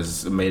online,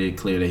 has made it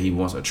clear that he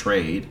wants a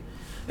trade,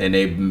 and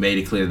they've made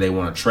it clear they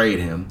want to trade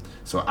him.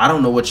 So I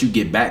don't know what you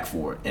get back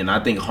for it. And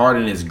I think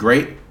Harden is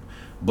great,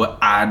 But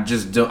I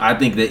just don't. I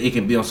think that it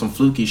can be on some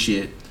fluky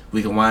shit.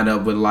 We can wind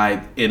up with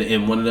like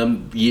in one of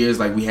them years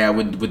like we had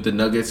with the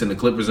Nuggets and the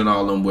Clippers and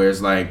all of them, where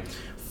it's like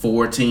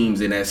 4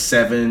 teams in that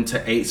 7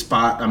 to 8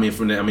 spot. In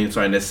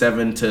that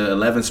 7 to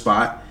 11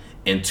 spot,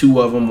 and 2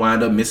 of them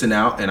wind up missing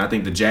out. And I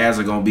think the Jazz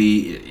are going to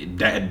be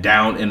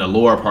down in the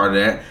lower part of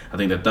that. I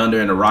think the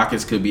Thunder and the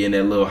Rockets could be in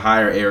that little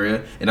higher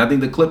area. And I think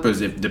the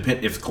Clippers, if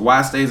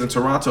Kawhi stays in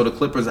Toronto, the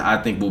Clippers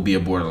I think will be a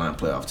borderline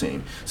playoff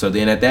team. So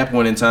then at that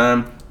point in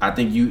time, I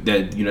think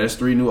there's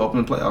 3 new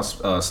open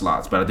playoff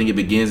slots. But I think it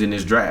begins in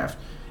this draft.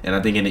 And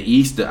I think in the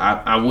East,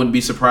 I wouldn't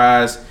be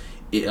surprised.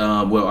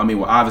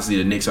 Obviously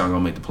the Knicks aren't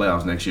going to make the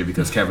playoffs next year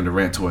because Kevin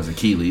Durant tore his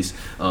Achilles,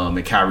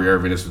 and Kyrie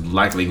Irving is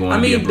likely going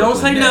to be a Brooklyn don't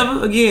say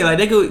never. Again, like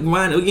they could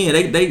mind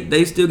again.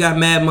 They still got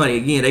mad money.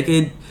 Again, they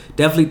could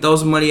definitely throw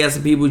some money at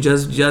some people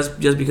just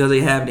because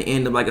they have the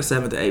end of like a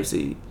 7th or 8th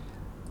seed.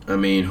 I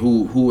mean,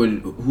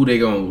 who they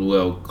going?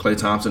 Well, Klay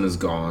Thompson is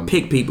gone.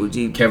 Pick people,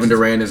 G. Kevin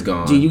Durant is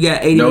gone. G, you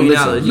got $80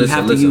 million. You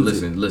have to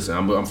use it. Listen.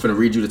 I'm finna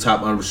read you the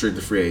top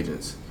unrestricted free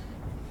agents.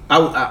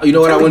 You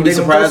know what? I wouldn't be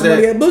surprised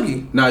at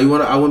Boogie. No,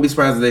 I wouldn't be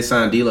surprised if they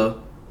signed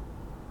D'Lo.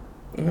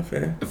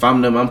 Okay. If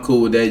I'm them, I'm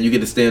cool with that. You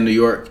get to stay in New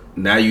York.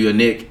 Now you a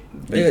Knick.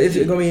 It's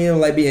gonna be him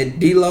like being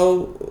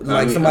D'Lo,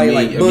 like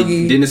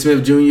Boogie. Dennis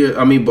Smith Jr.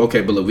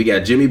 But look, we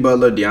got Jimmy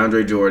Butler,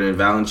 DeAndre Jordan,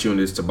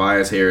 Valanciunas,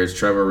 Tobias Harris,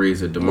 Trevor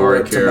Ariza,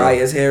 DeMarre Carroll.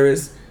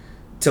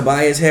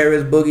 Tobias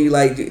Harris, Boogie.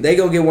 Like they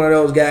gonna get one of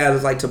those guys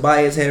that's like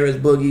Tobias Harris,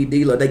 Boogie,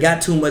 D'Lo. They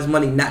got too much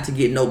money not to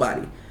get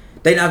nobody.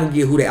 They not gonna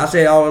get who they. I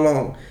said it all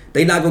along.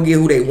 They not gonna get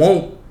who they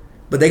want,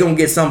 but they gonna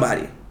get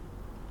somebody.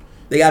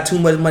 They got too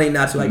much money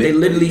not to. Like they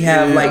literally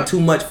have like too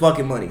much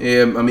fucking money.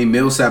 Yeah,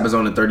 Millsap is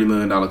on a $30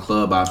 million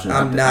club option.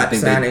 I'm not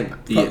signing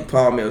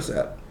Paul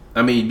Millsap.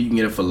 You can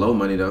get it for low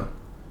money though.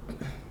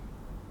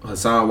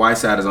 Hassan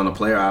Whiteside is on a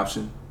player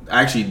option.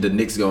 Actually, the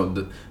Knicks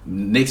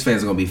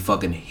fans are gonna be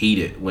fucking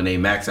heated when they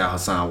max out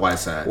Hassan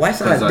Whiteside.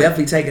 Whiteside's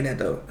definitely taking that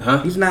though.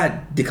 Huh? He's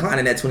not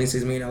declining that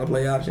 $26 million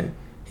player option.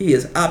 He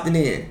is opting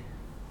in.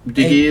 You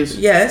think he is?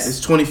 Yes.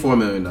 It's $24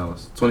 million.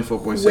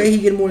 24.6. Where he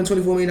getting more than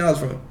 $24 million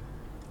from?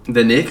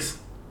 The Knicks?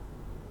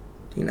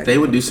 They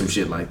would do some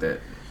shit like that.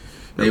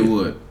 They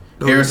would.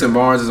 Harrison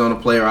Barnes is on a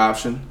player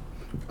option.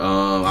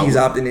 He's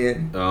opting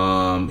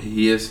in.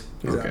 He is?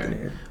 He's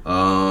opting in.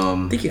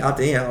 I think he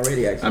opted in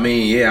already,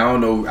 actually. I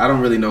don't know. I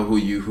don't really know who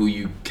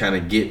you kind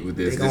of get with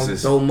this. They're going to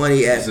throw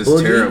money at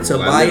Boogie, terrible.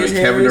 Tobias Harris,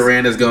 Kevin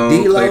Durant is gone.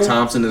 D'Lo. Klay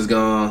Thompson is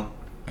gone.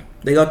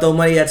 They're going to throw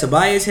money at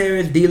Tobias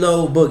Harris,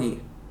 D'Lo,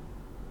 Boogie.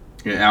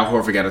 And Al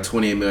Horford got a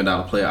 $28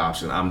 million player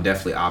option. I'm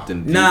definitely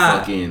opting the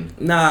fuck in.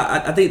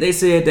 I think they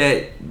said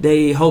that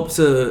they hope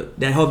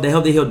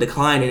he'll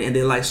decline it and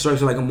then like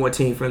structure like a more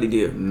team friendly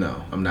deal.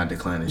 No, I'm not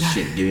declining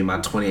shit. Give me my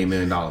 $28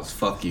 million.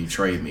 Fuck you,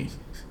 trade me.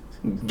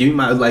 Give me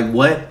my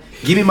what?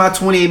 Give me my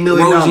 $28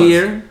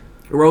 million.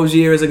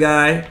 Rozier is a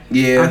guy.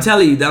 Yeah, I'm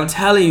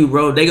telling you,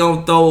 bro. They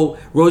gonna throw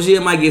Rozier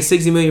might get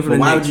 $60 million from the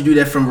Knicks. Why would you do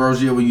that from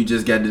Rozier when you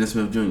just got Dennis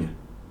Smith Jr.?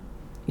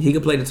 He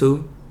could play the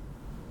 2.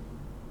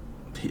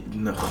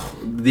 No,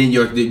 then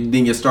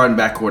your starting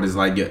backcourt is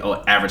like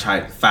your average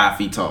height, 5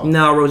 feet tall.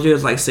 No, Rozier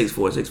is like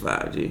 6'4",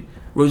 6'5". G.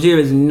 Rozier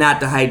is not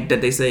the height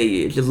that they say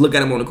he is. Just look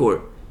at him on the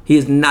court. He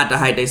is not the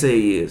height they say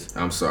he is.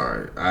 I'm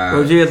sorry.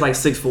 Rozier is like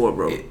 6'4",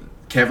 bro.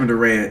 Kevin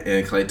Durant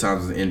and Klay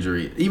Thompson's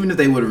injury, even if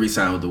they would have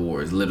re-signed with the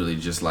Warriors, literally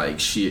just like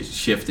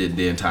shifted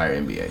the entire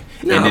NBA.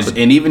 No,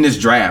 and even this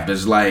draft,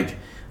 there's like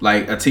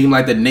a team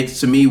like the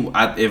Knicks, to me,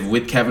 if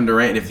with Kevin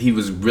Durant, if he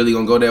was really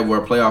gonna go there,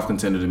 we're a playoff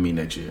contender to me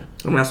next year.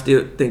 I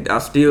still think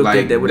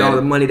that with all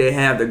the money they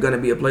have, they're gonna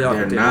be a playoff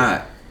contender. They're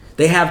not.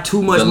 They have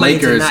too much money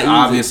to not use it. The Lakers,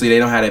 obviously, they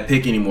don't have that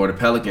pick anymore. The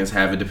Pelicans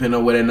have it. Depending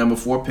on where their number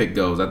 4 pick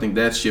goes, I think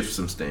that shifts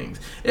some things.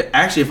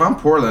 Actually, if I'm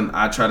Portland,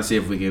 I try to see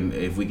if we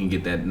can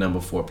get that number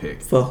 4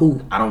 pick. For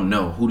who? I don't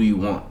know. Who do you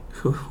want?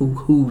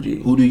 Who,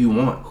 G? Who do you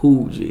want?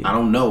 Who, G? I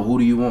don't know. Who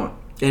do you want?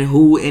 And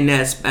who in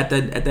that at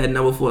that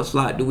number 4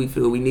 slot do we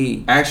feel we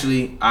need?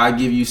 Actually, I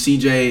give you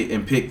CJ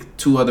and pick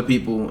 2 other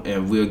people,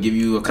 and we'll give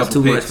you a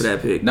couple picks. That's too much for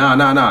that pick.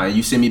 Nah.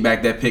 You send me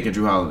back that pick and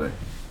Drew Holiday.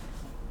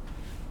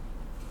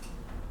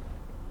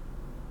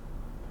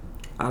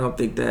 I don't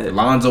think that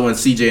Lonzo and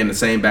CJ in the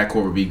same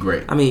backcourt would be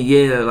great. I mean,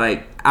 yeah,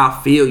 like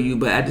I feel you,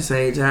 but at the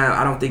same time,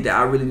 I don't think that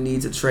I really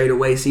need to trade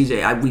away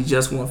CJ. We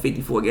just won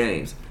 54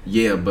 games.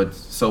 Yeah, but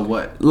so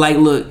what? Like,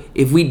 look,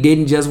 if we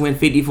didn't just win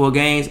 54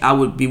 games, I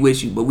would be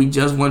with you. But we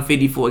just won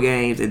 54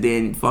 games, and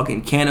then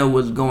fucking Kenna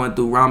was going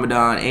through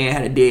Ramadan and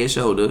had a dead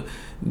shoulder.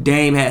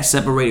 Dame had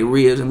separated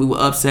ribs, and we were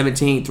up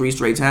 17 3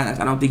 straight times.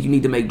 I don't think you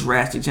need to make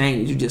drastic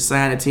changes. You just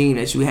sign a team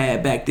that you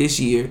had back this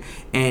year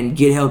and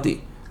get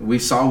healthy. We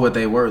saw what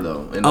they were,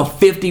 though. A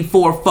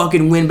 54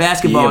 fucking win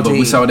basketball team. Yeah, but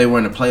we saw what they were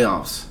in the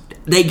playoffs.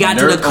 They got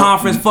to the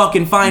conference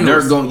fucking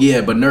finals. But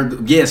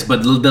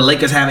the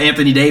Lakers have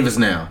Anthony Davis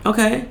now.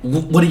 Okay.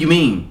 What do you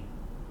mean?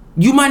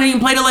 You might not even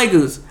play the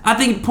Lakers. I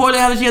think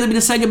Portland has a chance to be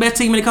the second best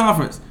team in the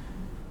conference.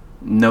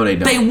 No, they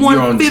don't. They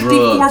won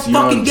 54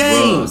 fucking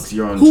games.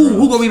 You're on drugs.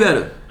 Who gonna be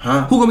better?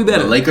 Huh? Who gonna be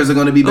better? The Lakers are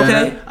gonna be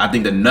better. Okay. I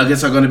think the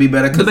Nuggets are gonna be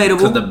better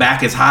because the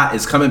back is hot.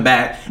 It's coming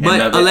back.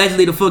 But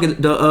allegedly the foot is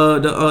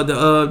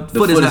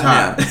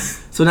hot now.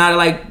 So now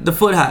like the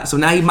foot hot. So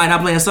now he might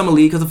not play in summer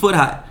league because the foot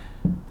hot.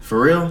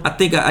 For real? I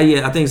think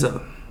I think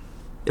so.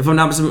 If I'm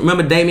not mistaken,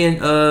 remember Damian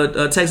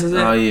Texas?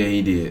 Oh yeah,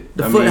 he did.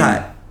 The foot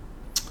hot.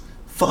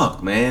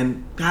 Fuck,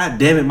 man. God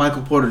damn it,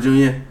 Michael Porter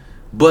Jr.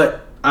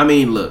 But I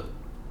mean, look.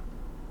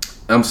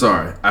 I'm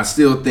sorry. I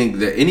still think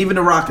that, and even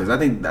the Rockets, I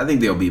think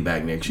they'll be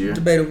back next year.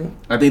 Debatable.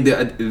 I think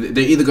they're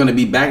either going to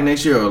be back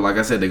next year, or like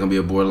I said, they're going to be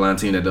a borderline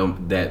team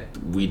that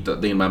we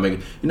think about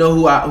making. You know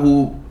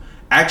who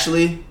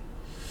actually?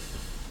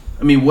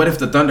 I mean, what if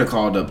the Thunder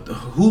called up?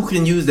 Who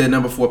can use that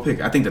number 4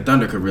 pick? I think the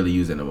Thunder could really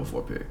use that number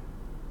 4 pick.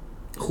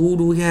 Who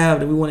do we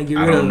have that we want to get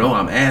rid of? I don't know.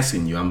 I'm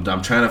asking you. I'm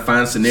trying to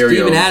find scenarios.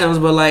 Steven Adams,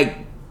 but like,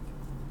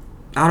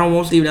 I don't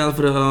want Steven Adams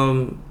for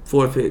the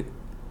 4th pick.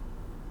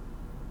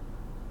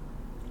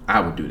 I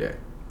would do that.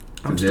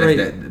 I'm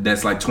straight.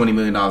 That's like $20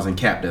 million in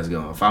cap that's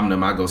gone. If I'm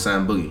them, I go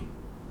sign Boogie.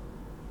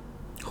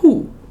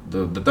 Who?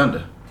 The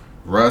Thunder.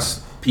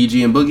 Russ,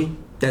 PG, and Boogie.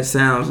 That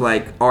sounds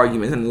like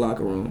arguments in the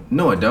locker room.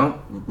 No, it don't.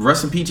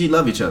 Russ and PG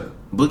love each other.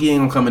 Boogie ain't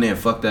gonna come in there and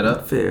fuck that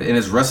up. Fair. And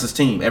it's Russ's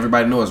team.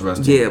 Everybody knows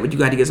Russ's team. Yeah, but you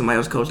got to get somebody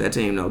else to coach that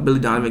team though. Billy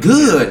Donovan.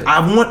 Good.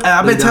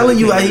 I've been telling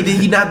you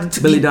he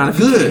not. Billy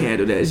Donovan can't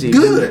handle that shit.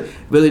 Good.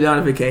 Billy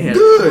Donovan can't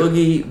handle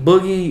it.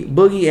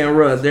 Boogie, and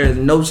Russ. There is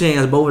no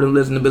chance both of them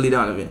listen to Billy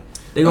Donovan.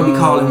 They're gonna be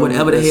calling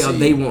whatever the hell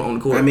they want on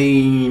the court. I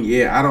mean,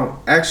 yeah, I don't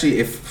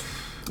actually. I've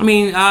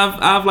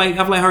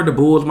heard the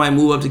Bulls might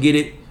move up to get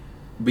it.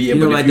 But yeah, if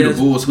you're the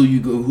Bulls, who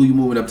you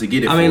moving up to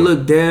get it? I mean,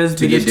 look, there's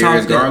to get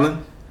Darius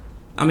Garland.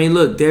 I mean,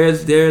 look,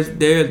 there's been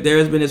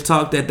this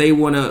talk that they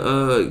want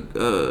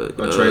to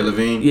Trey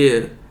Levine.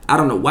 Yeah, I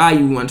don't know why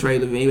you want Trey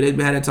Levine, but they've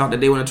had that talk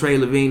that they want to trade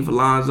Levine for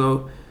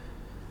Lonzo.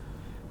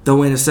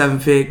 Throw in a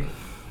 7th pick.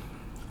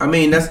 I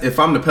mean, if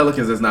I'm the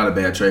Pelicans, that's not a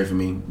bad trade for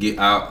me.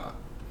 I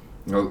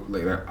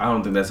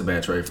don't think that's a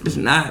bad trade for me. It's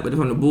not, but if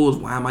I'm the Bulls,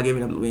 why am I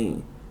giving up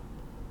Levine?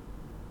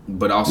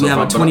 But also, if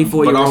I'm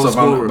 24-year-old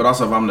scorer. But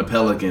also, if I'm the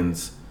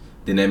Pelicans,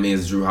 then that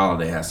means Drew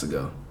Holiday has to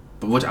go.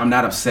 But which I'm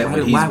not upset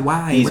with. Why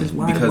does he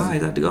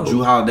have to go?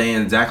 Drew Holiday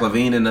and Zach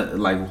LaVine and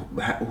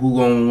who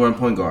gonna run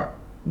point guard?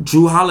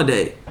 Drew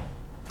Holiday,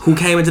 who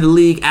came into the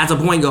league as a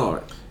point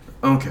guard.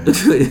 Okay.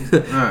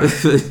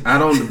 Right. I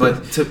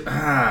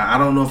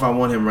don't know if I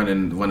want him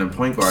running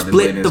point guard.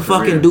 Split the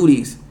fucking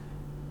duties.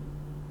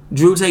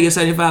 Drew taking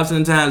 75% of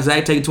the time,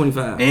 Zach taking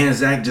 25%. And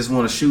Zach just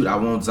want to shoot. I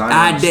want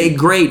Zion.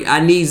 Great.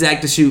 I need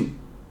Zach to shoot.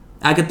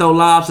 I could throw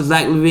lobs to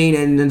Zach LaVine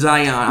and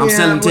Zion. I'm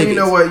selling tickets.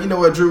 You know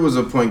what? Drew was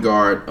a point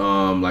guard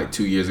like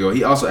 2 years ago.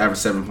 He also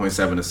averaged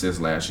 7.7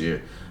 assists last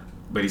year,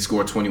 but he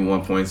scored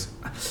 21 points.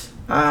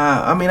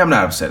 I mean, I'm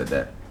not upset at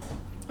that.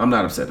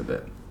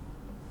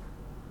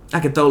 I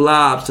could throw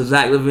lobs to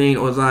Zach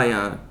LaVine or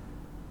Zion.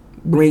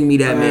 Bring me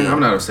that man. I'm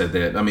not upset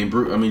that.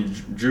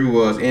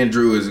 Drew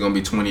is going to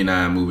be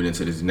 29 moving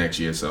into this next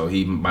year, so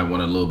he might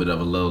want a little bit of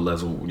a low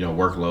level,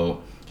 workload.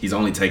 He's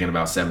only taking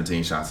about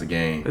 17 shots a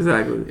game.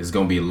 Exactly. It's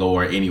going to be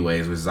lower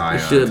anyways with Zion.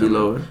 It should be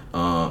lower.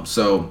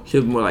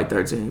 Should be more like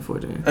 13,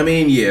 14. I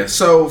mean, yeah.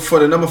 So for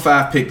the number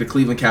 5 pick, the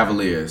Cleveland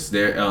Cavaliers,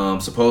 they're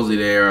supposedly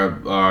they are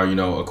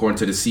according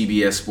to the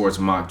CBS Sports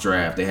mock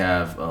draft, they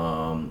have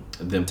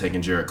them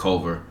taking Jarrett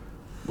Culver.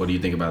 What do you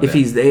think about that? If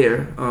he's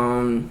there,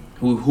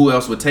 who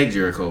else would take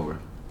Jarrett Culver?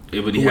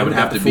 It would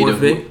have to be the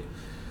pick.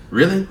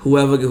 Really?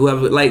 Whoever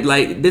like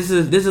this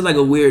is like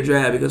a weird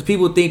draft because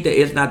people think that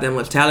it's not that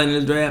much talent in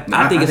this draft.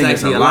 I think it's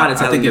actually a lot of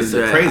talent in this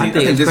draft. Crazy. I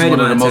think this is one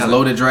of the most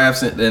loaded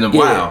drafts in a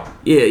while.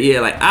 Yeah.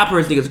 Like I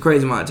personally think it's a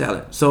crazy amount of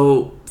talent.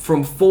 So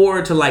from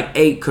 4 to like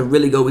 8 could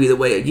really go either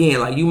way. Again,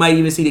 like you might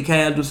even see the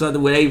Cavs do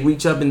something where they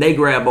reach up and they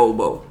grab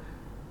Bobo.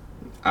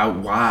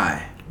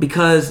 Why?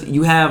 Because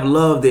you have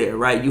Love there,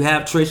 right? You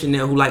have Tristan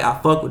there who I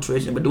fuck with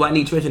Tristan, but do I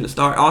need Tristan to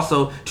start?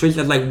 Also,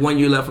 Tristan has 1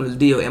 year left on his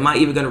deal. Am I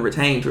even going to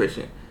retain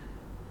Tristan?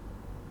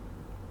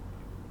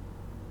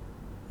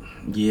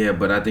 Yeah,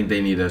 but I think they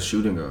need a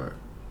shooting guard.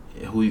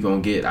 Who you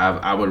gonna get?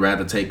 I would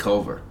rather take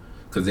Culver,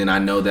 because then I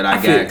know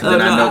that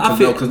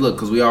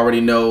because we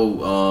already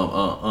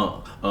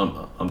know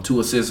 2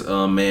 assists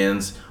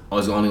man's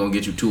is only gonna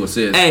get you 2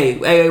 assists. Hey,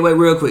 wait,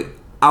 real quick.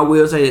 I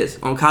will say this: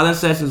 on Colin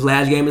Sexton's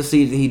last game of the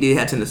season, he did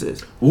have 10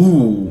 assists.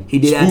 Ooh, he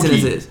did have 10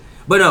 assists.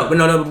 But no,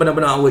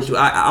 I'm with you.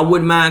 I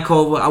wouldn't mind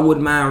Culver. I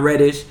wouldn't mind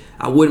Reddish.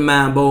 I wouldn't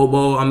mind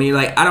Bobo. I mean,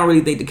 I don't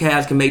really think the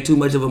Cavs can make too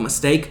much of a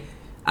mistake.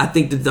 I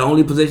think that the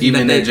only position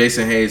even that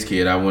Jason Hayes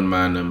kid, I wouldn't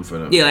mind them for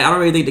them. Yeah, I don't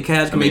really think the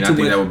Cavs can make too much. I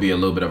think that would be a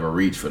little bit of a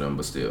reach for them,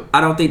 but still.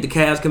 I don't think the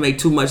Cavs can make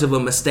too much of a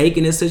mistake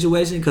in this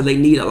situation because they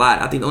need a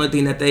lot. I think the only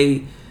thing that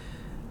they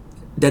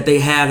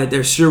have that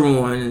they're sure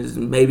on is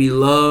maybe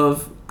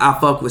Love. I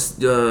fuck with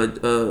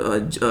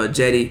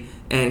Jetty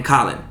and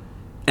Colin.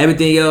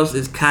 Everything else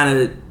is kind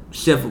of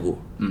shiftable.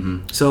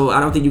 Mm-hmm. So I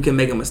don't think you can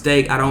make a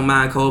mistake. I don't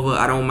mind Culver.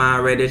 I don't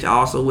mind Reddish. I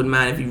also wouldn't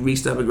mind if you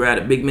reached up and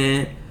grabbed a big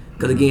man.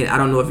 Because again, I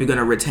don't know if you're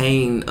gonna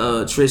retain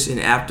Tristan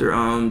after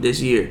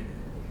this year.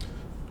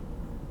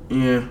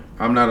 Yeah,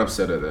 I'm not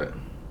upset at that.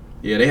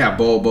 Yeah, they have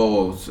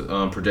Bol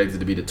projected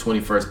to be the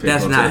 21st pick.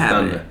 That's not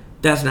happening. Thunder.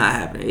 That's not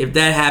happening. If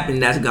that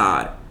happened, that's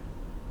God.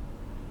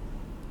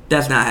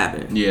 That's not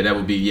happening. Yeah, that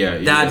would be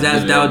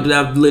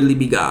that would literally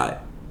be God.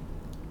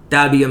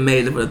 That would be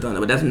amazing for the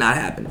Thunder, but that's not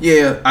happening.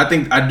 Yeah,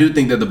 I do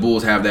think that the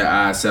Bulls have their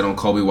eyes set on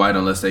Kobe White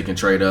unless they can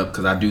trade up.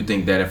 Because I do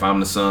think that if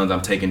I'm the Suns,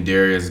 I'm taking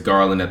Darius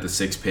Garland at the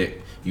 6th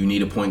pick. You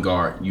need a point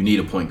guard. You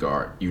need a point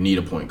guard. You need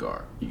a point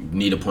guard. You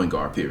need a point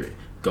guard. Period.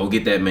 Go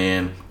get that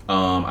man.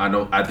 I've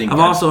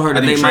also heard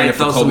that they might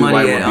throw some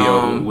money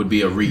at would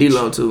be a reach.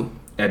 D'Lo too.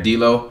 At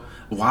D'Lo.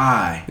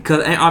 Why?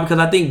 Because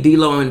I think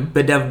D'Lo and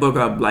Devin Booker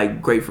are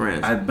like great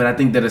friends. But I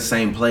think they're the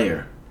same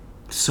player.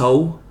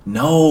 So?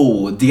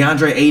 No,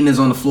 DeAndre Ayton is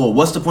on the floor.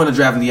 What's the point of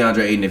drafting DeAndre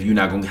Ayton if you're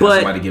not going to have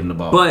somebody give him the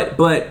ball? But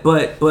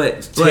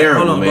it's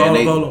terrible, man.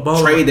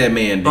 Trade that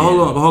man. But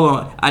hold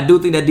on. I do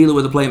think that D'Lo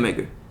is a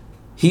playmaker.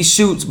 He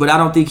shoots, but I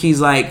don't think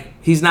he's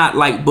not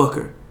like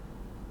Booker.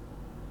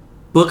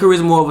 Booker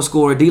is more of a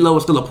scorer. D'Lo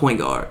is still a point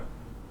guard.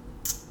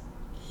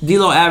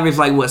 D'Lo averaged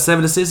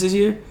 7 assists this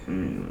year?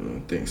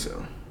 I think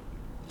so.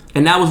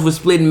 And that was with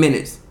splitting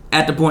minutes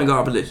at the point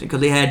guard position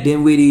because they had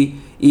Dinwiddie,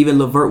 even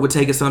LeVert would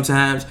take it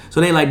sometimes. So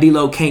they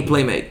D'Lo can't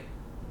play make.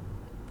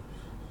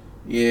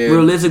 Yeah.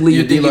 Realistically,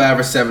 you think D'Lo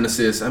averaged 7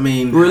 assists. I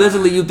mean,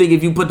 realistically, you think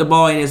if you put the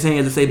ball in his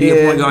hands and say be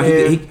a point guard,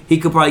 he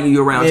could probably give you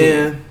a round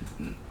 10.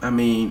 I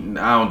mean,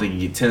 I don't think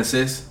he get 10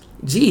 assists.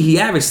 Gee, he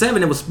averaged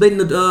 7 and was splitting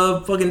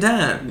the fucking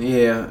time.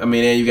 Yeah, I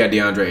mean, and you got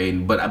DeAndre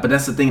Ayton, but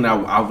that's the thing.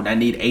 I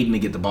need Ayton to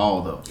get the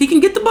ball though. He can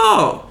get the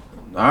ball.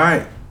 All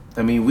right.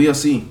 I mean, we'll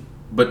see.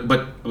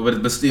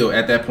 But still,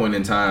 at that point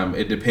in time,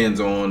 it depends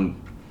on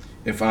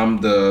if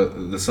I'm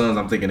the Suns.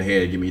 I'm thinking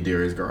ahead. Give me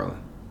Darius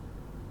Garland.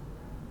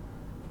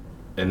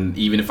 And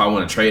even if I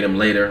want to trade him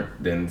later,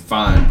 then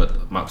fine. But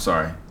I'm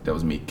sorry, that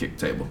was me kick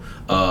the table.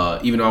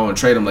 Even though I want to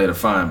trade him later,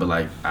 fine. But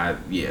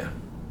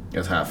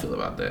that's how I feel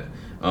about that.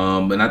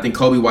 And I think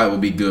Kobe White will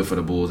be good for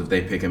the Bulls if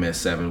they pick him at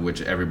 7,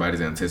 which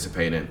everybody's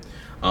anticipating.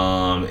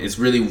 It's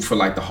really for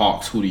the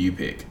Hawks. Who do you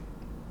pick?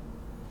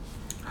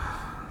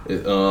 We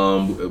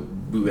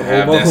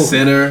have that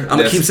center. I'm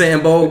gonna keep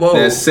saying Bo.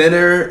 That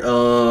center.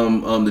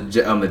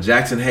 The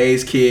Jackson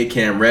Hayes kid,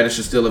 Cam Reddish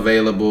is still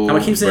available. I'm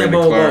gonna keep saying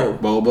Bo.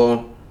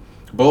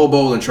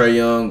 Bo and Trae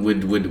Young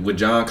with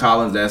John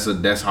Collins.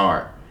 That's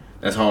hard.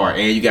 That's hard.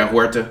 And you got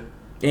Huerta.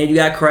 And you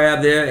got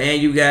Crab there,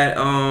 and you got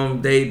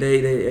they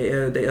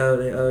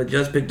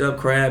just picked up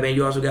Crab, and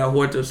you also got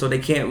Huerta, so they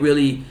can't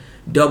really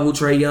double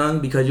Trae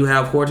Young because you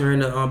have Huerta in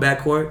the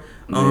backcourt.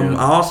 I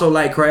also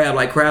like Crab.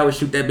 Crab would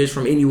shoot that bitch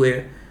from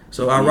anywhere.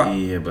 So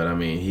but I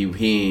mean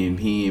he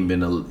ain't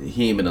been a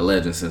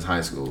legend since high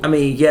school. I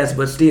mean, yes,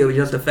 but still,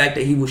 just the fact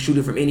that he was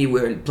shooting from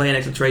anywhere and playing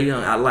next to Trae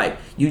Young, I like.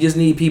 You just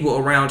need people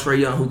around Trae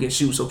Young who can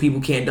shoot, so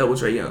people can't double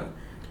Trae Young.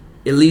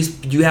 At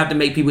least you have to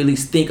make people at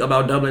least think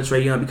about doubling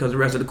Trae Young because the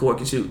rest of the court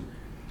can shoot.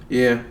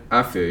 Yeah,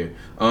 I feel you.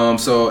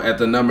 So at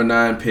the number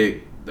 9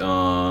 pick,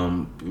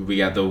 we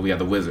got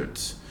the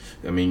Wizards.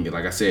 I mean,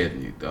 like I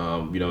said,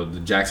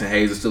 the Jackson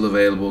Hayes is still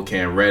available.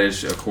 Cam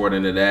Reddish,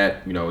 according to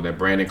that, that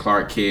Brandon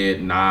Clark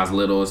kid, Nas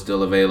Little is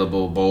still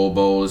available.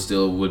 Bol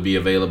still would be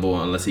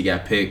available unless he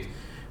got picked.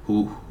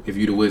 If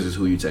you the Wizards,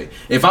 who you take?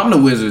 If I'm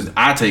the Wizards,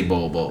 I take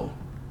Bol.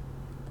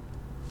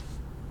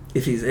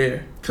 If he's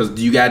there.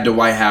 Because you got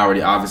Dwight Howard.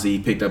 Obviously, he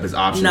picked up his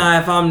option.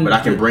 But I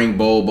can bring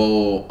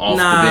Bol off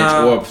the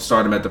bench or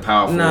start him at the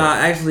power forward.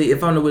 Actually,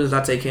 if I'm the Wizards,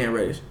 I take Cam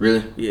Reddish.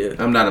 Really? Yeah.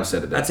 I'm not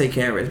upset at that. I take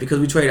Cam Reddish because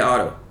we traded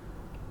Otto.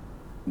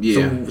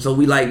 Yeah. So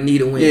we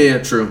need a win. Yeah,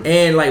 true.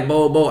 And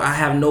Bol, I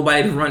have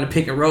nobody to run the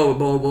pick and roll with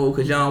Bol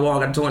because John Wall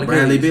got torn Achilles.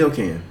 Bradley Beal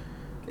can.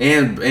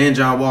 And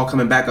John Wall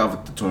coming back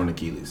off the torn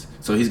Achilles.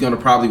 So he's going to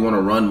probably want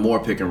to run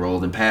more pick and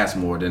roll and pass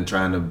more than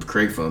trying to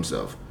create for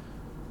himself.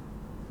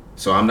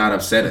 So I'm not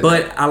upset at that.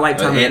 But I like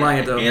Thomas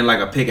Bryant though. And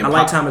a pick and pop. I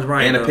like Thomas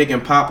Bryant and a pick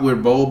and pop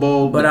with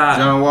Bol with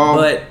John Wall.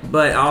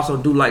 But I also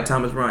do like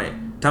Thomas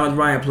Bryant. Thomas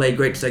Bryant played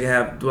great the second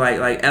half.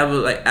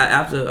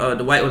 After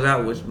Dwight was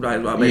out, which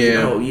basically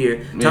the whole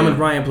year. Thomas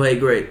Bryant played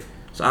great.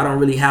 So I don't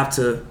really have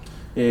to.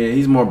 Yeah,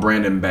 he's more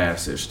Brandon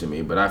Bass-ish to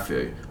me, but I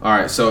feel you. All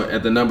right, so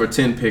at the number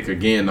 10 pick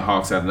again, the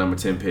Hawks have the number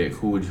 10 pick.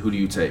 Who do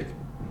you take?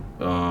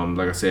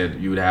 Like I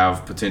said, you would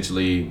have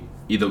potentially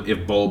either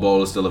if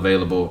Bol is still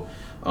available.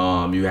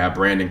 You have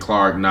Brandon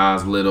Clark,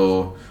 Nas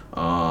Little, the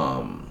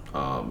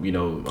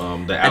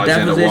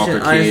Alexander position, Walker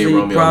kid, honestly,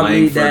 Romeo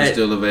Langford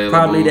still available.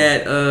 Probably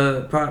that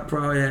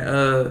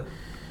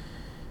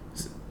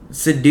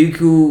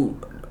Sadiku,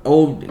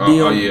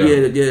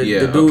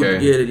 the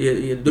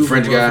dude, the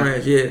French guy.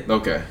 France, yeah.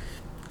 Okay.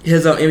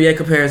 His NBA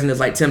comparison is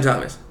like Tim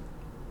Thomas.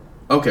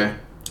 Okay.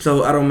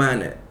 So I don't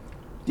mind that.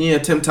 Yeah,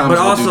 Tim Thomas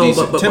will do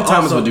decent. Tim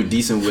Thomas will do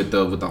decent with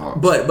the Hawks.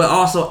 But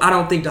also, I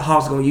don't think the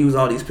Hawks gonna use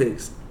all these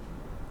picks.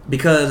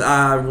 Because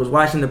I was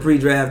watching the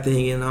pre-draft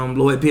thing and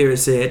Lloyd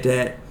Pierce said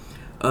that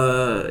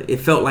it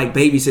felt like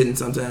babysitting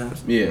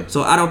sometimes. Yeah.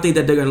 So I don't think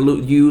that they're going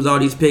to use all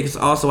these picks.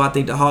 Also, I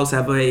think the Hawks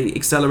have a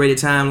accelerated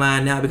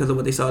timeline now because of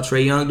what they saw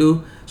Trae Young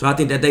do. So I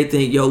think that they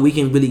think, we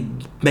can really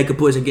make a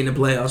push and get in the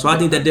playoffs. So I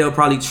think that they'll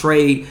probably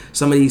trade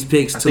some of these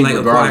picks to like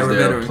acquire a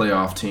veteran.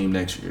 Playoff team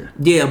next year.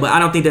 Yeah, but I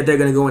don't think that they're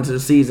going to go into the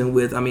season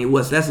with.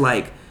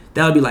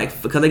 That would be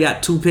like, because they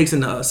got 2 picks in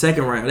the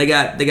second round. They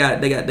got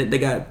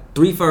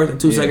 3 first and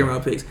 2 second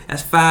round picks.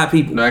 That's 5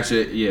 people. No,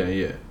 actually,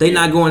 yeah. They're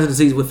not going into the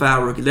season with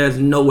 5 rookies. There's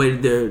no way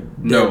they're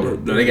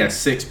they got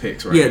 6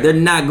 picks right now. They're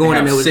not going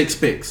in there with 6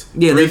 picks.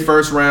 Yeah, 3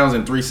 first rounds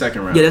and 3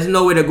 second rounds. Yeah, there's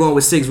no way they're going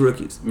with 6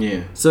 rookies.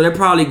 Yeah. So they're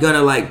probably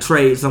gonna like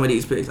trade some of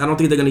these picks. I don't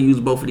think they're gonna use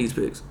both of these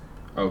picks.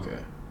 Okay.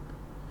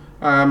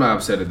 I'm not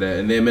upset at that.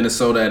 And then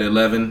Minnesota at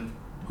 11.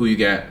 Who you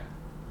got?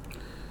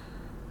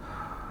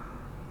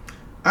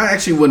 I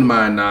actually wouldn't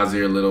mind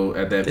Nasir Little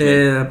at that pick.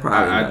 Yeah,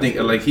 probably. I think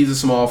like he's a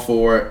small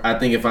forward. I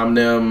think if I'm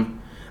them,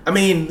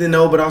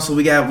 but also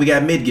we got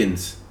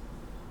Midgins,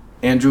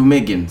 Andrew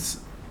Midgins.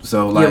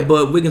 So like,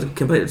 but Wiggins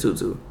can play the 2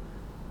 too.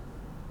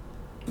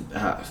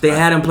 They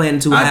had him playing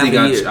 2 half a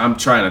year. I'm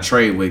trying to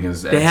trade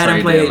Wiggins. They had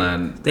him play.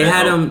 They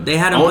had him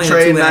playing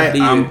 2 half a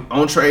year.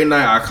 On trade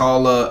night, I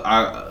call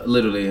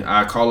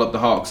up the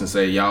Hawks and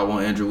say, y'all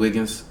want Andrew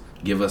Wiggins?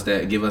 Give us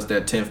that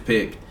 10th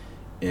pick.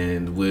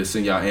 And we'll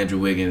send y'all Andrew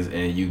Wiggins,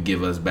 and you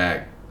give us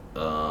back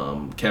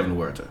Kevin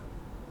Huerter.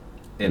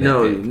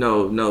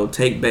 No.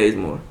 Take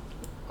Bazemore.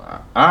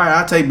 All right,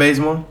 I'll take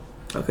Bazemore.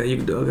 Okay, you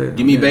can do. Okay.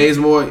 Give me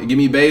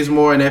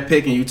Bazemore and that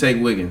pick, and you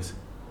take Wiggins.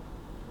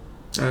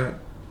 All right.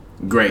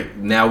 Great.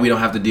 Now we don't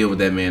have to deal with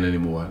that man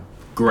anymore.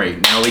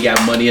 Great. Now we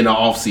got money in the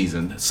off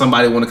season.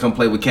 Somebody want to come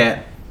play with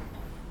Cat?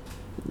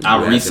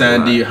 I'll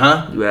re-sign to you,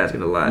 huh? You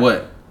asking a lot.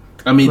 What?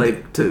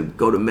 To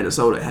go to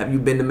Minnesota. Have you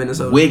been to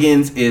Minnesota?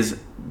 Wiggins is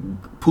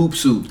poop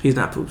soup. He's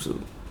not poop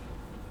soup.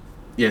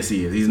 Yes,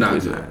 he is. He's not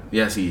good. Not.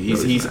 Yes,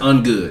 he's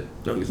ungood.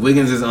 No,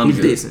 Wiggins is ungood.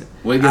 He's decent.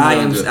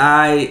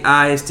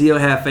 I still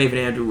have faith in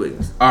Andrew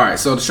Wiggins. All right,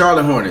 so the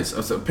Charlotte Hornets.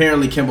 So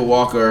apparently, Kemba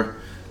Walker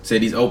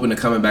said he's open to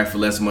coming back for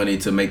less money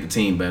to make the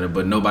team better,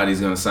 but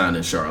nobody's going to sign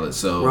in Charlotte.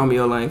 So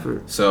Romeo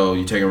Langford. So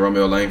you taking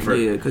Romeo Langford?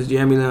 Yeah, because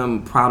Jeremy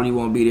Lamb probably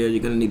won't be there.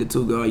 You're going to need a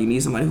 2 guard. You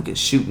need somebody who can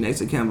shoot next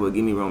to Kemba.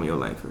 Give me Romeo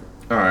Langford.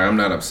 All right, I'm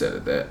not upset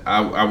at that.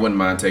 I wouldn't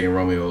mind taking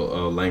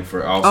Romeo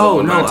Langford. I also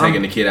wouldn't mind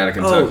taking the kid out of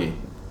Kentucky,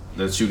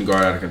 the shooting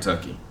guard out of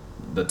Kentucky,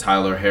 the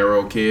Tyler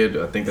Harrow kid.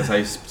 I think that's how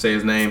you say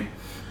his name.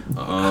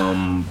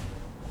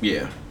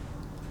 Yeah.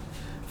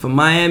 For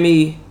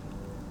Miami,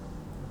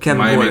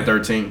 Miami Porter. At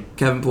 13.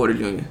 Kevin Porter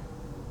Jr.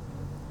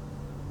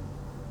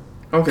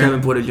 Okay.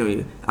 Kevin Porter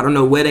Jr. I don't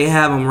know where they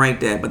have him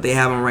ranked at, but they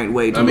have him ranked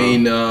way too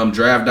low.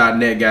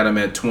 Draft.net got him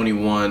at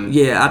 21.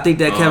 Yeah, I think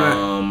that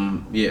Kevin.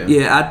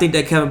 Yeah, I think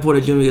that Kevin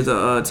Porter Jr. is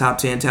a top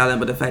 10 talent,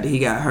 but the fact that he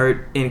got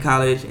hurt in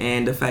college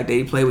and the fact that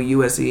he played with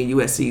USC and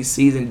USC's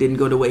season didn't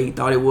go the way he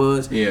thought it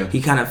was,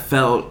 he kind of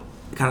felt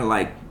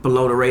like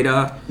below the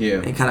radar,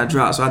 and kind of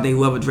dropped. So I think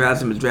whoever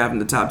drafts him is drafting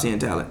the top 10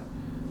 talent.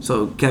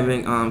 So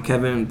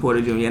Kevin Porter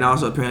Jr. and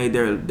also apparently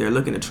they're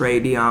looking to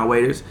trade Dion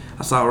Waiters.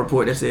 I saw a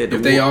report that said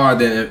if they are,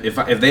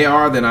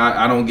 then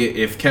I don't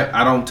get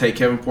I don't take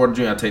Kevin Porter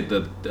Jr. I take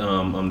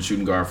the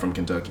shooting guard from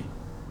Kentucky.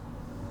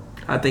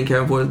 I think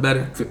Kevin Porter's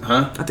better.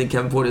 Huh? I think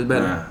Kevin Porter's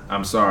better. Nah,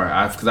 I'm sorry.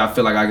 Because I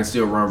feel like I can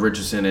still run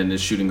Richardson and the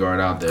shooting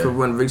guard out there. Could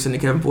run Richardson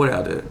and Kevin Porter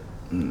out there.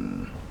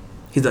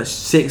 He's a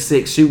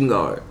 6'6" shooting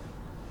guard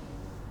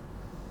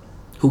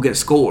who can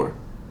score.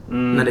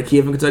 Now the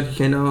kid from Kentucky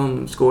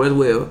can score as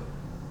well.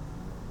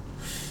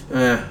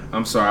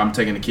 I'm sorry. I'm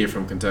taking the kid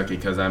from Kentucky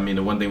because,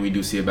 the one thing we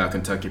do see about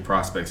Kentucky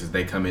prospects is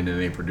they come in and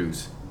they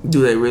produce.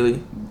 Do they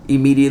really?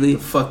 Immediately?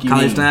 The fuck you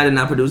College mean? Stein did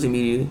not produce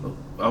immediately.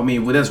 We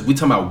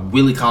talking about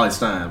Willie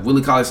Cauley-Stein.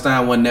 Willie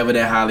Cauley-Stein wasn't never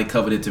that highly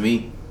coveted to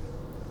me.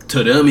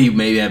 To them, he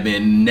maybe have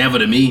been never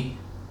to me.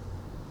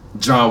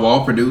 John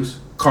Wall produced.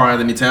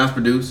 Karl-Anthony Towns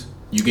produced.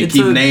 You can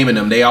keep naming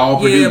them. They all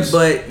produce.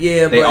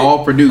 They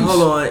all produce.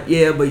 Hold on.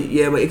 But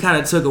it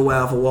kind of took a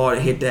while for Wall to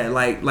hit that.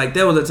 Like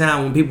there was a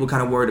time when people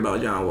kind of worried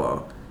about John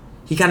Wall.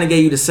 He kind of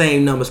gave you the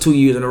same numbers 2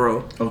 years in a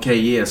row. Okay,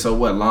 yeah. So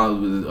what?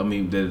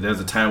 There's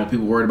a time when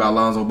people worried about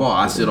Lonzo Ball.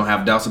 I still don't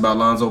have doubts about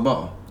Lonzo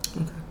Ball.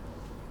 Okay.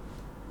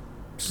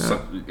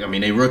 So,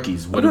 they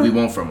rookies. What do we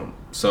want from them?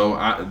 So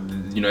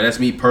that's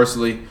me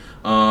personally.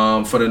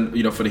 For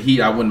the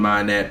Heat, I wouldn't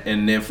mind that.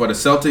 And then for the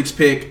Celtics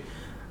pick,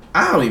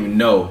 I don't even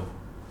know.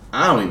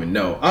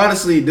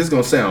 Honestly, this is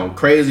gonna sound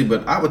crazy,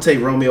 but I would take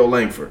Romeo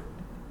Langford.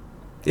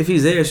 If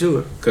he's there,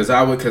 sure. Because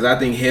I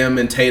think him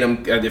and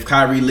Tatum. If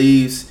Kyrie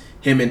leaves,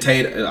 him and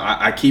Tatum,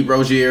 I keep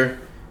Rozier,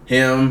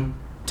 him,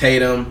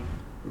 Tatum,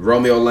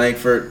 Romeo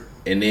Langford,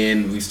 and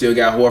then we still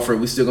got Horford.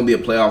 We still gonna be a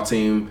playoff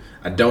team.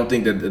 I don't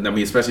think that.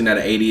 Especially now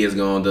that AD is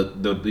gone,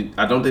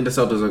 I don't think the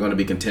Celtics are going to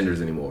be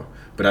contenders anymore.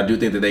 But I do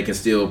think that they can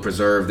still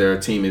preserve their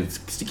team and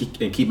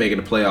keep making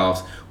the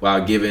playoffs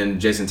while giving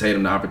Jason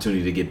Tatum the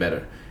opportunity to get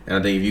better. And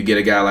I think if you get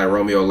a guy like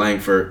Romeo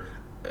Langford,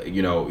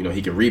 he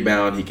can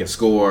rebound, he can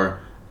score.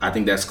 I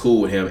think that's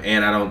cool with him,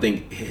 and I don't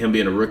think him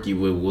being a rookie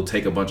will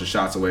take a bunch of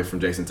shots away from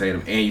Jason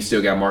Tatum. And you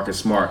still got Marcus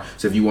Smart,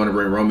 so if you want to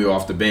bring Romeo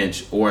off the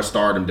bench or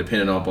start him,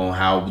 depending upon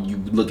how you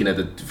looking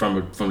at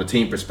from the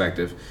team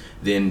perspective,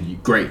 then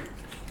great.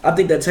 I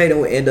think that Tatum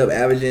will end up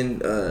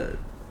averaging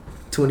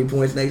 20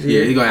 points next year.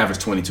 Yeah, he's gonna average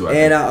 22.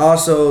 I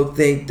also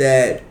think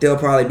that they'll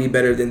probably be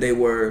better than they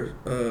were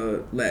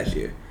last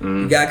year.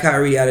 You got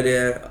Kyrie out of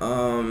there.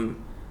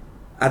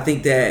 I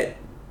think that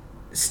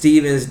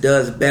Stevens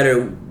does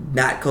better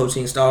not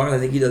coaching stars. I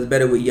think he does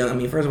better with young. I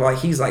mean, first of all,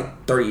 he's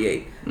like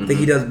 38. I think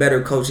he does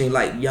better coaching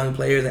like young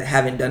players that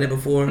haven't done it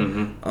before.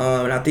 And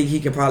I think he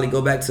can probably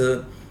go back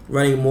to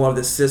running more of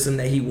the system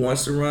that he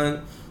wants to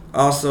run.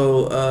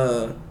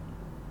 Also,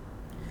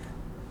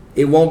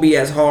 it won't be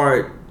as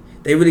hard.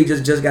 They really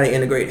just got to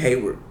integrate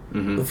Hayward.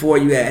 Before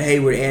you had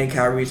Hayward and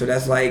Kyrie, so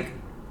that's like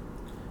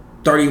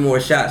 30 more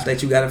shots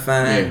that you got to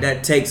find. Yeah.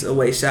 That takes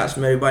away shots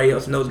from everybody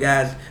else. And those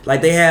guys,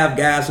 like they have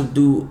guys who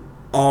do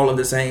all of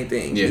the same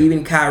things. Yeah.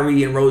 Even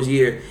Kyrie and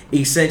Rozier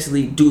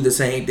essentially do the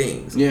same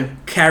things. Yeah.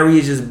 Kyrie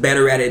is just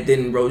better at it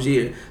than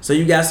Rozier. So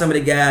you got some of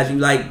the guys, you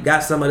like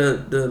got some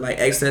of the like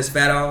excess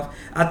fat off.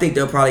 I think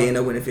they'll probably end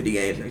up winning 50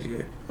 games next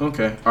year.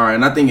 Okay. All right.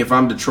 And I think if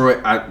I'm Detroit,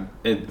 I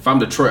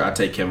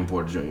take Kevin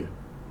Porter Jr.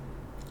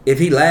 If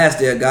he lasts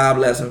there, God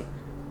bless him.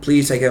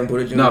 Please take Kevin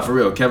Porter Jr. No, for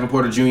real. Kevin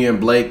Porter Jr. and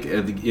Blake,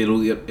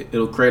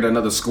 it'll create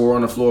another score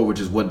on the floor, which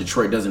is what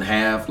Detroit doesn't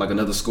have. Like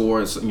another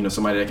score,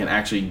 somebody that can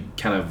actually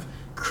kind of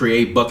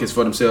create buckets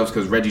for themselves,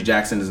 because Reggie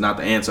Jackson is not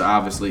the answer,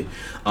 obviously.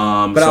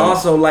 But I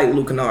also like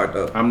Luke Kennard,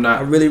 though.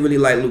 I really, really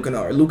like Luke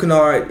Kennard. Luke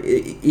Kennard,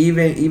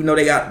 even though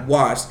they got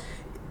washed,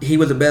 he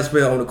was the best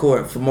player on the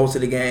court for most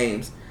of the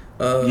games.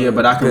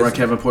 But I can run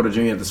Kevin Porter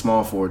Jr. at the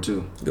small forward,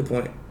 too. Good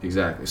point.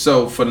 Exactly.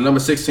 So, for the number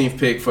 16th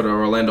pick for the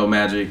Orlando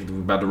Magic, we're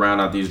about to round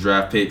out these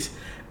draft picks.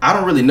 I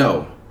don't really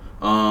know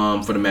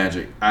for the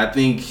Magic. I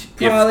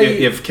think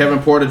if Kevin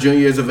Porter Jr.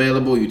 is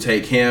available, you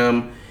take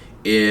him.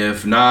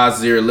 If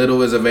Nasir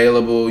Little is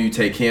available, you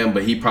take him,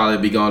 but he probably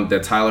be gone.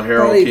 That Tyler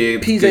Herro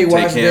kid, PJ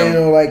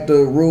Washington, like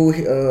the Rue,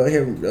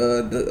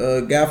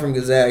 the guy from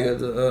Gonzaga,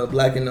 the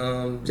black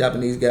and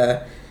Japanese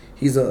guy.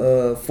 He's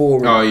a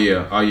forward. Oh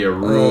yeah,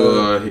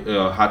 Rue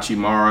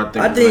Hachimura.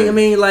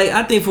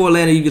 I think for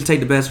Orlando, you can take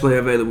the best player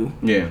available.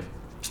 Yeah.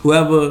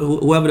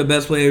 Whoever the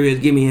best player is,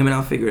 give me him and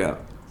I'll figure it out.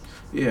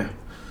 Yeah.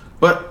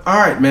 But, all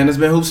right, man, it's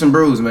been Hoops and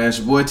Brews, man. It's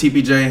your boy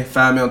TPJ.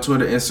 Find me on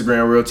Twitter,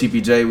 Instagram, Real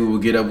TPJ. We will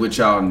get up with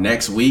y'all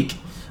next week.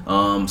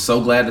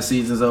 So glad the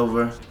season's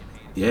over.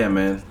 Yeah,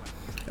 man.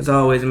 As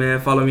always, man,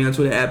 follow me on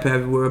Twitter at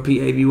PavyWorld,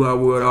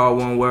 PAVY, all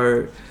one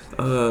word.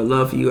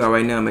 Love for you all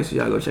right now. Make sure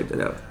y'all go check that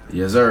out.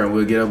 Yes, sir, and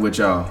we'll get up with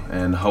y'all.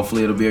 And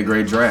hopefully it'll be a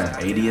great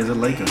draft. 80 as a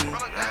Laker.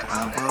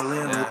 I'm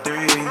pulling the 3.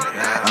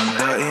 I'm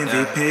the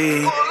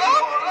MVP.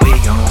 We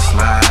gon'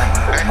 slide,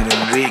 and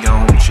then we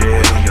gon'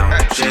 chill.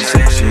 She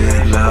said she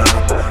love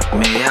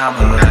me, I'm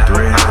her